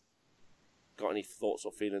you've got any thoughts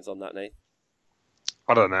or feelings on that, Nate.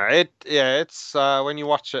 I don't know. It's when you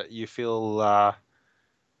watch it, you feel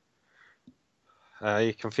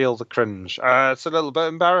you can feel the cringe. It's a little bit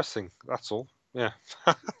embarrassing. That's all. Yeah.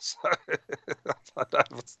 So, I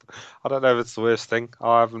don't know if it's the worst thing.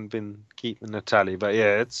 I haven't been keeping a tally, but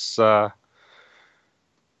yeah, it's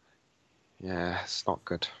it's not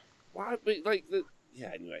good. Why?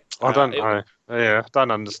 Anyway. I don't know. I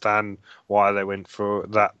don't understand why they went for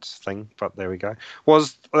that thing, but there we go.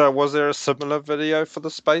 Was there a similar video for the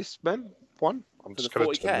Spacemen one? I'm just going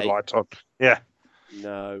to turn the light on. Yeah.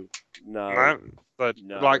 No. But,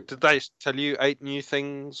 like, did they tell you 8 new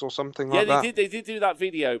things or something like that? Yeah, they did do that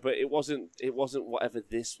video, but it wasn't whatever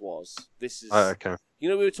this was. This is... Oh, okay.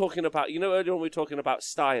 we were talking about... earlier on we were talking about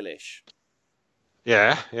stylish.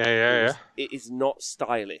 Yeah. It is not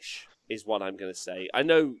stylish, is what I'm going to say. I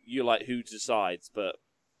know you like who decides, but...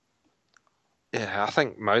 Yeah, I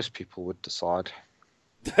think most people would decide.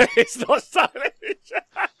 It's not stylish!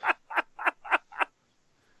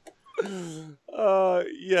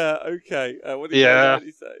 Yeah, okay. What did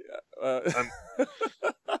you say?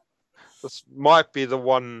 This might be the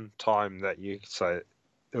one time that you say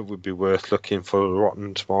It would be worth looking for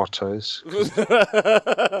Rotten Tomatoes.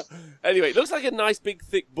 Anyway, it looks like a nice big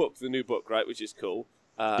thick book, the new book, right? Which is cool.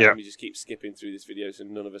 Yeah. Let me just keep skipping through this video so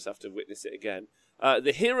none of us have to witness it again.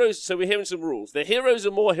 The heroes, so we're hearing some rules. The heroes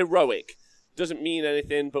are more heroic. Doesn't mean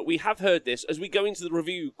anything, but we have heard this. As we go into the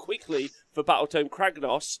review quickly for Battletome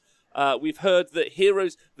Kragnos, we've heard that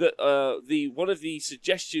heroes, that one of the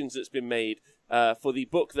suggestions that's been made for the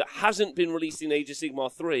book that hasn't been released in Age of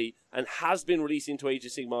Sigmar 3 and has been released into Age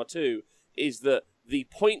of Sigmar 2 is that the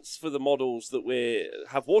points for the models that we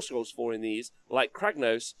have war scrolls for in these, like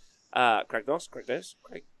Kragnos, Kragnote.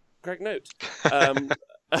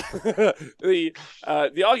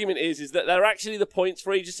 The argument is that they're actually the points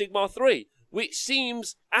for Age of Sigmar 3, which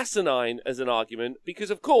seems asinine as an argument because,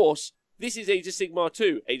 of course, this is Age of Sigmar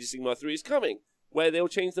 2. Age of Sigmar 3 is coming, where they'll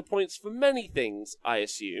change the points for many things, I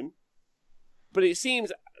assume. But it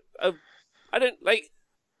seems, I don't, like,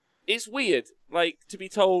 it's weird, like, to be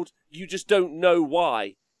told you just don't know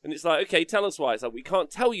why. And it's like, okay, tell us why. It's like, we can't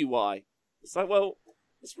tell you why. It's like, well,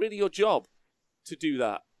 it's really your job to do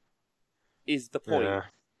that, is the point. Yeah.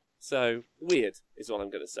 So, weird is all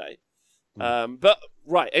I'm going to say. But,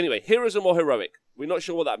 right, anyway, heroes are more heroic. We're not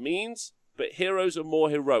sure what that means, but heroes are more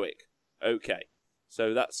heroic. Okay.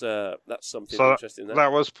 So that's something interesting there.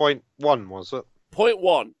 That was point 1, was it? Point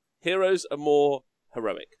 1. Heroes are more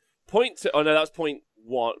heroic. Point 2. Oh, no, that's point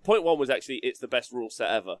 1. Point 1 was actually, it's the best rule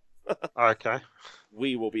set ever. Okay.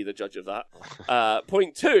 We will be the judge of that.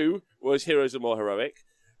 Point 2 was heroes are more heroic.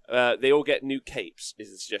 They all get new capes,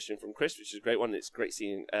 is the suggestion from Chris, which is a great one. It's great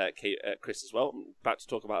seeing Chris as well. I'm about to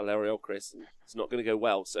talk about L'Oreal, Chris, and it's not going to go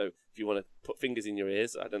well, so if you want to put fingers in your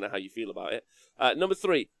ears, I don't know how you feel about it. Number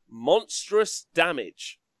 3, monstrous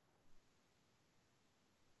damage.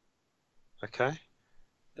 Okay.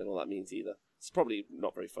 Don't know what that means either. It's probably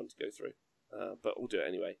not very fun to go through, but we'll do it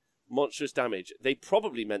anyway. Monstrous damage. They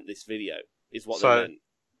probably meant this video, is what they meant.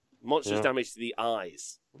 Monstrous damage to the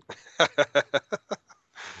eyes.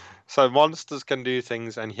 So monsters can do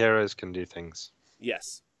things and heroes can do things.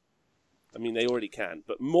 Yes. I mean, they already can,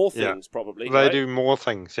 but more things probably. They do more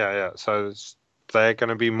things, yeah. So they're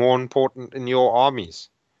going to be more important in your armies.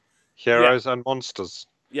 Heroes and monsters.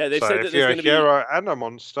 Yeah, they said that if you're a hero and a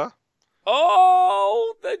monster...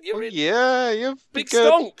 Oh, then you're in you've big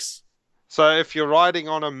stonks. So if you're riding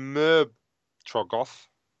on a Trogoth,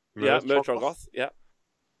 Trogoth,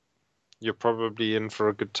 you're probably in for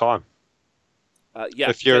a good time.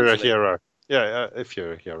 If you're a hero. If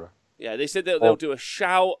you're a hero. Yeah, they said that they'll do a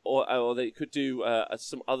shout, or they could do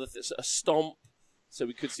some other things, a stomp. So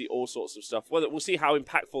we could see all sorts of stuff. We'll see how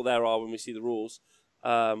impactful there are when we see the rules.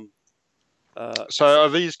 So are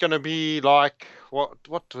these going to be like what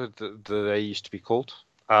do they used to be called?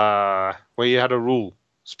 Where you had a rule,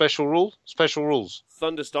 special rules.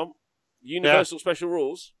 Thunderstomp, universal special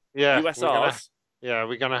rules. Yeah, USRs.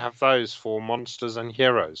 We're going to have those for monsters and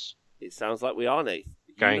heroes. It sounds like we are, Nate.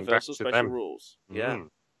 Going universal back to special them. rules. Yeah.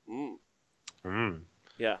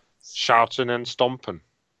 Yeah. Shouting and stomping.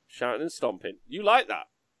 Shouting and stomping. You like that?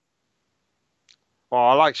 Well,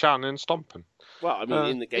 I like shouting and stomping. Well, I mean,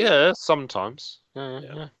 in the game. Yeah, sometimes.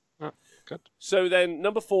 Yeah. Good. So then,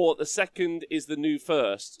 number 4, the second is the new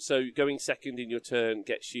first. So going second in your turn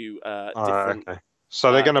gets you different. Okay.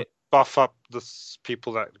 So they're going to buff up the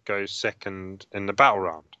people that go second in the battle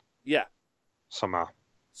round. Yeah. Somehow.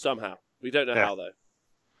 We don't know how, though.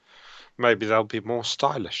 Maybe they'll be more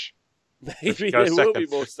stylish. Maybe they will be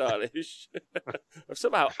more stylish. I've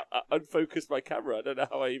somehow unfocused my camera. I don't know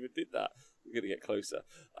how I even did that. I'm going to get closer.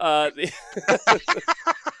 It's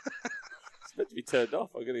meant to be turned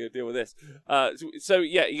off. I'm going to go deal with this. So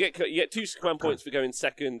you get 2 command points for going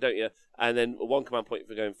second, don't you? And then 1 command point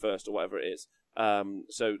for going first, or whatever it is.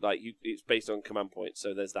 So it's based on command points.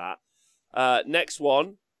 So there's that. Next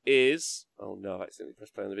one is I accidentally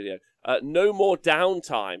pressed play on the video. No more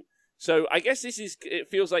downtime. So I guess it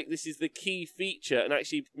feels like this is the key feature, and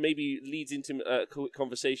actually maybe leads into a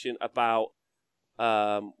conversation about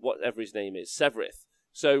whatever his name is, Severith.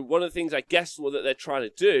 So one of the things I guess that they're trying to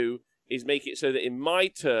do is make it so that in my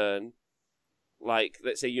turn, like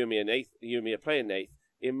let's say you and me are playing, Nath.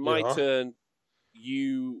 In my turn,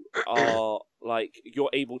 you are you're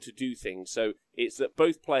able to do things. So it's that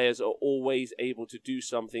both players are always able to do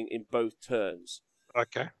something in both turns.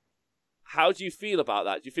 Okay. How do you feel about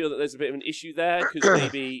that? Do you feel that there's a bit of an issue there because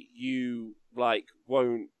maybe you won't it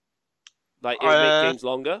will make games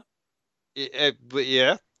longer?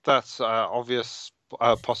 Yeah, that's obvious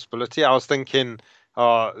possibility. I was thinking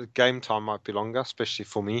game time might be longer, especially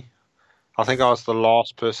for me. I think I was the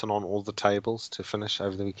last person on all the tables to finish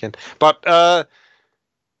over the weekend. But I'm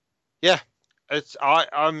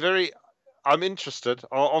very I'm interested.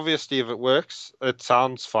 Obviously, if it works, it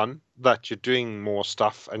sounds fun that you're doing more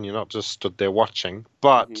stuff and you're not just stood there watching. Hmm.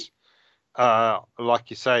 But like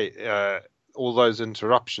you say, all those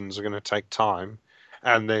interruptions are going to take time,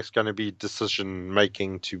 and there's going to be decision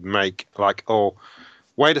making to make. Like, oh,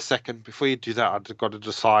 wait a second, before you do that, I've got to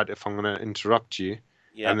decide if I'm going to interrupt you,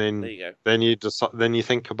 Yeah, and there you go. then you decide, then you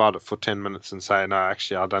think about it for 10 minutes and say, no,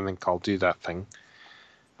 actually, I don't think I'll do that thing.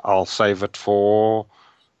 I'll save it for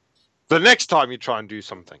the next time you try and do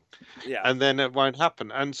something, Yeah. and then it won't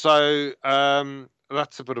happen. And so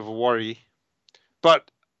that's a bit of a worry.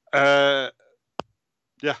 But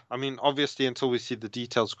yeah, I mean, obviously, until we see the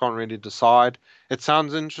details, can't really decide. It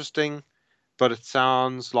sounds interesting, but it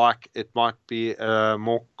sounds like it might be a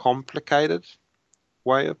more complicated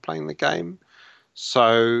way of playing the game.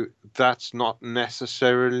 So that's not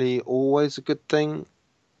necessarily always a good thing,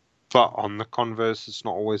 but on the converse, it's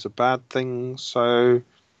not always a bad thing. So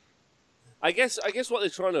I guess what they're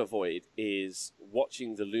trying to avoid is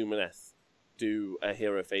watching the Lumineth do a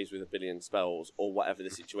hero phase with a billion spells or whatever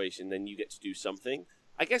the situation. Then you get to do something.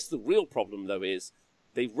 I guess the real problem though is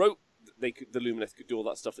they wrote the Lumineth could do all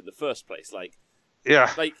that stuff in the first place.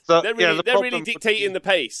 yeah, They're really dictating the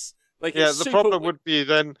pace. Yeah, It's the super. problem would be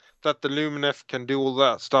then that the Lumineth can do all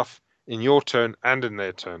that stuff in your turn and in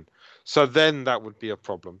their turn. So then that would be a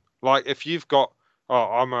problem. Like if you've got, oh,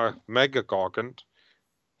 I'm a Mega Gargant,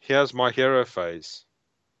 here's my hero phase.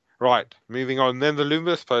 Right, moving on. Then the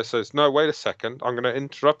Lumineth player says, no, wait a second, I'm going to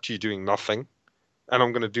interrupt you doing nothing, and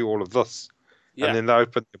I'm going to do all of this. And Yeah, then they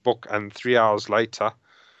open the book, and 3 hours later,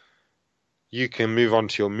 you can move on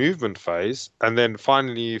to your movement phase, and then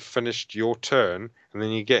finally you've finished your turn, and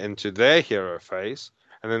then you get into their hero phase,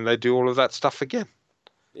 and then they do all of that stuff again.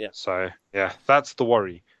 yeah. So, yeah, that's the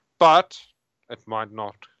worry. But it might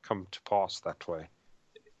not come to pass that way.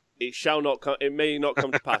 It shall not come. It may not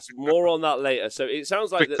come to pass. More on that later. So it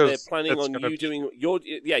sounds like that they're Because planning it's on gonna you doing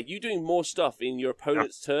you doing more stuff in your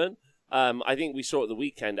opponent's turn. I think we saw at the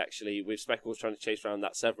weekend actually with Speckles trying to chase around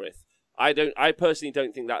that Severith. I personally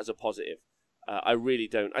don't think that is a positive. I really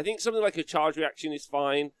don't. I think something like a charge reaction is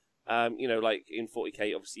fine. Like in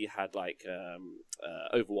 40k, obviously you had like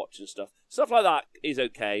Overwatch and stuff. Stuff like that is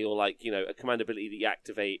okay, or like a command ability that you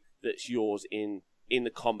activate that's yours in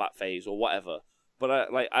the combat phase or whatever.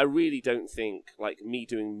 But I really don't think like me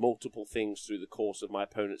doing multiple things through the course of my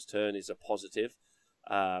opponent's turn is a positive.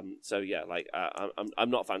 So yeah,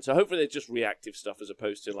 I'm not a fan. So hopefully they're just reactive stuff as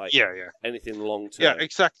opposed to anything long term. Yeah,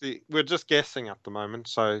 exactly. We're just guessing at the moment.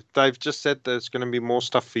 So they've just said there's going to be more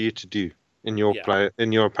stuff for you to do in your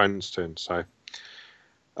in your opponent's turn. So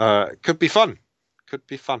it could be fun. Could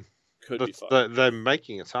be fun. They're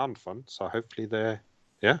making it sound fun. So hopefully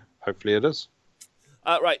hopefully it is.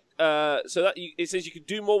 Right. So that it says you can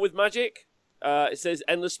do more with magic. It says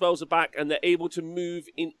endless spells are back, and they're able to move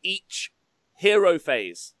in each hero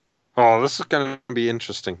phase. Oh, this is going to be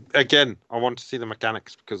interesting. Again, I want to see the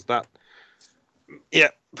mechanics because that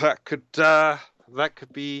could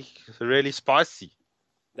be really spicy.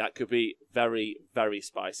 That could be very, very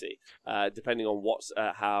spicy, depending on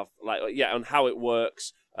on how it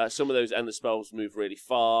works. Some of those endless spells move really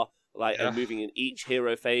far. And moving in each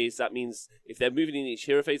hero phase, that means if they're moving in each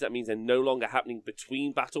hero phase, that means they're no longer happening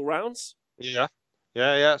between battle rounds. Yeah.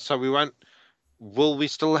 So will we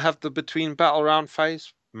still have the between battle round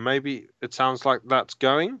phase? Maybe it sounds like that's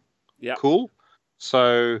going. Yeah. Cool.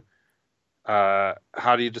 So,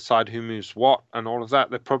 how do you decide who moves what and all of that?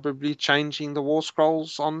 They're probably changing the war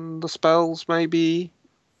scrolls on the spells, maybe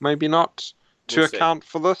not, to account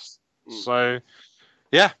for this. So,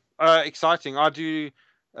 yeah, exciting. I do.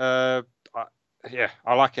 I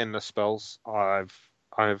like endless spells.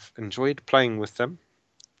 I've enjoyed playing with them.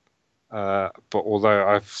 But although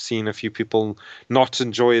I've seen a few people not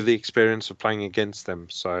enjoy the experience of playing against them,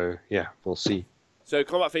 so yeah, we'll see. So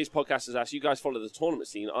Combat Phase Podcast has asked, you guys follow the tournament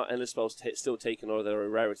scene, are endless spells still taken, or are they a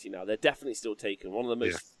rarity now? They're definitely still taken. One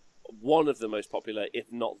of the most popular, if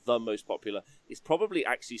not the most popular, is probably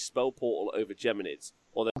actually Spell Portal over Geminids.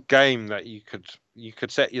 Or the game that you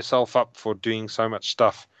could set yourself up for doing so much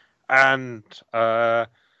stuff and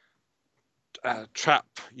trap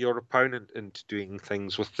your opponent into doing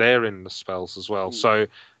things with their endless spells as well. So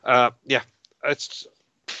it's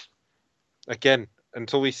again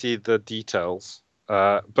until we see the details,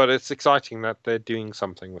 but it's exciting that they're doing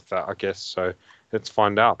something with that, I guess. So let's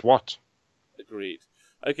find out what. Agreed.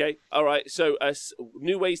 Okay, all right. So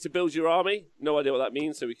new ways to build your army. No idea what that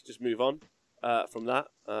means, so we can just move on from that.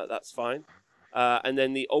 That's fine. And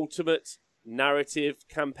then the ultimate narrative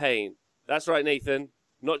campaign. That's right, Nathan.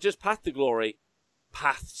 Not just Path to Glory,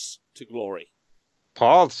 Paths to Glory.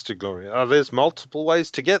 Paths to Glory. There's multiple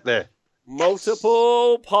ways to get there.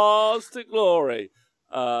 Multiple paths to glory.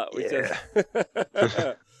 Yeah.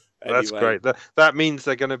 Anyway. That's great. That means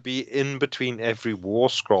they're going to be in between every war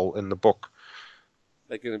scroll in the book.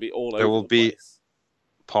 They're going to be all There over will the be place.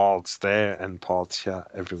 paths there and paths here,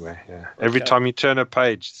 everywhere. Yeah. Okay. Every time you turn a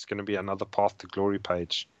page, it's going to be another path to glory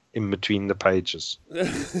page in between the pages.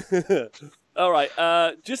 All right.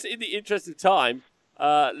 Just in the interest of time,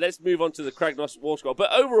 let's move on to the Kragnos War Scroll.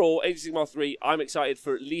 But overall, Age of Sigmar 3, I'm excited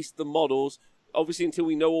for at least the models. Obviously, until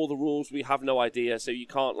we know all the rules, we have no idea, so you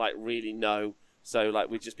can't like really know. So like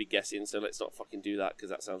we'd just be guessing. So let's not fucking do that because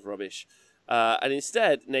that sounds rubbish. And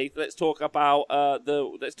instead, Nate, let's talk about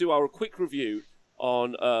let's do our quick review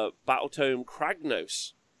on Battletome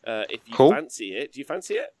Kragnos. If you fancy it, do you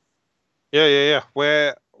fancy it? Yeah.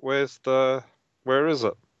 Where is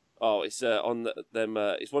it? Oh, it's on them.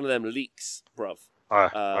 It's one of them leaks, bruv.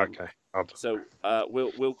 Okay. So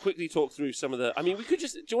we'll quickly talk through some of the. I mean, we could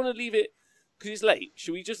just. Do you want to leave it? Because it's late.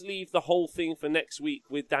 Should we just leave the whole thing for next week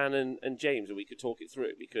with Dan and James, and we could talk it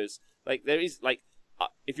through? Because like there is like,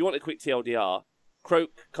 if you want a quick TLDR,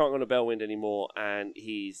 Croak can't go on a Bellwind anymore, and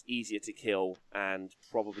he's easier to kill, and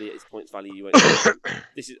probably at his points value you won't.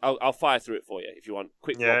 This is. I'll fire through it for you if you want.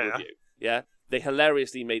 Quick review. Yeah. They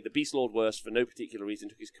hilariously made the Beast Lord worse for no particular reason,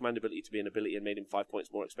 took his command ability to be an ability and made him 5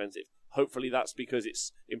 points more expensive. Hopefully that's because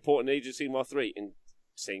it's important in Age of Sigmar 3.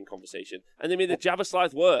 Insane conversation. And they made the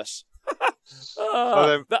Jabberslithe worse.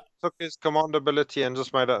 So they took his command ability and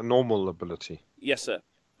just made it a normal ability. Yes, sir.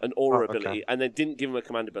 An aura ability. And then didn't give him a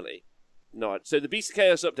command ability. No. So the Beast of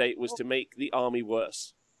Chaos update was to make the army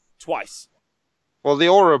worse. Twice. Well, the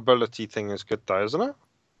aura ability thing is good though, isn't it?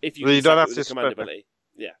 If you don't have to command ability.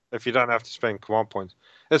 Yeah. If you don't have to spend command points.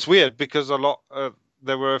 It's weird because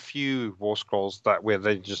there were a few war scrolls where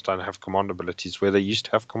they just don't have command abilities, where they used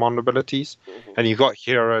to have command abilities, and you've got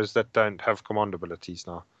heroes that don't have command abilities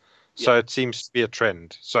now. So it seems to be a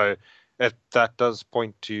trend. So that does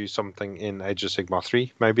point to something in Age of Sigmar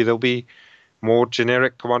 3. Maybe there'll be more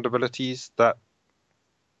generic command abilities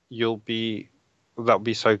that'll be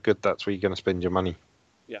so good that's where you're going to spend your money.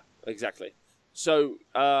 Yeah, exactly. So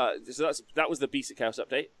that was the Beast of Chaos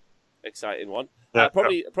update. Exciting one. Yeah,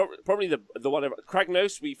 probably the one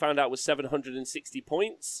Kragnos we found out was 760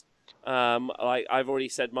 points. I've already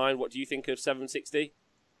said mine. What do you think of 760?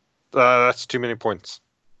 That's too many points.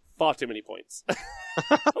 Far too many points.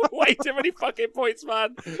 Way too many fucking points,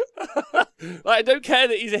 man. I don't care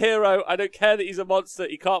that he's a hero. I don't care that he's a monster.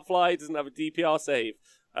 He can't fly. He doesn't have a DPR save.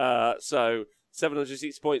 So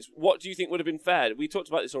 760 points. What do you think would have been fair? We talked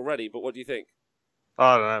about this already, but what do you think?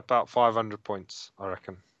 I don't know, about 500 points, I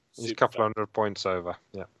reckon. He's a couple fair. 100 points over.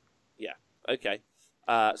 Yeah. Yeah. Okay.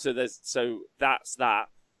 So that's that.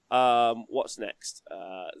 What's next?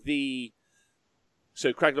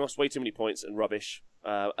 So Kragnos, way too many points and rubbish.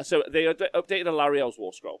 So they updated Alariel's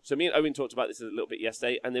War Scroll. So me and Owen talked about this a little bit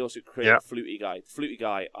yesterday, and they also created a Fluty Guy. Fluty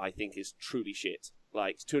Guy, I think, is truly shit.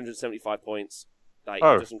 Like 275 points. Like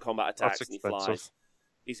he does some combat attacks and he flies.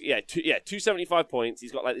 He's 275 points.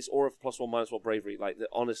 He's got like this aura of +1/-1 bravery. Like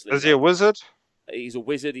honestly, is he a wizard? He's a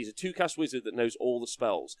wizard. He's a 2-cast wizard that knows all the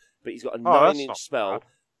spells, but he's got a 9-inch spell. Bad.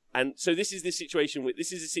 And so this is the situation with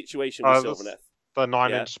Sylvaneth. The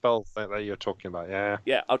 9-inch spell that you're talking about, yeah.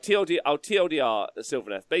 Yeah, I'll TLDR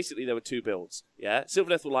Sylvaneth. Basically, there were two builds. Yeah,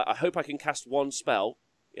 Sylvaneth were like, I hope I can cast one spell.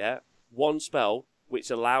 Yeah, one spell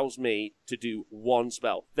which allows me to do one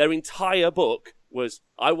spell. Their entire book was,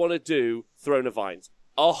 I want to do Throne of Vines.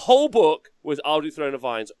 A whole book was, I'll do Throne of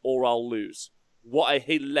Vines or I'll lose. What a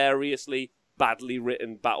hilariously badly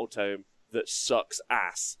written battle tome that sucks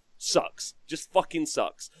ass. Sucks. Just fucking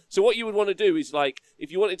sucks. So what you would want to do is, like,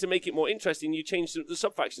 if you wanted to make it more interesting, you change the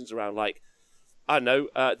sub-factions around. Like, I don't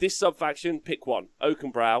know, this sub-faction, pick one.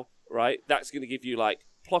 Oakenbrow, right? That's going to give you, like,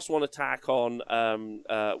 +1 attack on,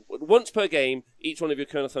 once per game, each one of your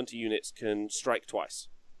Kurnoth Hunter units can strike twice.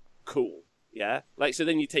 Cool. Yeah? Like, so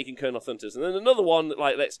then you're taking Kurnoth Hunters. And then another one that,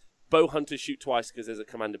 like, lets Bow Hunters shoot twice because there's a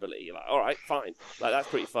command ability. You're like, alright, fine. Like, that's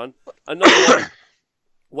pretty fun. Another one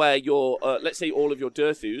where your, let's say all of your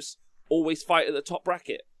Durthus always fight at the top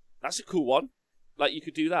bracket. That's a cool one. Like, you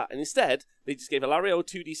could do that. And instead, they just gave Alarielle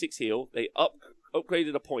 2d6 heal. They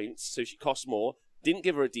upgraded her points, so she costs more. Didn't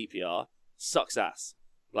give her a DPR. Sucks ass.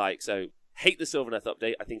 Like, so, hate the Sylvaneth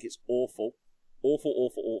update. I think it's awful.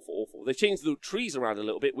 Awful. They changed the trees around a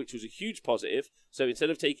little bit, which was a huge positive. So instead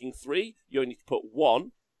of taking 3, you only need to put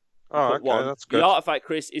 1. Oh, okay, one. That's good. The artifact,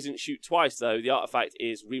 Chris, isn't shoot twice, though. The artifact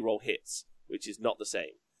is reroll hits, which is not the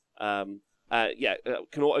same. Can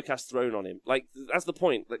autocast Throne on him. Like, that's the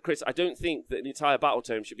point. Like, Chris, I don't think that an entire battle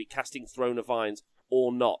tome should be casting Throne of Vines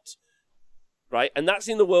or not. Right? And that's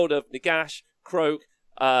in the world of Nagash, Croak,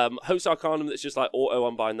 Host Arcanum that's just like auto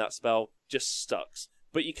unbind that spell just sucks.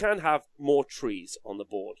 But you can have more trees on the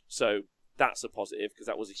board, so that's a positive because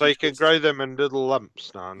that was a huge So you can criticism. grow them in little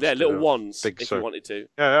lumps now. They're little ones big if you wanted to.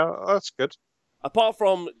 Yeah, that's good. Apart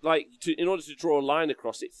from like, in order to draw a line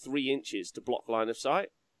across it, 3 inches to block line of sight.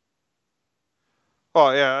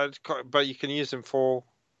 Oh yeah, but you can use them for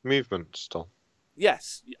movement still.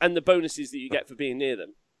 Yes, and the bonuses that you get for being near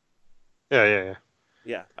them. Yeah.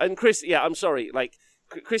 Yeah, and Chris, I'm sorry, like,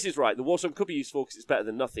 Chris is right. The Warstorm could be useful because it's better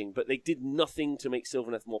than nothing, but they did nothing to make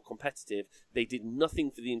Sylvaneth more competitive. They did nothing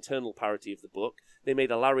for the internal parity of the book. They made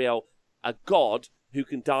Alarielle a god who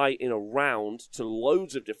can die in a round to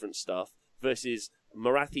loads of different stuff, versus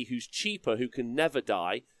Marathi, who's cheaper, who can never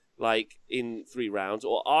die, like, in 3 rounds,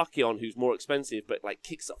 or Archeon, who's more expensive, but, like,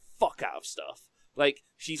 kicks the fuck out of stuff. Like,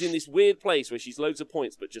 she's in this weird place where she's loads of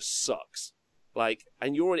points, but just sucks. Like,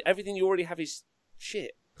 and everything you already have is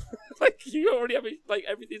shit. Like, you already have, like,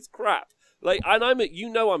 everything's crap. Like, and I'm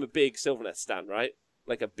a big Sylvaneth stan, right?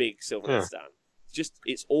 Like, a big Sylvaneth stan.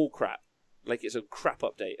 It's all crap. Like, it's a crap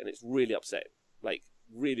update, and it's really upsetting. Like,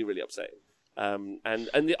 really, really upsetting. And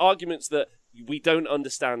the arguments that we don't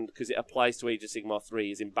understand because it applies to Age of Sigmar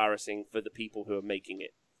 3 is embarrassing for the people who are making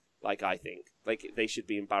it. Like, I think. Like, they should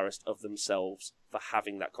be embarrassed of themselves for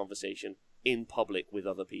having that conversation in public with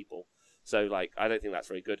other people. So, like, I don't think that's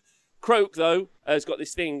very good. Croak, though, has got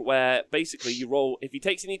this thing where basically you roll, if he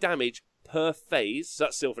takes any damage per phase, so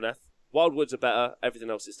that's Sylvaneth. Wildwoods are better, everything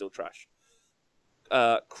else is still trash.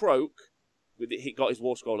 Croak, he got his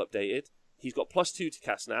War Scroll updated. He's got +2 to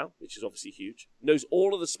cast now, which is obviously huge. Knows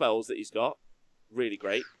all of the spells that he's got. Really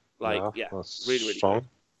great. Like, yeah, really, really strong.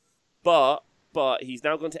 Good. But he's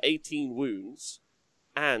now gone to 18 wounds,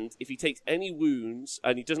 and if he takes any wounds,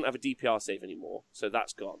 and he doesn't have a DPR save anymore, so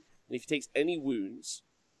that's gone. And if he takes any wounds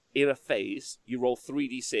in a phase, you roll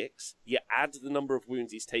 3d6, you add the number of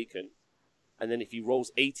wounds he's taken, and then if he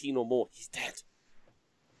rolls 18 or more, he's dead.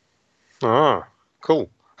 Ah, cool.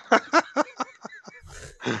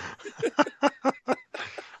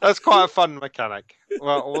 That's quite a fun mechanic.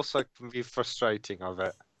 Well, also can be frustrating of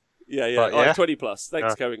it. Yeah. But, yeah. 20 plus.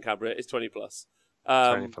 Thanks, Cohen Cabra. It's 20 plus.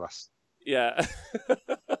 20 plus. Yeah.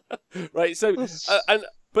 Right. So,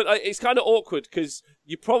 but it's kind of awkward because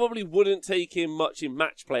you probably wouldn't take him much in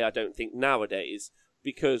match play, I don't think, nowadays,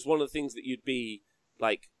 because one of the things that you'd be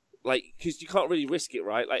like, because you can't really risk it,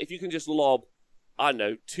 right? Like, if you can just lob, I don't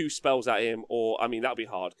know, 2 spells at him, or, I mean, that'd be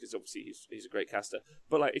hard because obviously he's a great caster.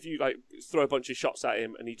 But, like, if you, like, throw a bunch of shots at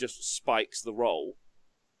him and he just spikes the roll.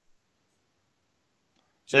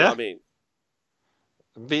 Do you know what I mean?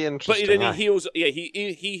 It'd be interesting. But then he heals. Yeah,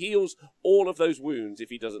 he heals all of those wounds if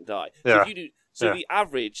he doesn't die. So yeah. If you do, the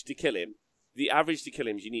average to kill him,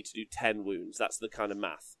 is you need to do 10 wounds. That's the kind of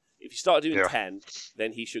math. If you start doing 10,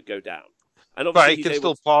 then he should go down. And obviously, but he can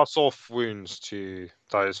still pass off wounds to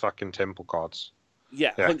those fucking temple cards.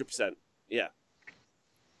 Yeah, 100%. Yeah.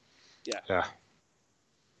 So,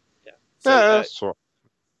 that's right.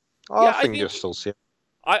 I think you'll still see him.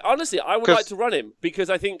 I would like to run him because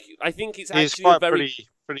I think it's actually he's quite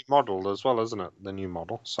pretty modelled as well, isn't it? The new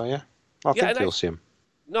model. So yeah, I think you'll see him.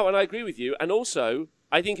 No, and I agree with you. And also,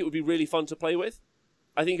 I think it would be really fun to play with.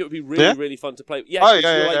 I think it would be really, really fun to play with. Yeah.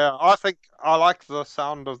 Yeah. I think I like the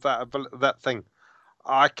sound of that thing.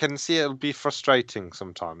 I can see it'll be frustrating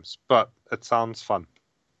sometimes, but it sounds fun.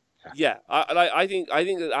 Yeah, I think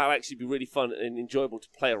that'll actually be really fun and enjoyable to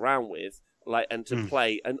play around with. And to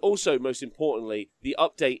play, and also most importantly, the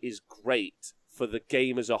update is great for the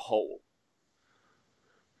game as a whole.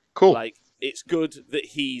 Cool. Like, it's good that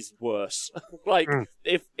he's worse.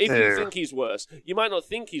 If you think he's worse, you might not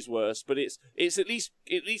think he's worse, but it's at least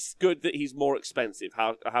good that he's more expensive.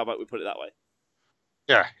 How about we put it that way?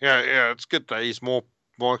 Yeah. It's good that he's more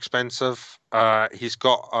expensive. He's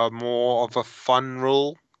got more of a fun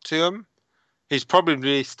rule to him. He's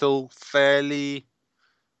probably still fairly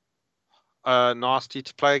nasty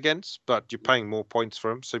to play against, but you're paying more points for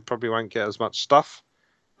him, so you probably won't get as much stuff.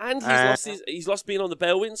 And he's lost being on the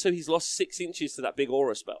Balewind, so he's lost 6 inches to that big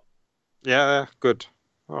aura spell. Yeah, good.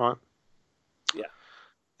 All right.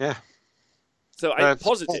 Yeah. So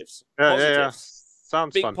positives. Cool. Yeah.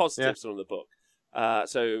 Sounds big fun. Positives on the book.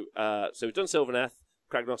 So we've done Sylvaneth.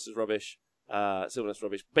 Kragnos is rubbish. Sylvaneth's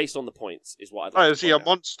rubbish. Based on the points is what I'd like to is he a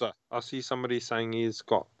monster? I see somebody saying he's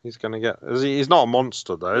going to get. He's not a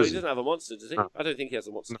monster though. No, he doesn't have a monster, does he? No. I don't think he has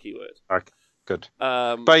a monster keyword. Okay, good.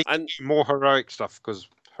 But more heroic stuff because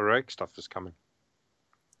heroic stuff is coming.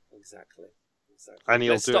 Exactly. And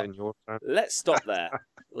he'll do it in your turn. Let's stop there.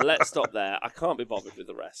 I can't be bothered with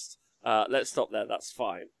the rest. Let's stop there. That's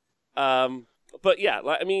fine. But yeah,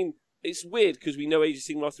 it's weird because we know Age of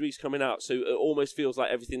Sigmar 3 is coming out, so it almost feels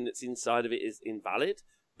like everything that's inside of it is invalid.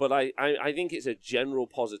 But I think it's a general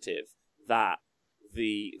positive that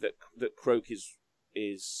that Croak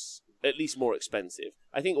is at least more expensive.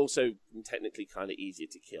 I think also technically kind of easier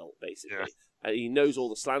to kill, basically. Yeah. He knows all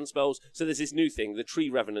the slan spells. So there's this new thing. The Tree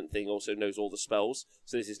Revenant thing also knows all the spells.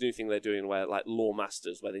 So there's this new thing they're doing where, like, Lore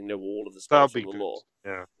Masters, where they know all of the spells from the lore.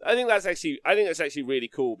 Yeah. I think that's actually really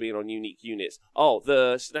cool being on unique units. Oh,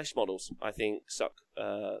 the Snesh models, I think, suck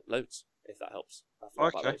loads, if that helps.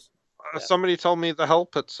 Okay. Somebody told me the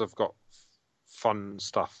Hellpits have got fun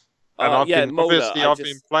stuff. And I've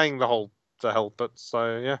been playing the Hellpits,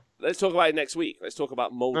 so yeah. Let's talk about it next week. Let's talk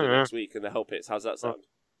about Molder next week and the Hellpits. How's that sound?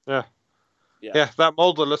 Yeah. That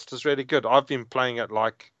Molder list is really good. I've been playing it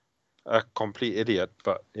like a complete idiot,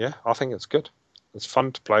 but yeah, I think it's good. It's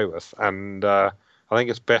fun to play with, and I think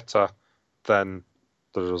it's better than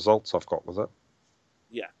the results I've got with it.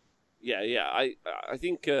 Yeah. I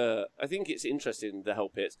think it's interesting, the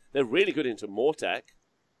Hellpits. They're really good into Mortec.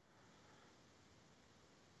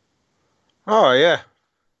 Oh yeah.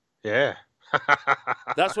 Yeah.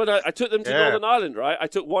 That's when I took them to Northern Ireland, right? I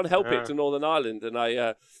took one Hellpit to Northern Ireland, and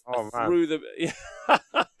I threw them.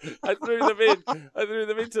 I threw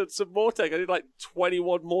them into some Mortec. I did like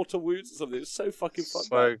 21 mortal wounds or something. It was so fucking fun.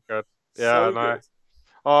 So good. Yeah, I know.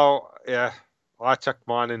 Oh yeah, I took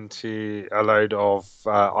mine into a load of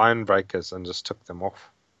iron breakers and just took them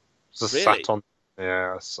off. Just sat on.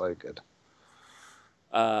 Yeah, so good.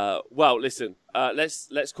 Well, listen.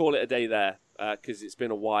 Let's call it a day there. Because it's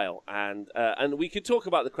been a while, and we could talk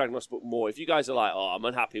about the Kragnos book more. If you guys are like, oh, I'm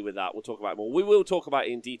unhappy with that, we'll talk about it more. We will talk about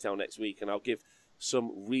it in detail next week, and I'll give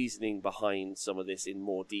some reasoning behind some of this in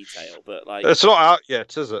more detail. But like, it's not out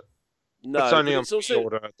yet, is it? No, it's only on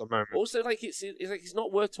pre-order at the moment. Also, like it's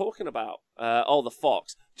not worth talking about. The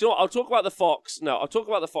Fox. Do you know what? I'll talk about the Fox. No, I'll talk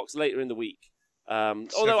about the Fox later in the week.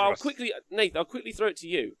 Although I'll quickly throw it to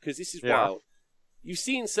you because this is wild. You've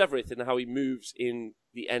seen Severith and how he moves in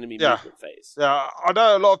the enemy movement phase. Yeah, I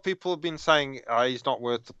know a lot of people have been saying he's not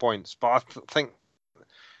worth the points, but I think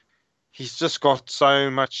he's just got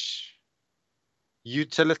so much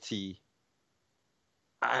utility,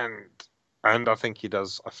 and I think he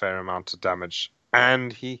does a fair amount of damage,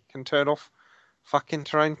 and he can turn off fucking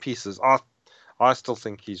terrain pieces. I still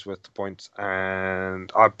think he's worth the points,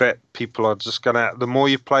 and I bet people are just gonna. The more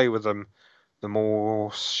you play with him, the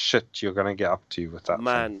more shit you're gonna get up to with that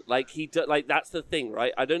thing. Like that's the thing,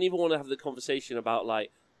 right? I don't even want to have the conversation about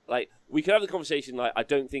like we could have the conversation like I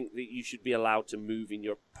don't think that you should be allowed to move in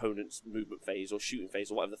your opponent's movement phase or shooting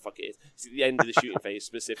phase or whatever the fuck it is. It's at the end of the shooting phase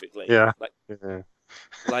specifically. Yeah.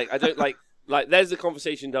 Like I don't like there's the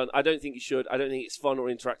conversation done. I don't think you should. I don't think it's fun or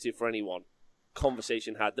interactive for anyone.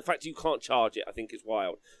 Conversation had. The fact that you can't charge it, I think, is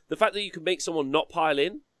wild. The fact that you can make someone not pile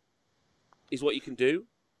in is what you can do,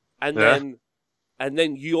 and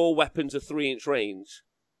then your weapon's a 3-inch range,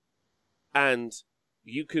 and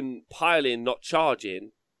you can pile in, not charge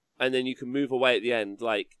in, and then you can move away at the end.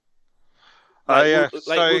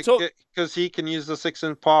 Because he can use the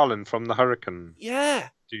 6-inch pile in from the Hurricane. Yeah.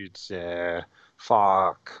 Dudes, yeah.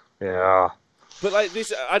 Fuck. Yeah. But like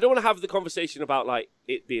this, I don't want to have the conversation about like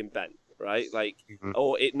it being bent, right? Like,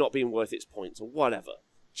 or it not being worth its points or whatever.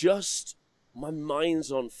 Just my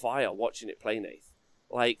mind's on fire watching it play, Nath.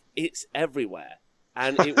 Like, it's everywhere.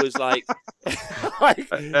 And it was like...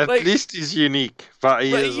 At least he's unique, but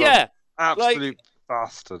he is an absolute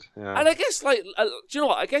bastard. Yeah. And I guess, do you know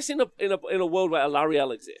what? I guess in a world where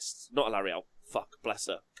Alarielle exists... Not Alarielle. Fuck, bless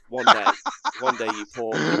her. One day, you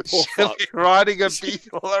poor fuck. Riding a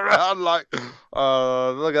beetle around like,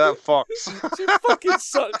 look at that fox. She fucking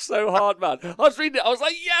sucks so hard, man. I was reading it, I was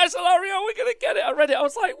like, yes, Alarielle, we're gonna get it. I read it, I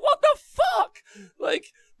was like, what the fuck? Like,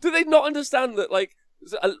 do they not understand that, like,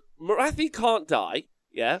 Marathi can't die,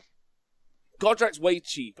 yeah? Godrak's way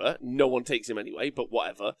cheaper. No one takes him anyway, but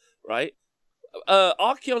whatever, right?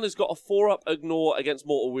 Archeon has got a 4-up ignore against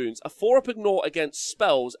mortal wounds, a 4-up ignore against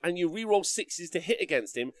spells, and you reroll 6s to hit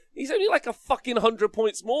against him. He's only like a fucking 100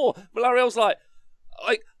 points more. Malarielle's like,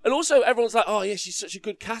 and also everyone's like, oh yeah, she's such a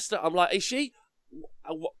good caster. I'm like, is she?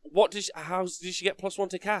 How did she get +1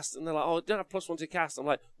 to cast? And they're like, oh, I don't have +1 to cast. I'm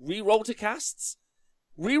like, reroll to casts?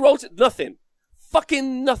 Reroll to nothing.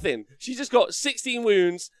 Fucking nothing. She's just got 16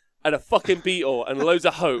 wounds and a fucking beetle and loads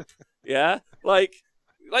of hope. Yeah? Like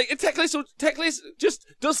Teclis just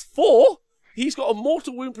does 4. He's got a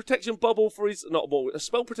mortal wound protection bubble for his... a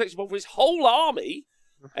spell protection bubble for his whole army.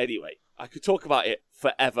 Anyway, I could talk about it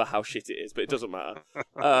forever how shit it is, but it doesn't matter.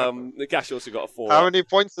 Gash also got a 4. How many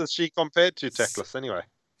points is she compared to Teclis anyway?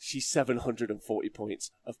 She's 740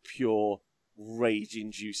 points of pure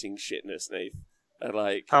rage-inducing shitness, Nath. And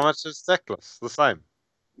like, how much is Deckless? The same.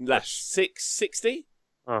 that's 660.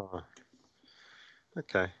 Oh,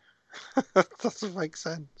 okay. Doesn't make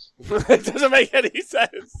sense. It doesn't make any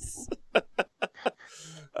sense.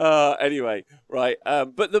 Anyway, right.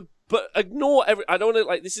 But ignore every. I don't want to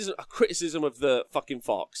like. This isn't a criticism of the fucking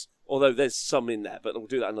Fox, although there's some in there. But we'll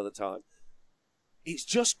do that another time. It's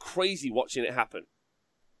just crazy watching it happen.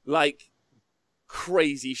 Like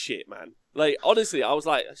crazy shit, man. Like honestly, I was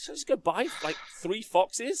like, should I just go buy like 3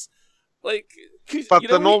 foxes? Like, but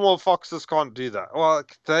the normal foxes can't do that. Well,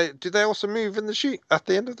 do they also move in the shoot at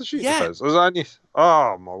the end of the shoot? Yeah. Phase? Was only...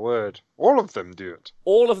 Oh my word! All of them do it.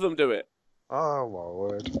 All of them do it. Oh my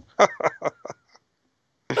word!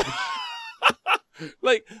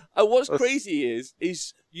 Like, what's crazy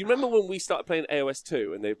is you remember when we started playing AoS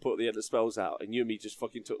 2 and they put the other spells out and you and me just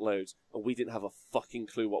fucking took loads and we didn't have a fucking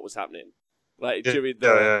clue what was happening. Like during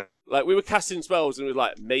the like we were casting spells and we were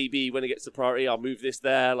like, maybe when it gets to priority I'll move this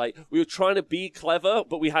there. Like we were trying to be clever,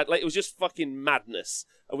 but we had like it was just fucking madness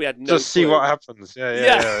and we had no just see what happens.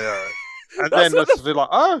 Yeah. And then let's be like,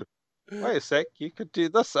 oh, wait a sec, you could do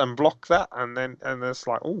this and block that, and it's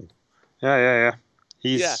like, oh, yeah.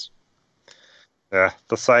 He's the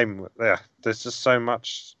same. Yeah, there's just so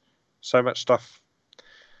much stuff.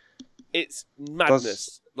 It's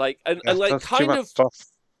madness. And like kind of stuff.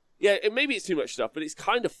 Yeah, maybe it's too much stuff, but it's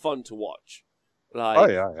kind of fun to watch. Like, oh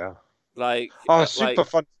yeah. Like, super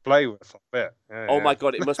fun to play with. I bet. Oh my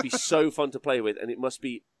god, it must be so fun to play with, and it must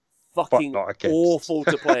be fucking awful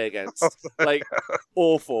to play against. Like,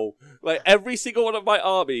 awful. Like every single one of my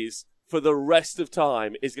armies for the rest of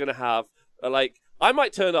time is gonna have like I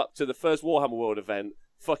might turn up to the first Warhammer World event,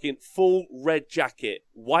 fucking full red jacket,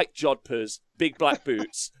 white jodhpurs, big black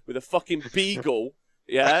boots, with a fucking beagle.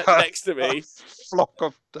 Yeah, next to me. Flock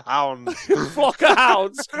of hounds. Flock of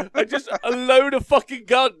hounds. And just a load of fucking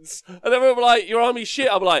guns. And then we're like, your army's shit.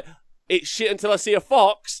 I'm like, it's shit until I see a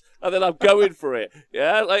fox. And then I'm going for it.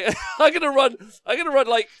 Yeah, like, I'm gonna run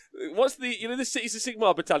like, what's the Cities of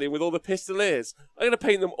Sigmar battalion with all the pistoliers? I'm gonna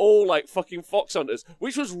paint them all like fucking fox hunters,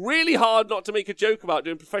 which was really hard not to make a joke about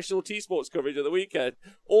doing professional T-Sports coverage at the weekend.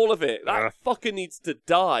 All of it. That fucking needs to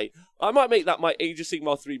die. I might make that my Age of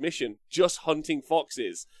Sigmar 3 mission, just hunting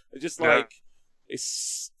foxes. Just like,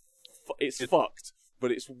 it's fucked,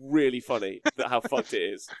 but it's really funny that how fucked it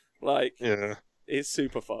is. Like, it's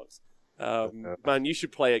super fucked. Man, you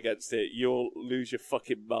should play against it. You'll lose your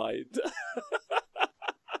fucking mind.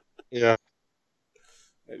 Yeah.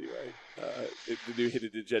 Anyway, the new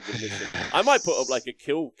hidden agenda mission. I might put up like a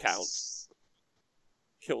kill count.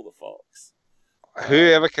 Kill the fox.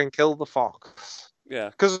 Whoever can kill the fox. Yeah.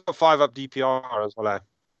 Because it's got 5 up DPR as well.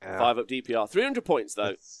 Yeah. 5 up DPR. 300 points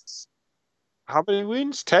though. How many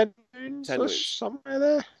wounds? 10 wounds? 10 wounds. Somewhere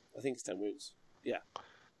there? I think it's 10 wounds. Yeah.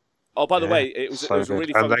 Oh, by the way, it was a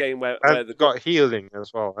really fun game where they got healing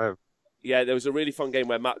as well. Yeah, there was a really fun game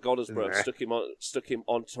where Matt Goddesborough stuck him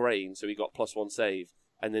on terrain, so he got +1 save,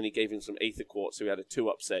 and then he gave him some Aether Quartz, so he had a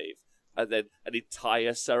 2-up save, and then an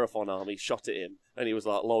entire Seraphon army shot at him, and he was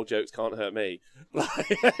like, "Lol, jokes can't hurt me." Like,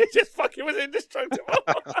 it just fucking was indestructible.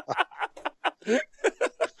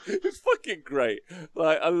 It was fucking great.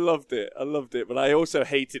 Like, I loved it, but I also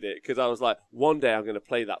hated it because I was like, one day I'm going to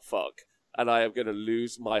play that fuck. And I am going to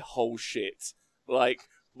lose my whole shit. Like,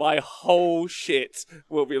 my whole shit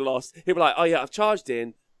will be lost. He'll be like, oh yeah, I've charged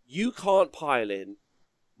in. You can't pile in.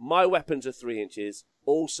 My weapons are 3 inches.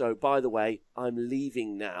 Also, by the way, I'm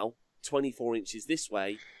leaving now. 24 inches this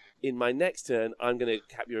way. In my next turn, I'm going to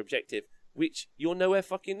cap your objective. Which, you're nowhere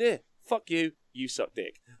fucking near. Fuck you. You suck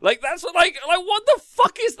dick. Like, that's what, like what the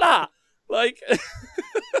fuck is that? Like...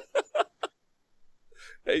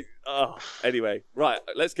 Anyway, right,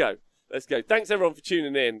 let's go. Thanks everyone for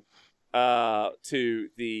tuning in to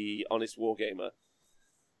the Honest Wargamer.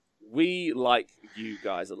 We like you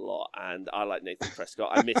guys a lot, and I like Nathan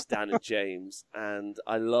Prescott. I miss Dan and James, and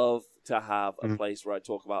I love to have a place where I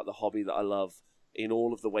talk about the hobby that I love in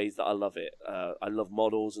all of the ways that I love it. I love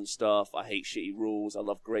models and stuff. I hate shitty rules. I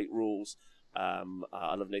love great rules. I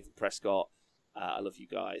love Nathan Prescott. I love you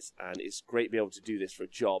guys, and it's great to be able to do this for a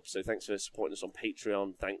job. So thanks for supporting us on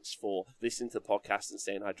Patreon. Thanks for listening to the podcast and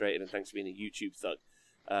staying hydrated, and thanks for being a YouTube thug.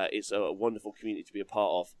 It's a wonderful community to be a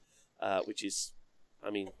part of, which is,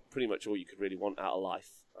 I mean, pretty much all you could really want out of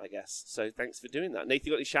life, I guess. So thanks for doing that. Nathan,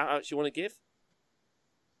 you got any shout-outs you want to give?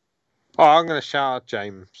 Oh, I'm going to shout out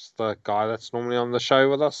James, the guy that's normally on the show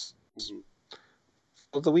with us.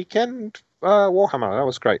 For the weekend, Warhammer, that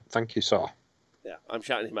was great. Thank you, sir. Yeah, I'm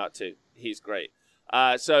shouting him out too. He's great.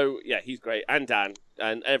 So, yeah, he's great. And Dan,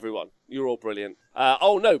 and everyone. You're all brilliant.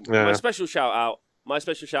 My special shout-out my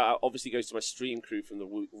special shout out obviously goes to my stream crew from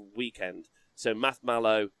the weekend. So Math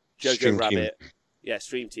Mallow, Jojo Stream Rabbit,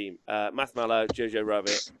 stream team. Math Mallow, Jojo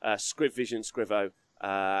Rabbit, Scriv Vision, Scrivo,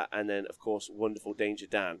 and then of course wonderful Danger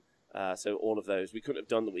Dan. So all of those, we couldn't have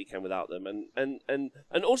done the weekend without them,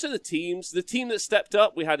 and also the team that stepped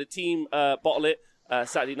up. We had a team Bottle It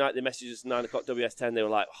Saturday night. They messaged us 9 o'clock WS10. They were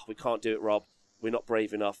like, we can't do it, Rob. We're not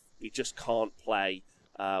brave enough. We just can't play.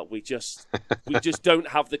 We just don't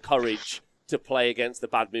have the courage to play against the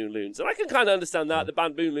Bad Moon Loons. And I can kind of understand that. The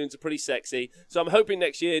Bad Moon Loons are pretty sexy. So I'm hoping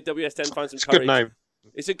next year WS10 finds some courage. Good name.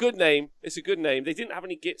 It's a good name. They didn't have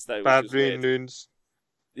any gits though. Bad Moon Loons.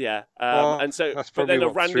 Yeah. And so, that's but then a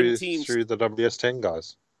random through, team through the WS10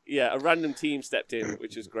 guys. Yeah, a random team stepped in,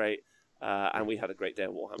 which was great. And we had a great day at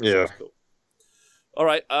Warhammer. Yeah. So it was cool. All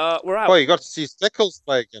right, we're out. Oh, you got to see Speckles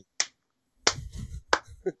play again.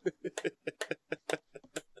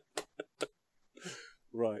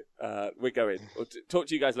 Right, we're going. We'll talk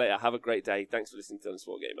to you guys later. Have a great day. Thanks for listening to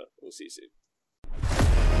Sport Gamer. We'll see you soon.